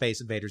building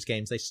Space Invaders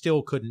games. They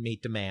still couldn't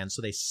meet demand,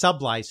 so they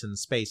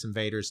sub-licensed Space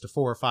Invaders to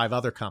 4 or 5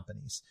 other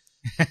companies.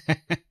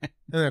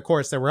 And of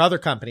course, there were other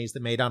companies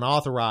that made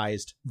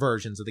unauthorized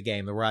versions of the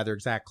game that were either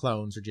exact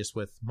clones or just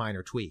with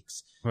minor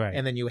tweaks. Right.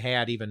 And then you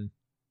had even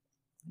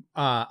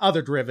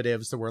other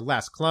derivatives that were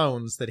less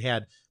clones that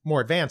had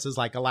more advances,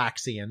 like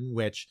Galaxian,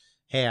 which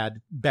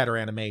had better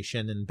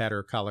animation and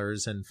better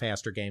colors and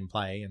faster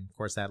gameplay. And of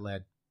course, that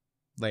led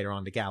later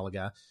on to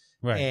Galaga.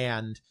 Right.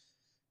 And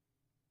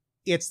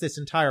it's this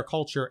entire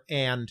culture.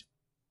 And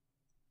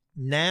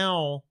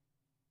now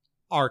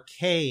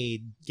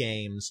arcade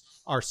games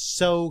are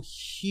so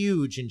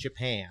huge in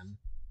Japan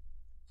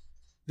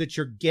that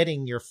you're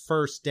getting your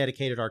first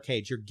dedicated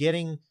arcades. You're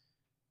getting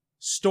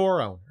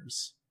store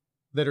owners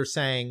that are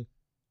saying,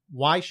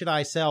 why should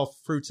I sell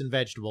fruits and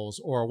vegetables,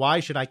 or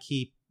why should I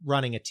keep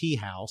running a tea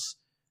house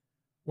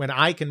when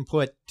I can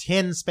put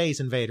 10 Space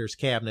Invaders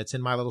cabinets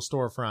in my little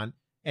storefront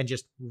and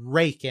just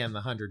rake in the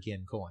 100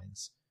 yen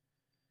coins?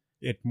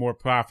 It's more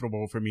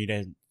profitable for me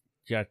to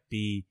just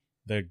be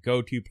the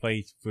go-to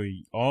place for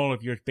all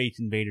of your Space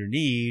Invader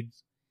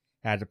needs,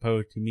 as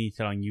opposed to me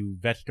selling you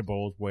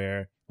vegetables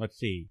where, let's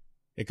see,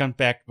 it comes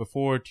back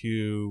before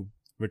to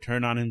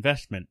return on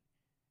investment.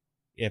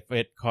 if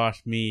it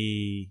cost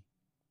me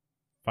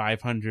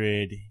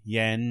 500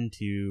 yen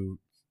to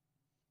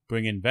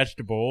bring in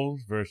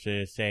vegetables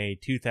versus, say,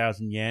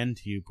 2,000 yen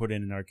to put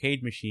in an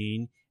arcade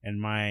machine,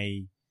 and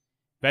my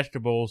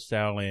vegetables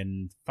sell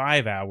in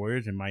 5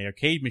 hours, and my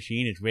arcade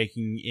machine is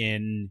raking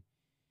in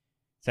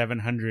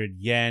 700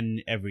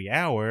 yen every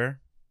hour,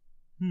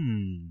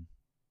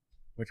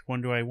 which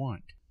one do I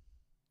want?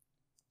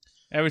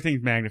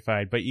 Everything's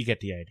magnified, but you get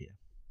the idea.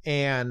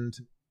 And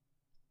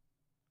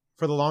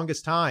for the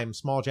longest time,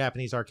 small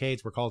Japanese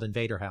arcades were called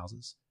invader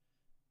houses.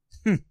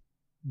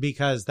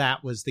 Because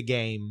that was the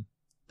game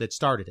that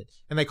started it.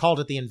 And they called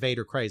it the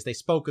invader craze. They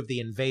spoke of the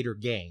invader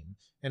game.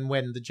 And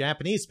when the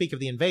Japanese speak of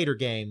the invader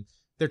game,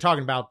 they're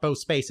talking about both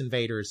Space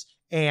Invaders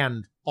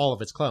and all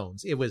of its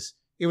clones. It was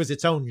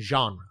its own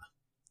genre.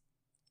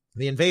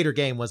 The invader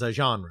game was a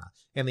genre.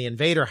 And the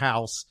invader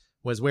house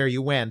was where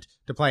you went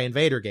to play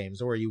invader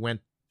games, or you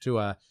went to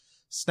a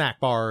snack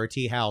bar or a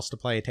tea house to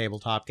play a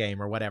tabletop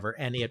game or whatever.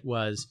 And it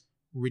was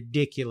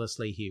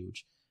ridiculously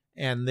huge.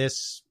 And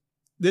this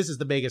is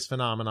the biggest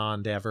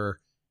phenomenon to ever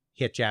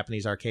hit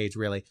Japanese arcades,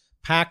 really.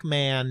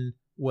 Pac-Man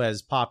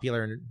was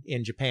popular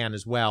in Japan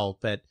as well,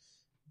 but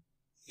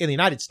in the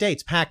United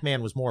States,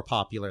 Pac-Man was more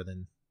popular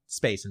than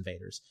Space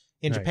Invaders.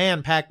 In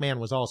Japan, Pac-Man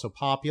was also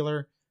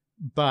popular,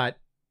 but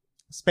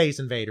Space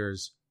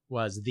Invaders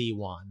was the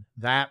one.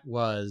 That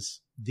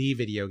was the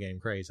video game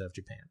craze of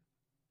Japan.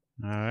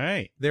 All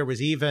right.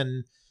 There's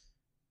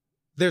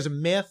a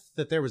myth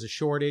that there was a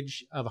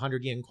shortage of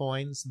 100 yen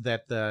coins,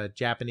 that the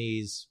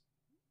Japanese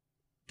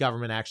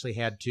government actually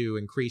had to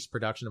increase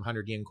production of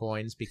 100 yen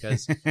coins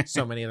because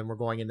so many of them were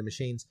going into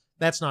machines.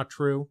 That's not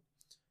true.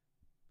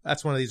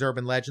 That's one of these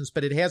urban legends,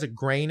 but it has a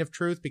grain of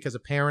truth because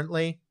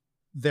apparently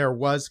there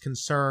was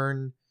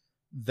concern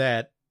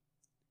that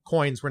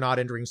coins were not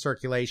entering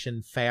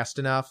circulation fast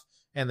enough,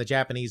 and the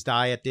Japanese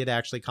Diet did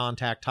actually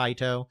contact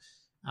Taito.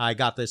 I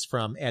got this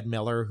from Ed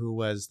Miller, who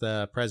was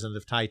the president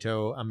of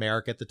Taito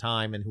America at the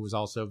time and who was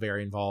also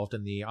very involved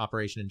in the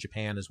operation in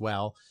Japan as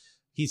well.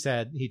 He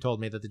told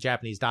me that the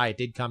Japanese Diet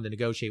did come to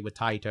negotiate with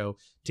Taito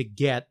to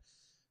get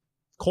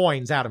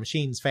coins out of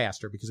machines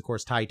faster because, of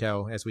course,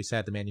 Taito, as we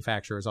said, the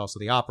manufacturer, is also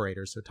the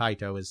operator. So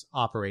Taito is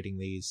operating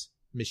these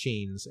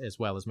machines as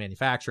well as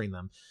manufacturing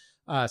them.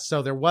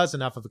 So there was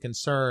enough of a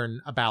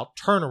concern about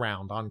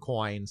turnaround on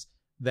coins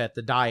that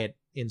the Diet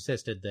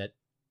insisted that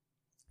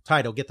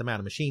Taito get them out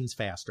of machines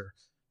faster.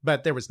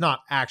 But there was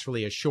not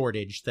actually a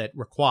shortage that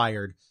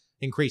required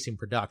increasing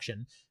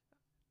production.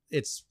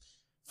 It's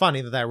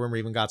funny that rumor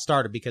even got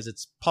started because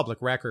it's public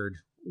record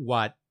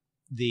what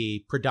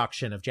the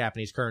production of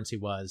Japanese currency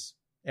was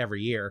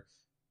every year.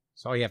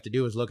 So all you have to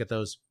do is look at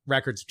those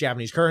records of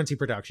Japanese currency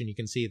production. You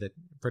can see that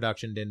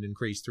production didn't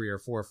increase 3 or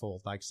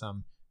 4-fold like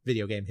some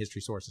video game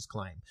history sources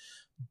claim.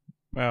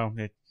 Well,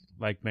 it's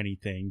like many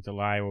things. A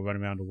lie will run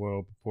around the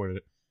world before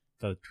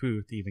the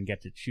truth even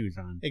gets its shoes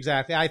on.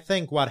 Exactly. I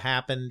think what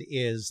happened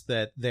is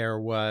that there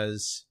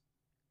was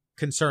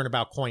concern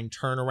about coin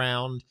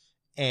turnaround,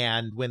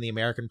 and when the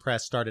American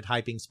press started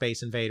hyping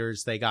Space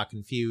Invaders, they got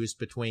confused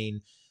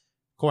between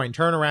coin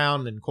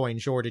turnaround and coin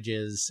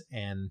shortages,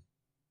 and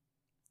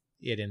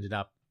it ended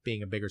up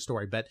being a bigger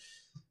story. But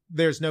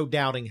there's no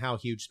doubting how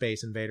huge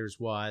Space Invaders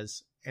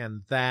was,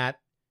 and that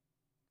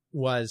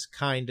was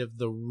kind of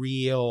the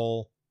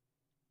real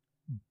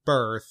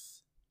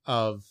birth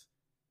of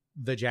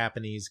the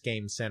Japanese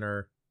Game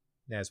Center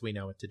as we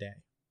know it today.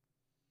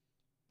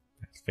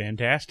 That's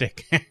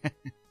fantastic.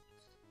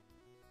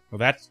 Well,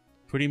 that's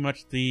pretty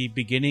much the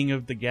beginning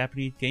of the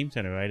Japanese Game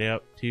Center, right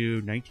up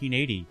to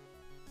 1980.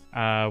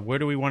 Where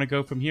do we want to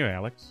go from here,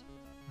 Alex?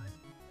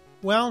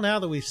 Well, now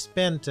that we've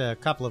spent a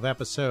couple of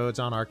episodes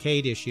on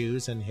arcade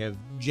issues and have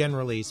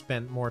generally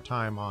spent more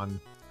time on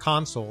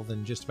console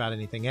than just about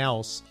anything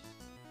else,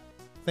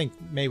 I think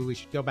maybe we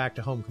should go back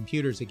to home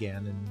computers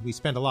again. And we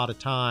spent a lot of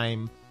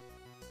time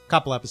a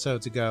couple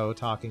episodes ago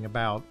talking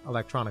about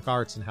Electronic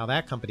Arts and how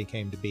that company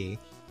came to be.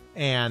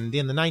 And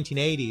in the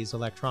 1980s,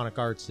 Electronic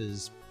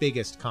Arts'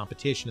 biggest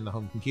competition in the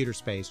home computer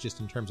space,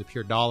 just in terms of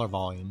pure dollar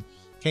volume,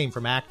 came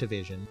from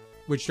Activision,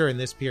 which during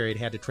this period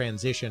had to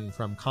transition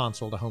from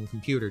console to home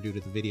computer due to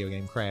the video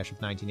game crash of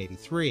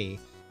 1983.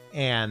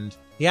 And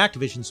the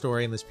Activision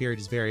story in this period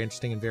is very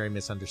interesting and very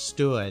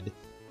misunderstood.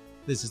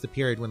 This is the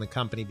period when the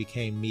company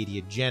became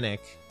mediagenic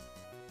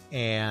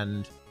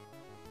and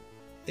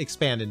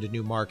expanded into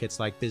new markets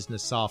like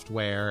business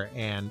software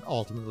and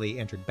ultimately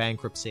entered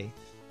bankruptcy.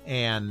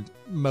 And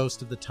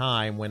most of the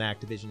time when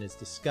Activision is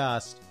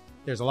discussed,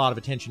 there's a lot of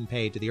attention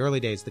paid to the early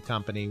days of the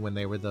company when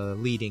they were the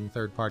leading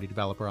third-party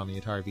developer on the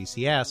Atari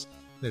VCS.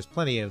 There's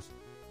plenty of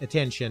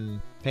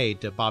attention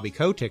paid to Bobby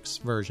Kotick's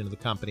version of the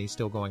company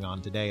still going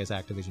on today as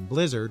Activision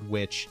Blizzard,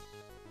 which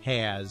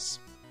has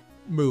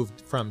moved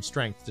from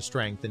strength to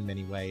strength in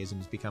many ways and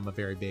has become a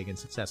very big and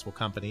successful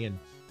company and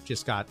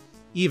just got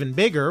even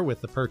bigger with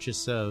the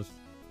purchase of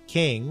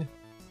King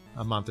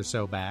a month or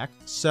so back.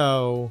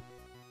 So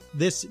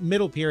this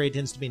middle period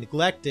tends to be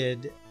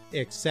neglected,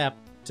 except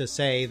to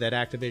say that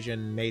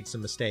Activision made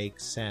some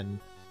mistakes and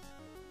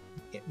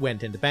it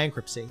went into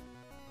bankruptcy.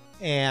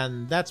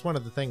 And that's one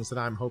of the things that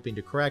I'm hoping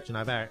to correct, and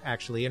I've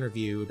actually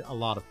interviewed a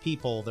lot of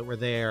people that were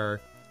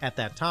there at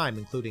that time,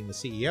 including the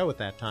CEO at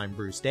that time,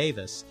 Bruce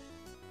Davis.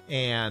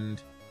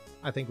 And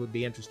I think it would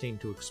be interesting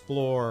to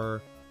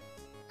explore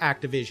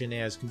Activision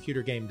as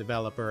computer game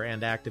developer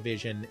and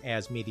Activision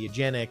as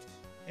Mediagenic,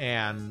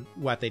 and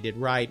what they did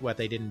right, what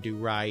they didn't do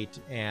right,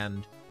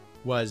 and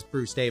was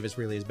Bruce Davis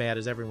really as bad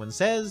as everyone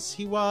says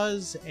he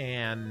was,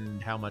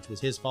 and how much was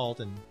his fault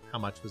and how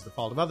much was the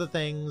fault of other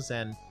things,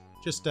 and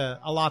just a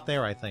lot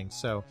there, I think.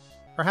 So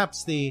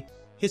perhaps the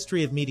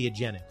history of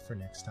Mediagenic for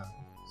next time.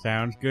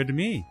 Sounds good to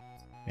me.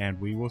 And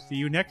we will see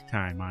you next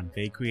time on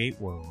They Create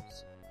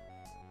Worlds.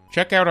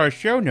 Check out our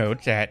show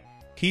notes at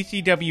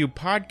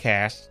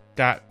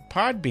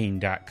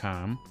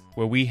tcwpodcast.podbean.com,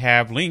 where we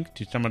have links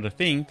to some of the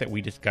things that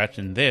we discuss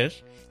in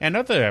this and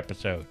other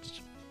episodes.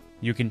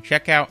 You can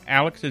check out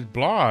Alex's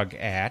blog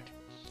at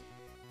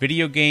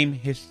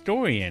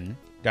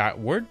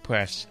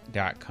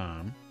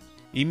videogamehistorian.wordpress.com,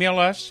 email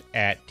us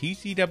at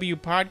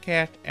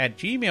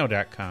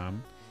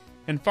tcwpodcast@gmail.com,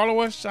 and follow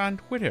us on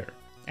Twitter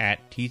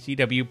at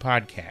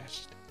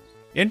tcwpodcast.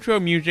 Intro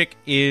music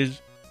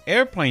is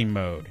Airplane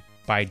Mode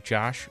by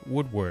Josh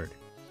Woodward,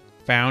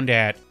 found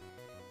at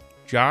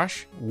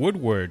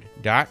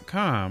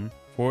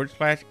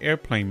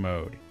joshwoodward.com/airplane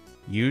mode,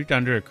 used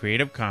under a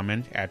Creative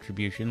Commons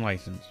Attribution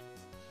License.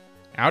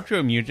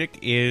 Outro music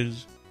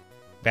is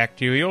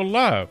Bacterial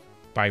Love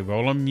by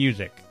Roland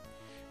Music,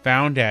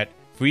 found at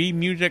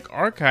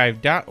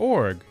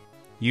freemusicarchive.org,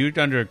 used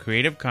under a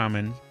Creative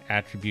Commons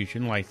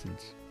Attribution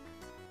License.